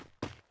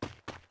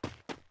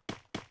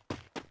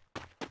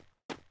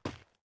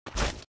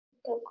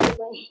 Tô com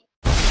bem.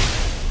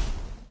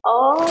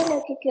 Olha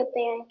o que que eu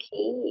tenho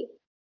aqui.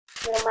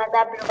 Uma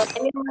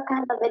WM e uma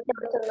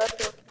K98 no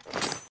notebook,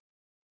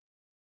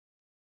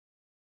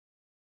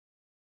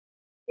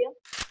 viu?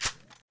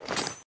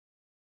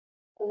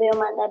 Veio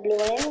uma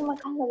WM e uma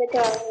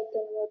K98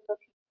 no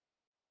notebook.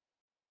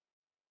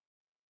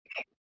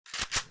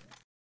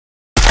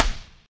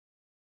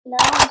 Não,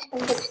 acho que eu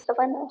não vou te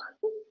salvar, não.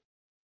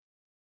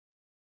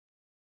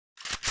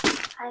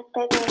 Ai,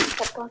 pega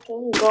essa porra aqui,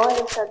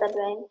 engole essa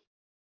WM.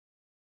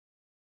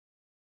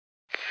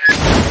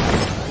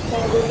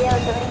 Quer engolir ela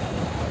também?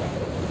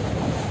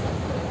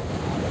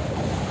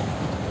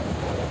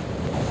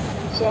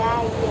 Já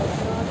aí, ó,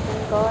 pronto,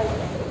 engole.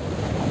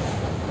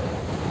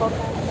 Foca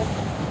nessa.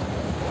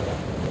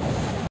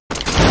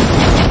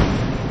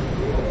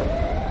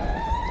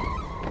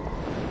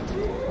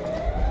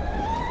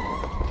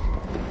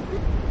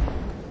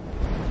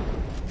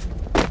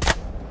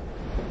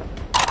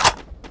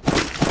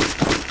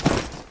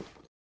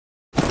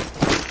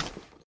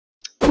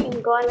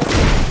 Engole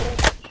essa.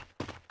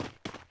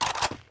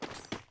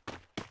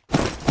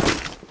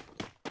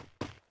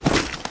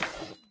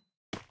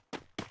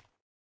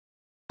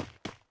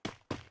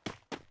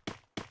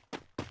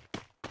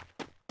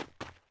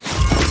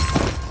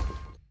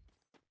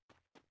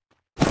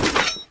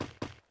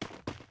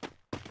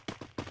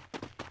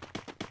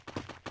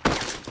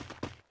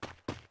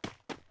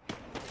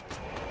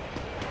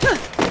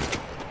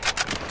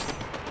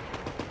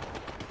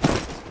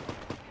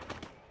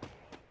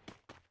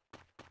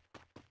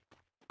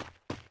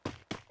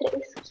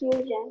 Três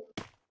kills já.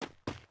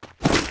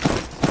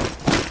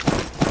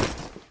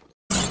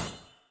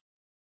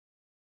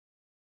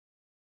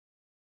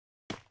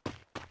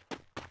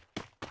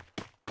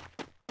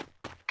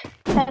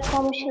 Tá com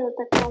a mochila,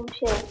 tá com a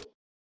mochila.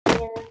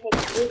 Menina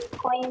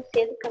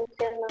reconhecida que eu não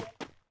sei o nome.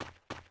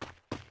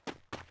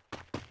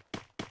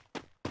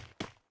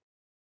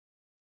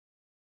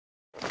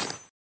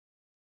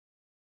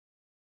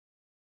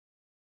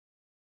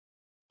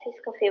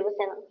 Desconfio,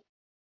 você não.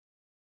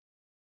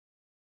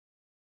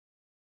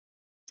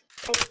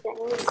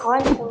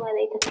 Engole essa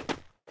maleta.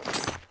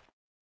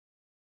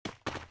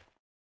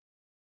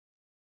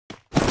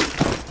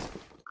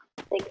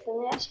 Sei que você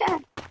não ia achar.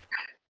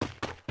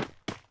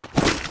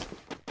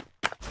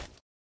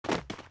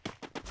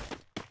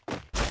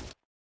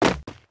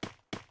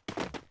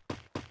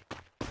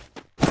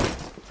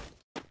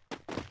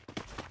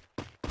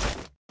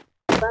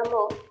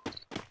 Vamos.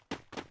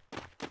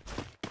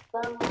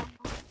 Vamos.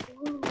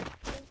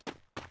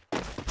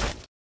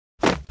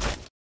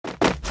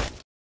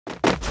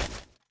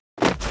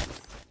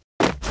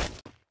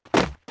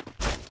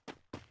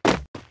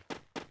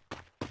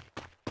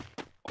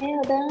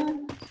 Eu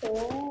danço,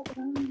 eu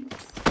danço.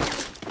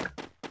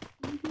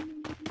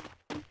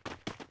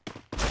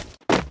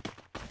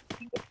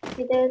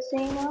 Que Deus se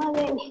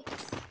envolve em mim.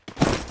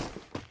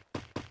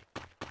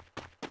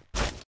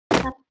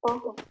 Ah,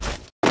 porra.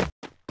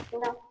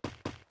 Não.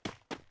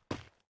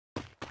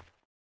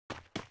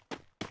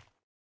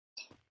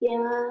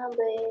 Yeah,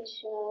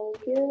 bitch, so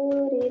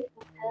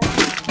beautiful.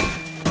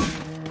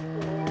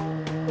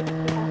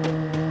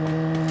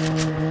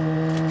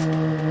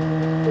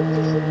 Eu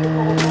preciso que o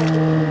cara tá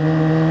vindo.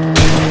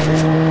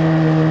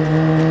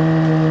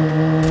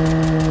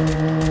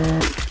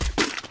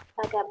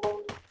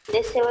 Vagabundo.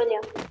 Desceu ali,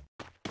 ó.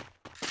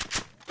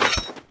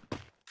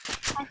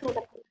 Ai, filho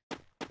da puta.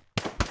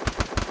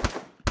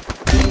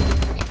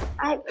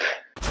 Ai,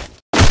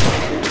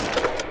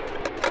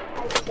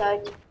 ai, que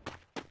ódio.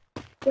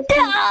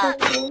 Desceu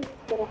daqui,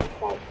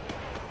 desgraçado.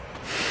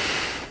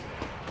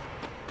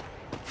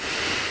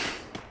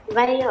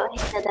 Vai, ó,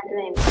 retardado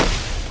mesmo.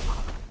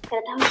 O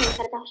cara tá ruxando, o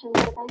cara tá ruxando, o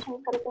cara tá ruxando,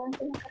 o cara tá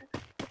ruxando, o cara tá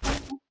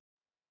ruxando.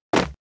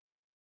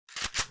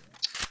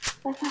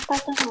 Vai farpar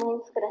tua mãe,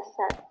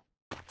 desgraçado.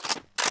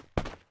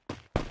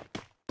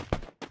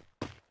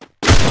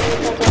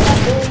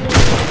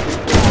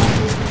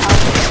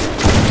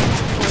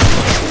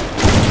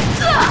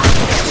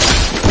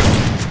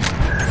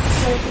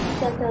 Ele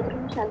tá de outro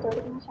no chão, tem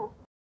outro no chão.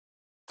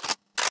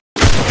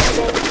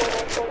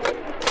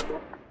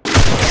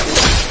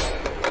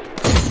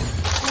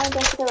 Ai,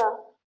 desce lá.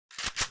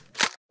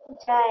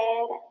 Já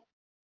era.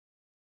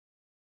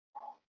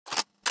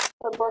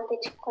 Foi bom ter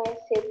te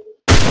conhecido,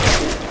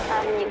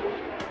 amigo.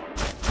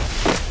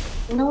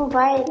 Não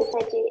vai, ele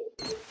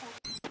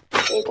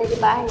tá de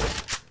barra.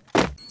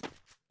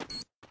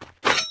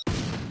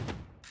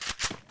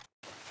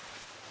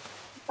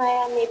 Vai,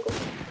 amigo.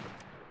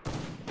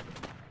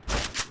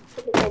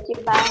 Ele tá de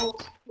barra,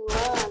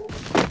 mano.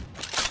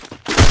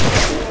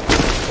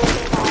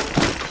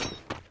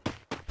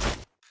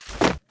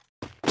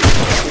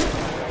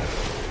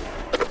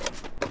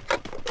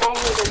 Vai,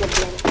 amigo da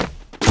Brenda.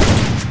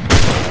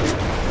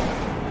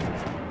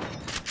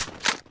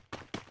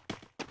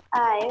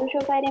 Ah, eu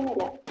jogaria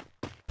melhor.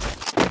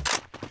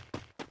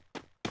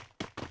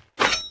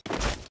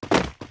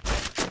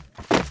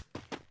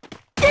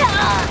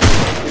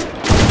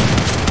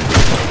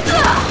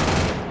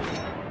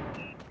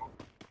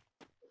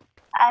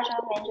 Ah,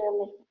 joga bem, joga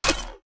bem.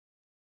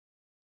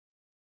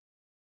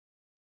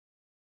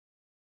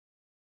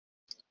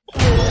 Que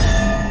isso?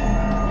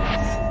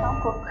 Só um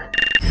pouco.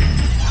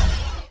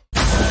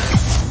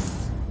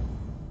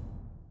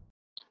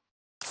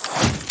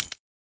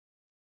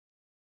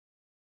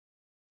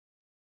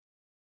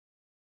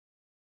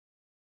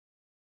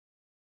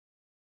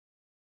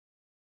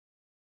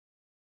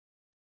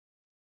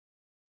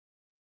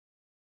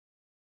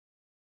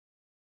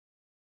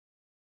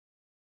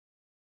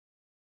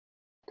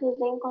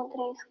 Tudo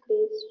encontrei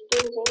inscritos.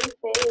 Tudo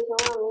fez um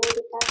amigo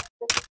e tá.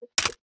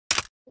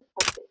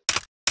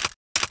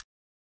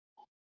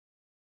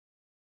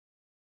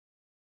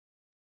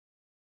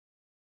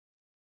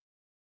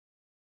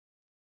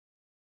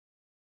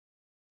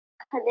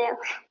 Cadê ela?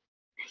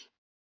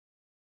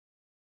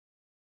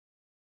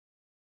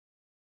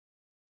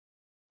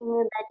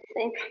 Humildade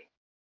sempre.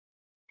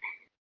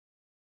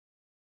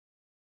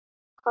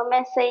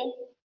 Começa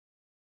aí.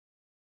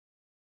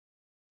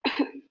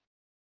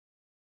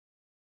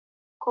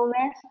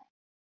 Começa.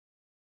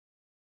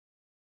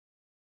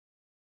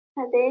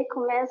 Cadê?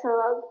 Começa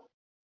logo.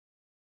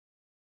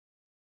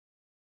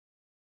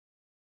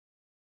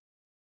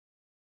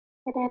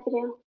 Cadê,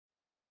 Abril?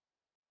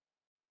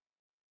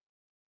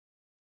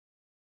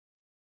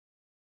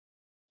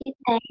 Que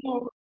tem?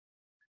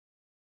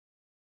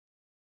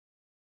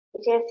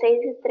 Dia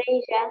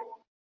 6:03 já.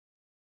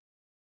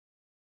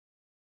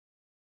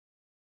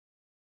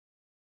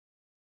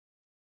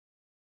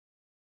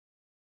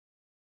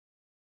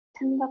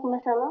 Você não vai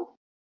começar não?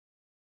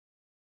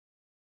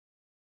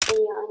 E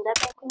ó, ainda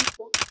bem que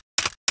começou.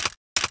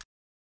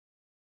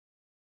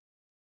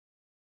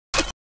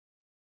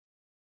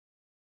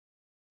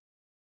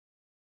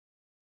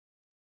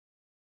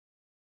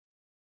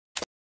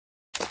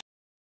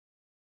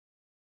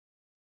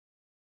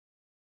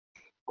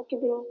 Olha que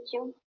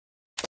bonitinho.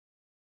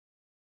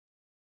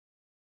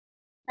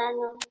 Ah,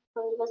 não.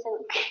 Onde você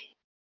não quer.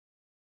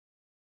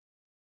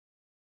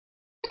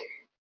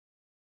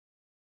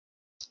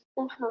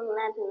 Não tô falando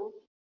nada, não.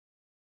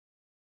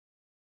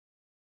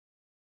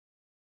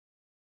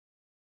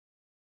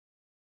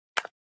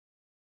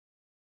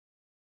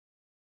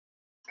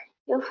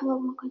 Eu falo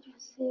alguma coisa de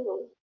você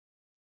hoje.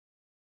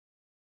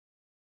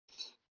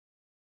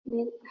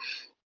 Não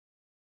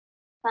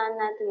fala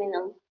nada também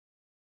não.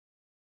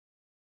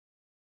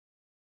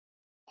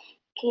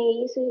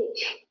 Que isso,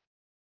 gente?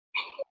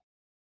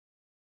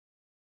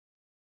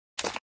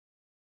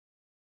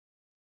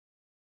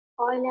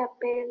 Olha a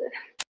pedra.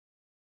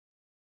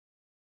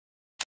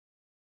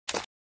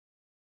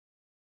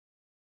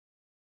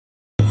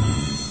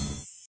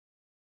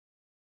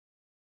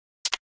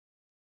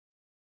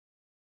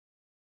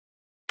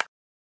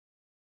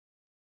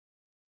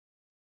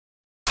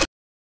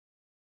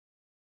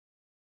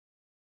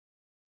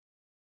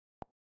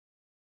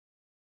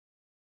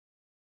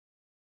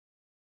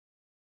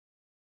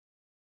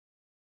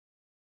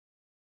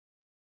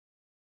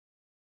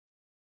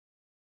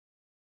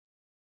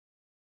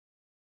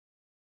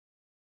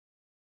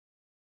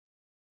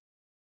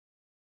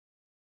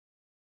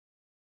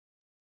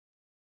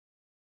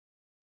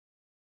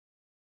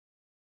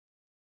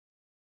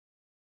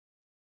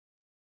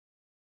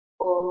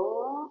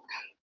 Oh.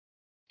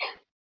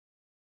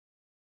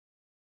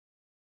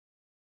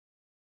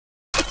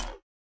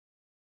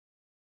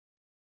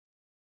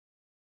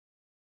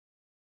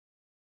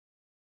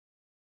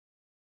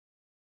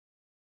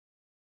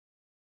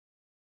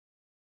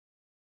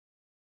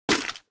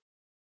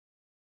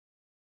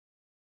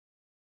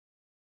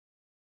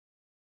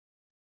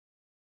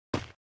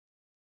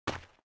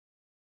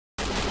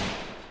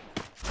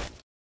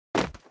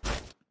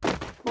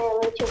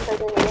 Ela tinha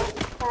fazer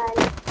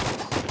aniversário.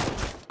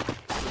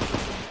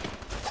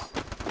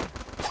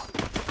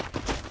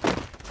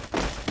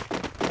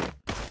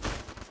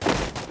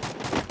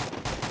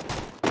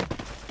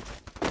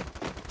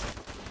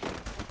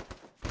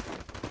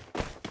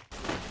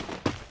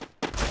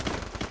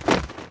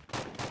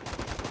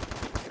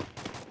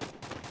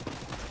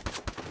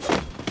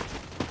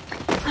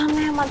 Ah, não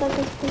é uma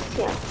data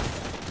especial.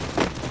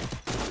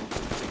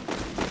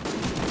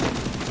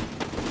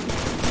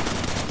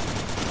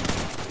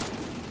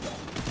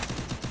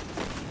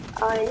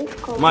 Ó, ele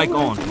ficou Mic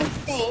on, muito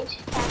please.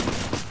 resistente, tá?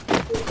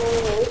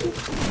 Ele.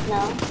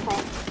 Não,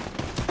 sai.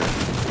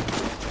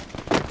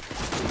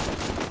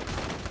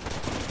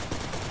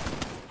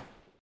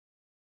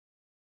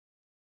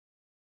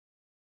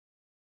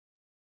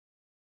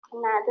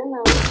 Nada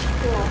não. O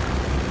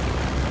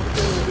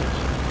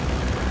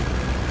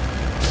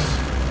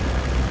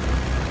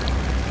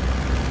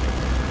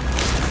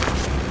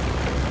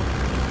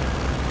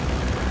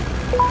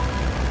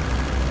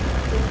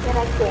que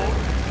será que é?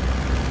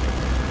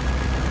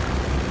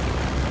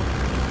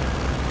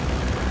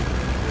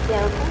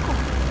 Eu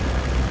concordo.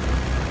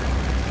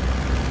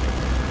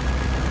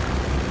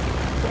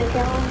 Eu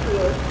quero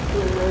ouvir o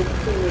meu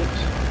tweet.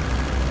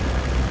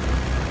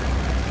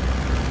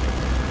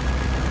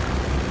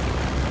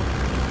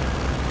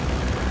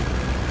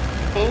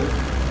 Hein?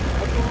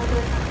 Eu tenho uma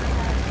coisa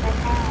pra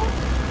falar.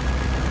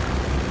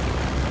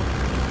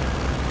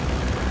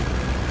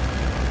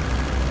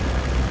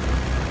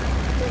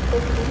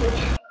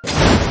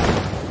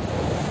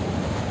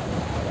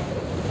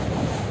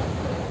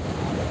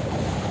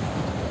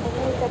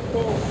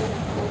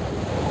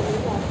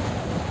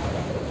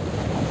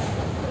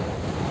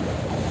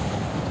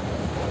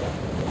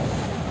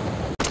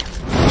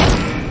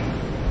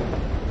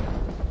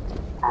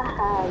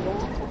 Arrasa.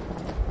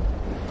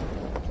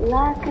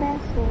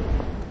 Lacração.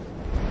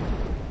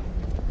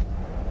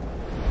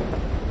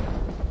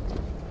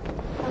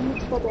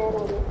 Vamos poder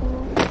olhar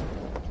também.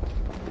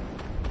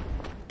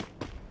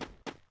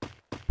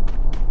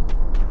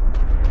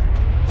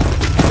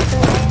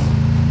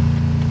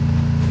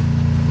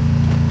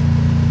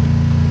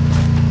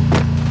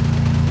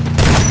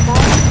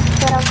 Vamos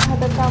esperar o carro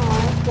do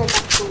tamanho, filha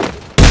da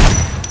puta.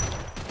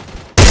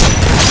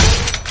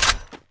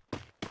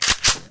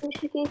 Eu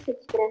fiquei isso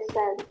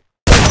estressado.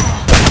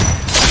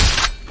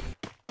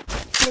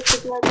 Daqui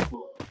do lado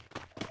assim.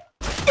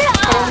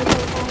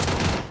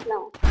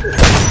 Não.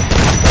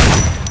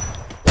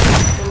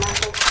 Eu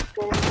matei esse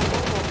cara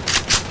agora.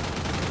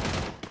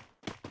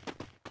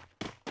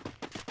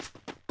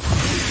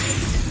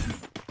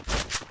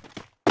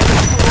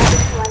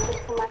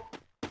 Deixa eu matar.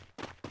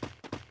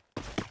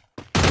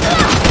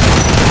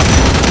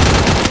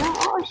 Não,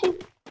 oxi.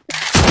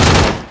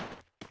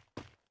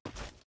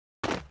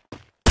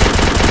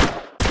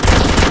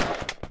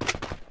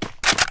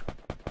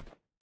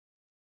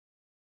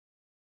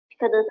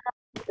 Fica do outro lado.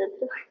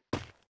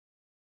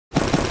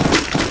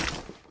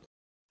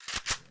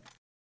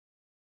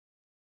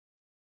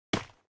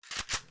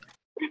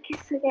 Pra que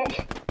isso é?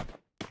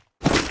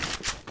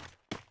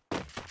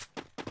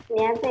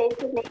 Minha vez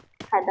também.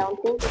 Cada um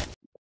tem.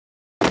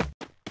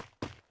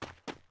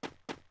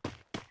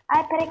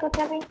 Ai, peraí que eu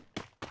travei.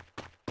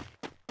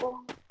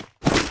 Porra.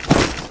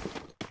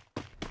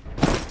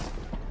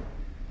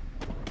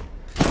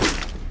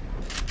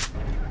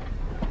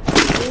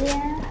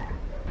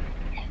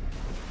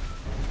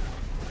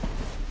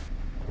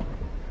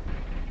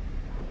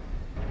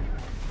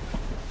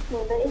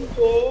 Tem 2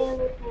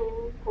 gelos,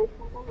 tem coisa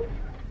também.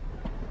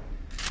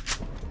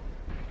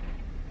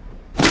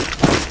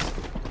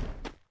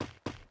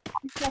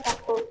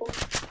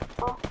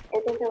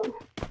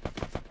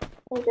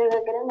 vou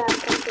jogar granada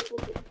pra você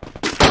poder.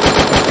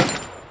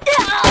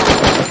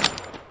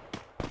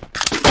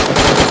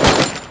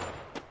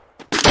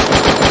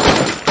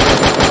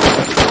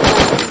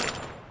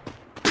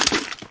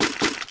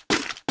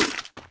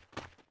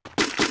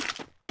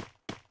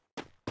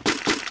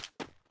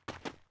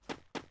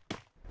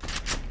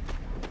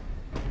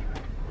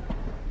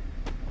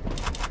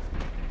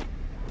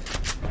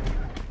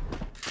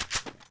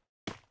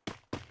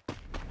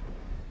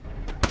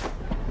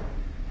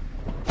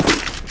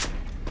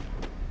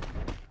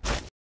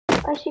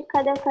 Oxi,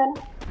 cadê o cara?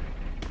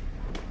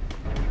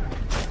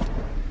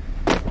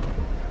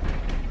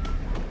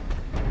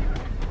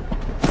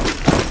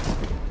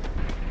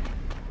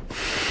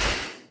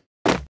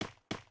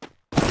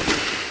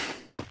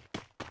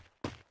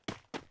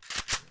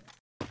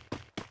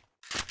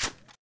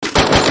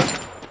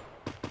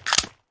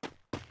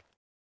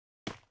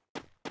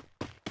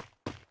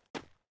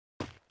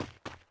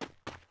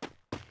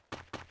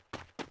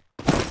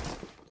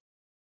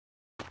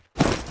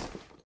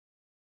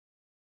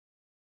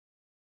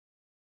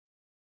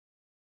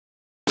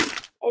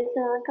 Eles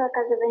estão naquela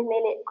casa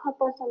vermelha. Qual a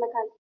posição da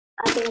casa?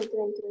 Ah, tô vendo, tô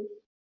vendo, tô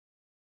vendo.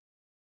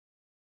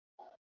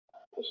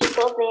 Eu já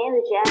tô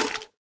vendo já.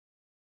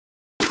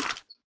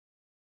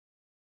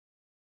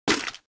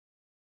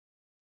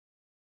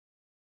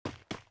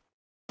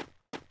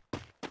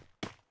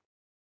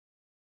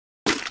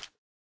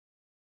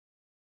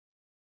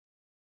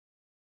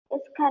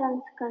 Esse cara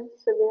não se cansa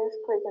de subir as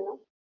coisas, não.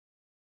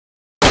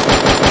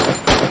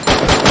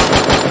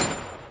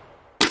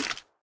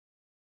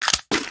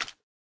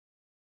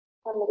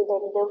 O amigo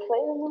dele deu foi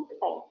ou não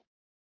foi?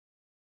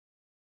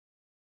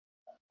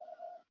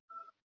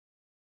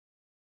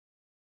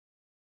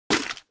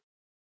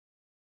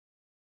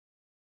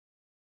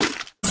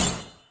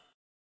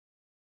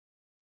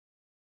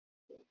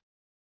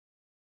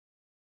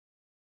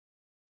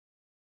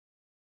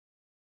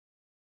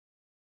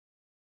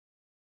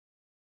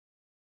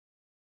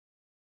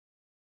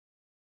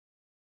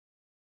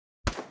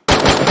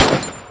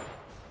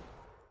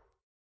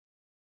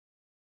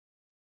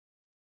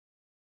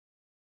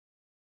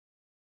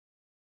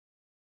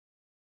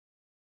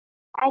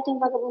 Ai, tem um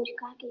vagabundo de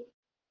carro aqui.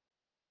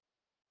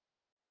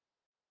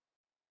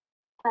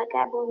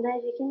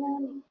 Vagabundagem aqui não,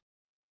 né?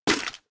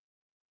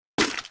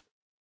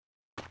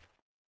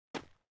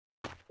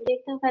 Onde é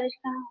que tem um cara de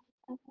carro?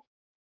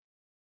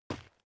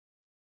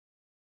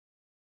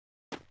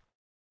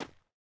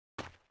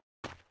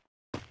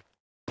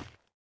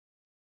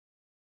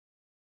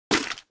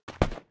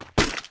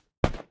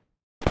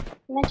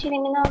 Não atira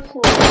em mim não,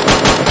 senhor.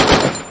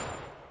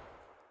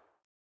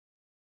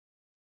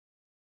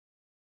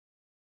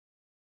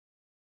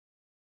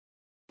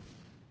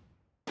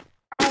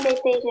 Ah,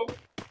 deitei já.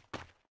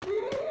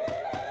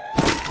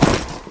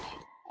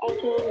 É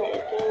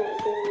gamer,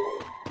 gamer,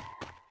 gamer.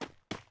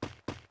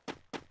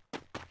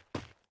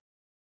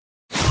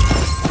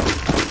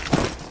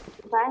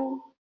 Vai.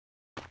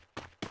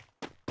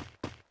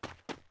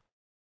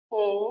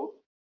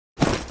 É.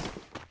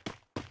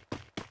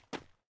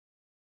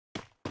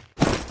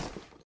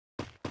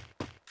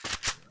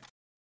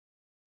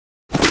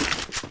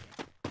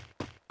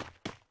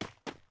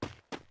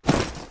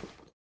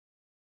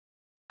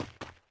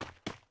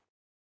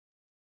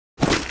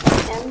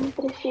 Eu não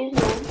preciso,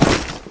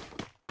 não.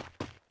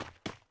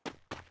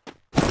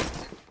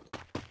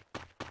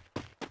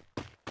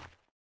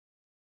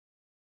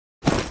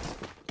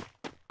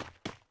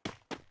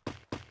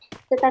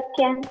 Você tá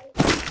quieto?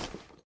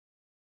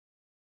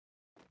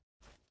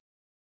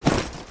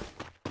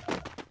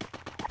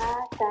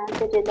 Ah, tá.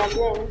 Tô de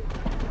WM.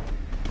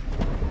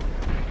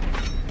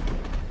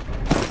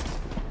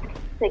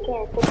 Você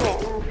quer? Você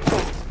quer? Não, você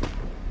quer.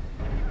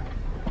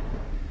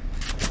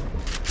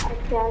 Ai,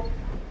 que ódio.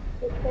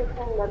 Por que você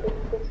não dá das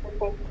pessoas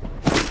tem?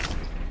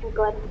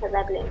 Agora essa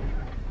WM.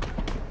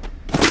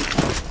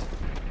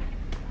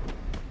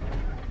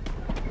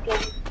 Você quer?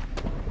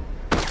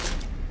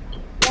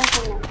 Não,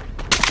 também.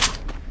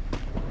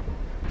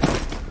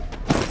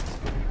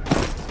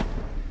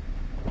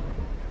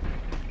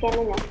 Quer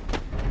não.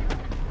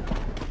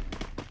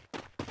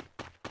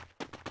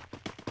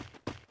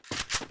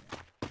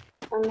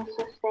 Eu não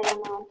sou cega,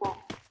 não, tá?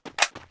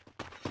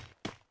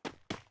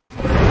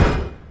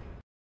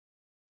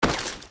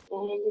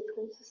 Eu já disse que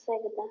eu não sou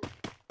cega, tá?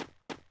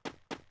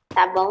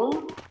 Tá bom?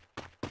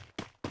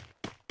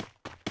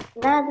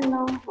 Nada,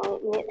 não. O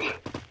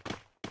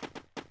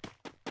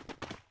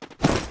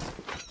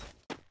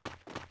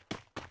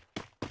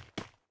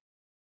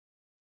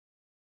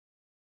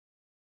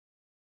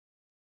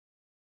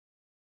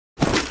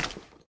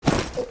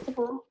que você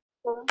falou?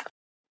 Falou.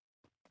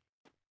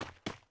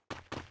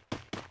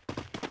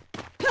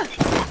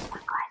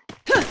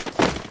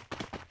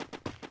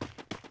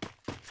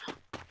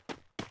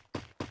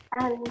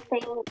 Ah, não tem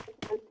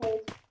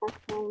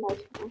explicação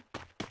lógica, não.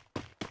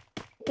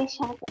 Fica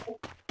chato.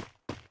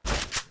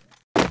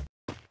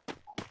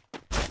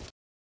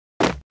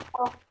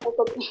 Ó, eu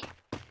tô... tem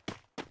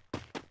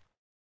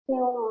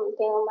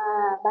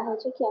uma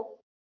barrete aqui, ó.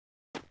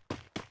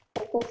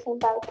 É 100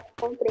 centavos que eu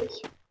comprei.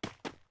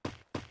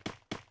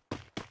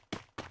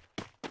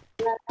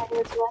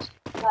 mas eu acho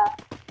que lá.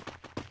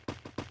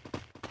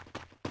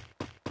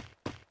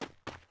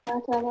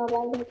 Nossa, a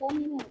novela tá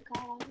rindo,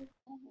 caralho.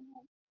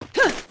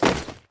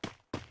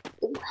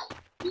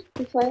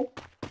 E foi?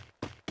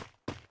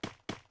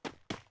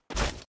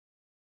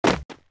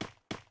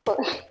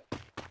 Foi.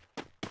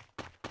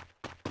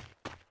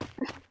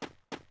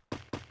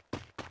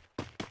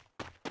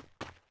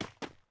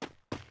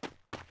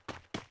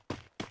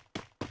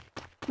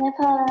 Não é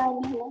falar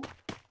nada, né?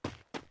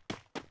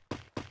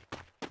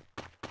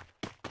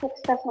 O que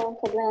você tá falando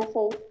que é doença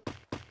aí?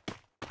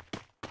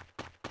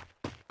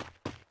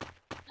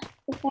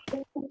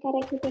 Tem cara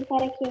aqui, tem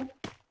cara aqui.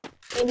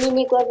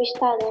 Inimigo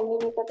avistado,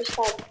 inimigo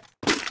avistado.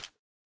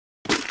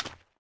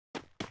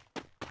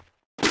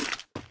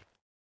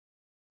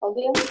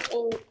 Ouviu?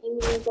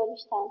 Inimigo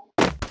avistado.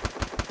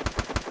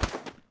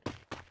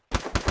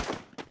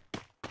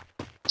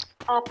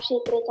 Ah, puxei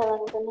treta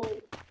logo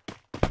também.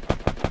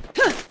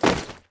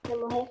 Vai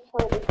morrer,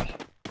 foda-se.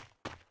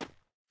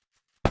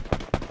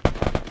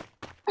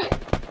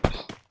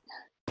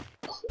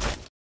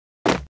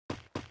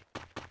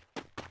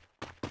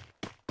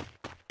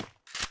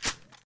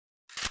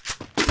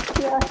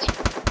 Que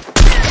ótimo.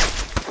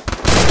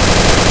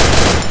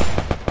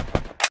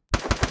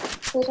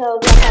 Você já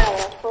ouviu a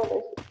palavra,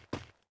 foda-se.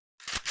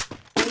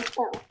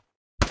 Então,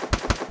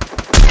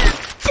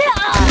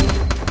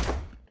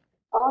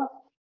 ó,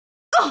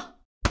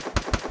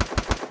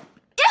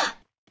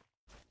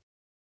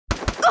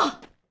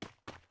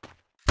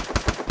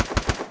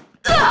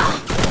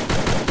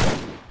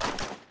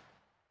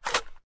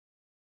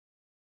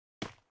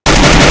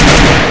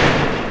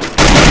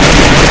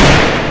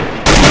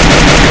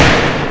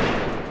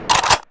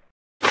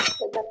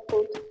 filho da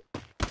puta.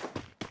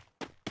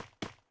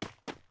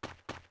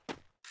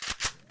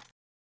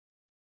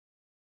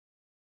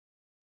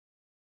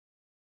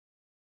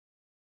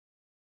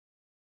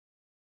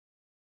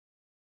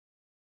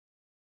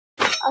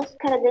 Olha os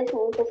caras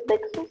descendo, não perceber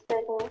que são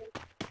cegos, né?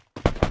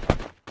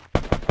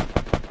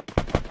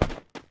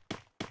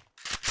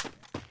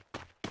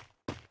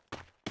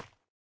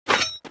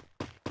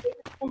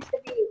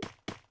 Percebi isso.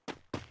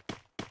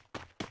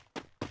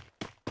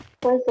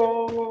 Pois é,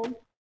 né?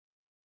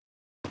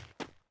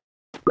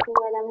 Não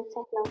vai dar muito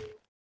certo,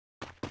 não.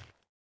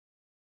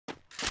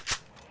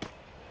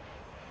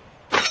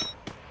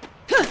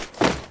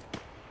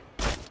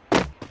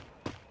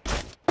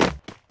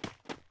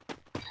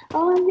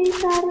 Onde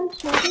para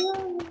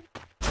chegando?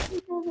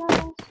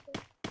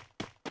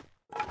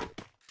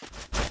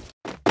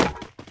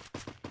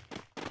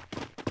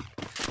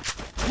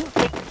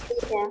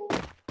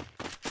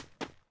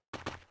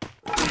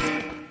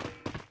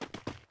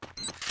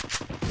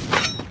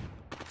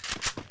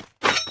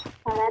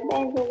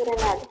 Parabéns, ô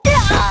granada.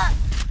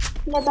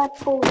 Filha da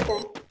puta.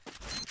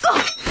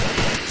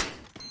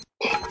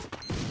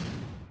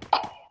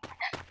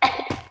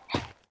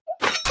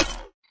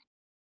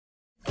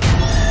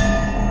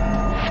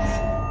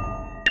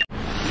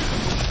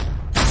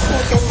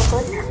 Quer ter uma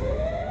coisa?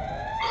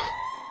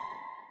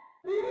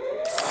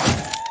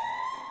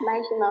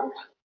 Mais de novo.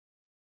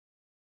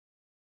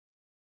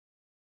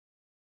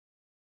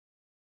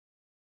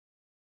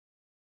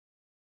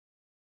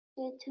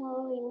 Eu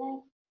tô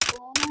indo.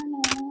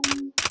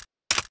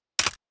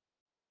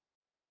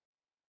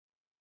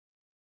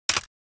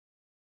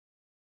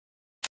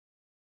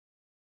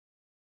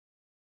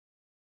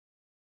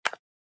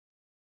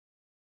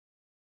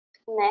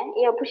 Né?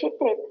 E eu puxei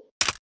treta.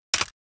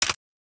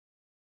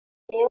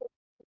 Eu,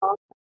 ó,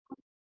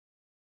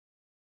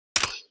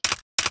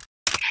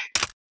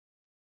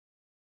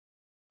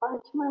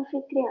 ótima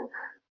anfitriã.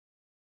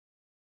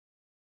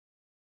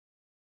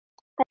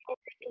 Tá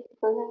aqui,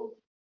 não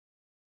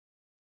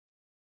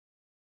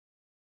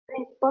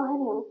tem porra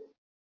nenhuma.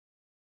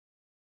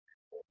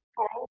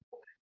 Caralho.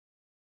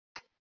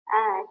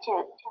 Ah,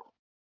 tchau, tchau.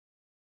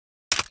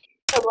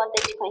 Foi bom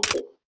ter te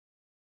conhecido.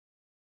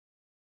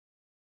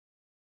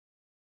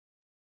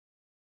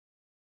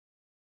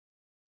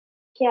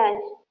 Que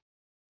horas?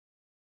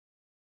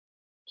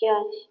 Que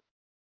horas?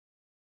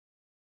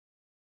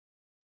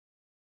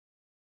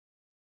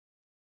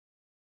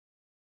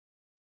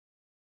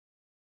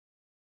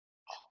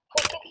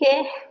 O que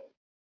é?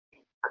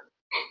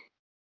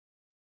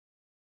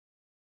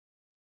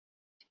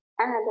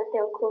 Ah, do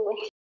teu cu.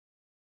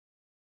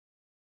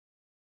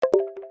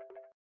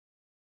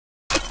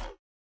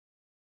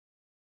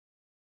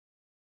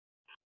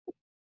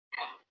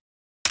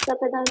 Só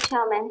pra dar um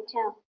tchau mesmo,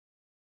 tchau.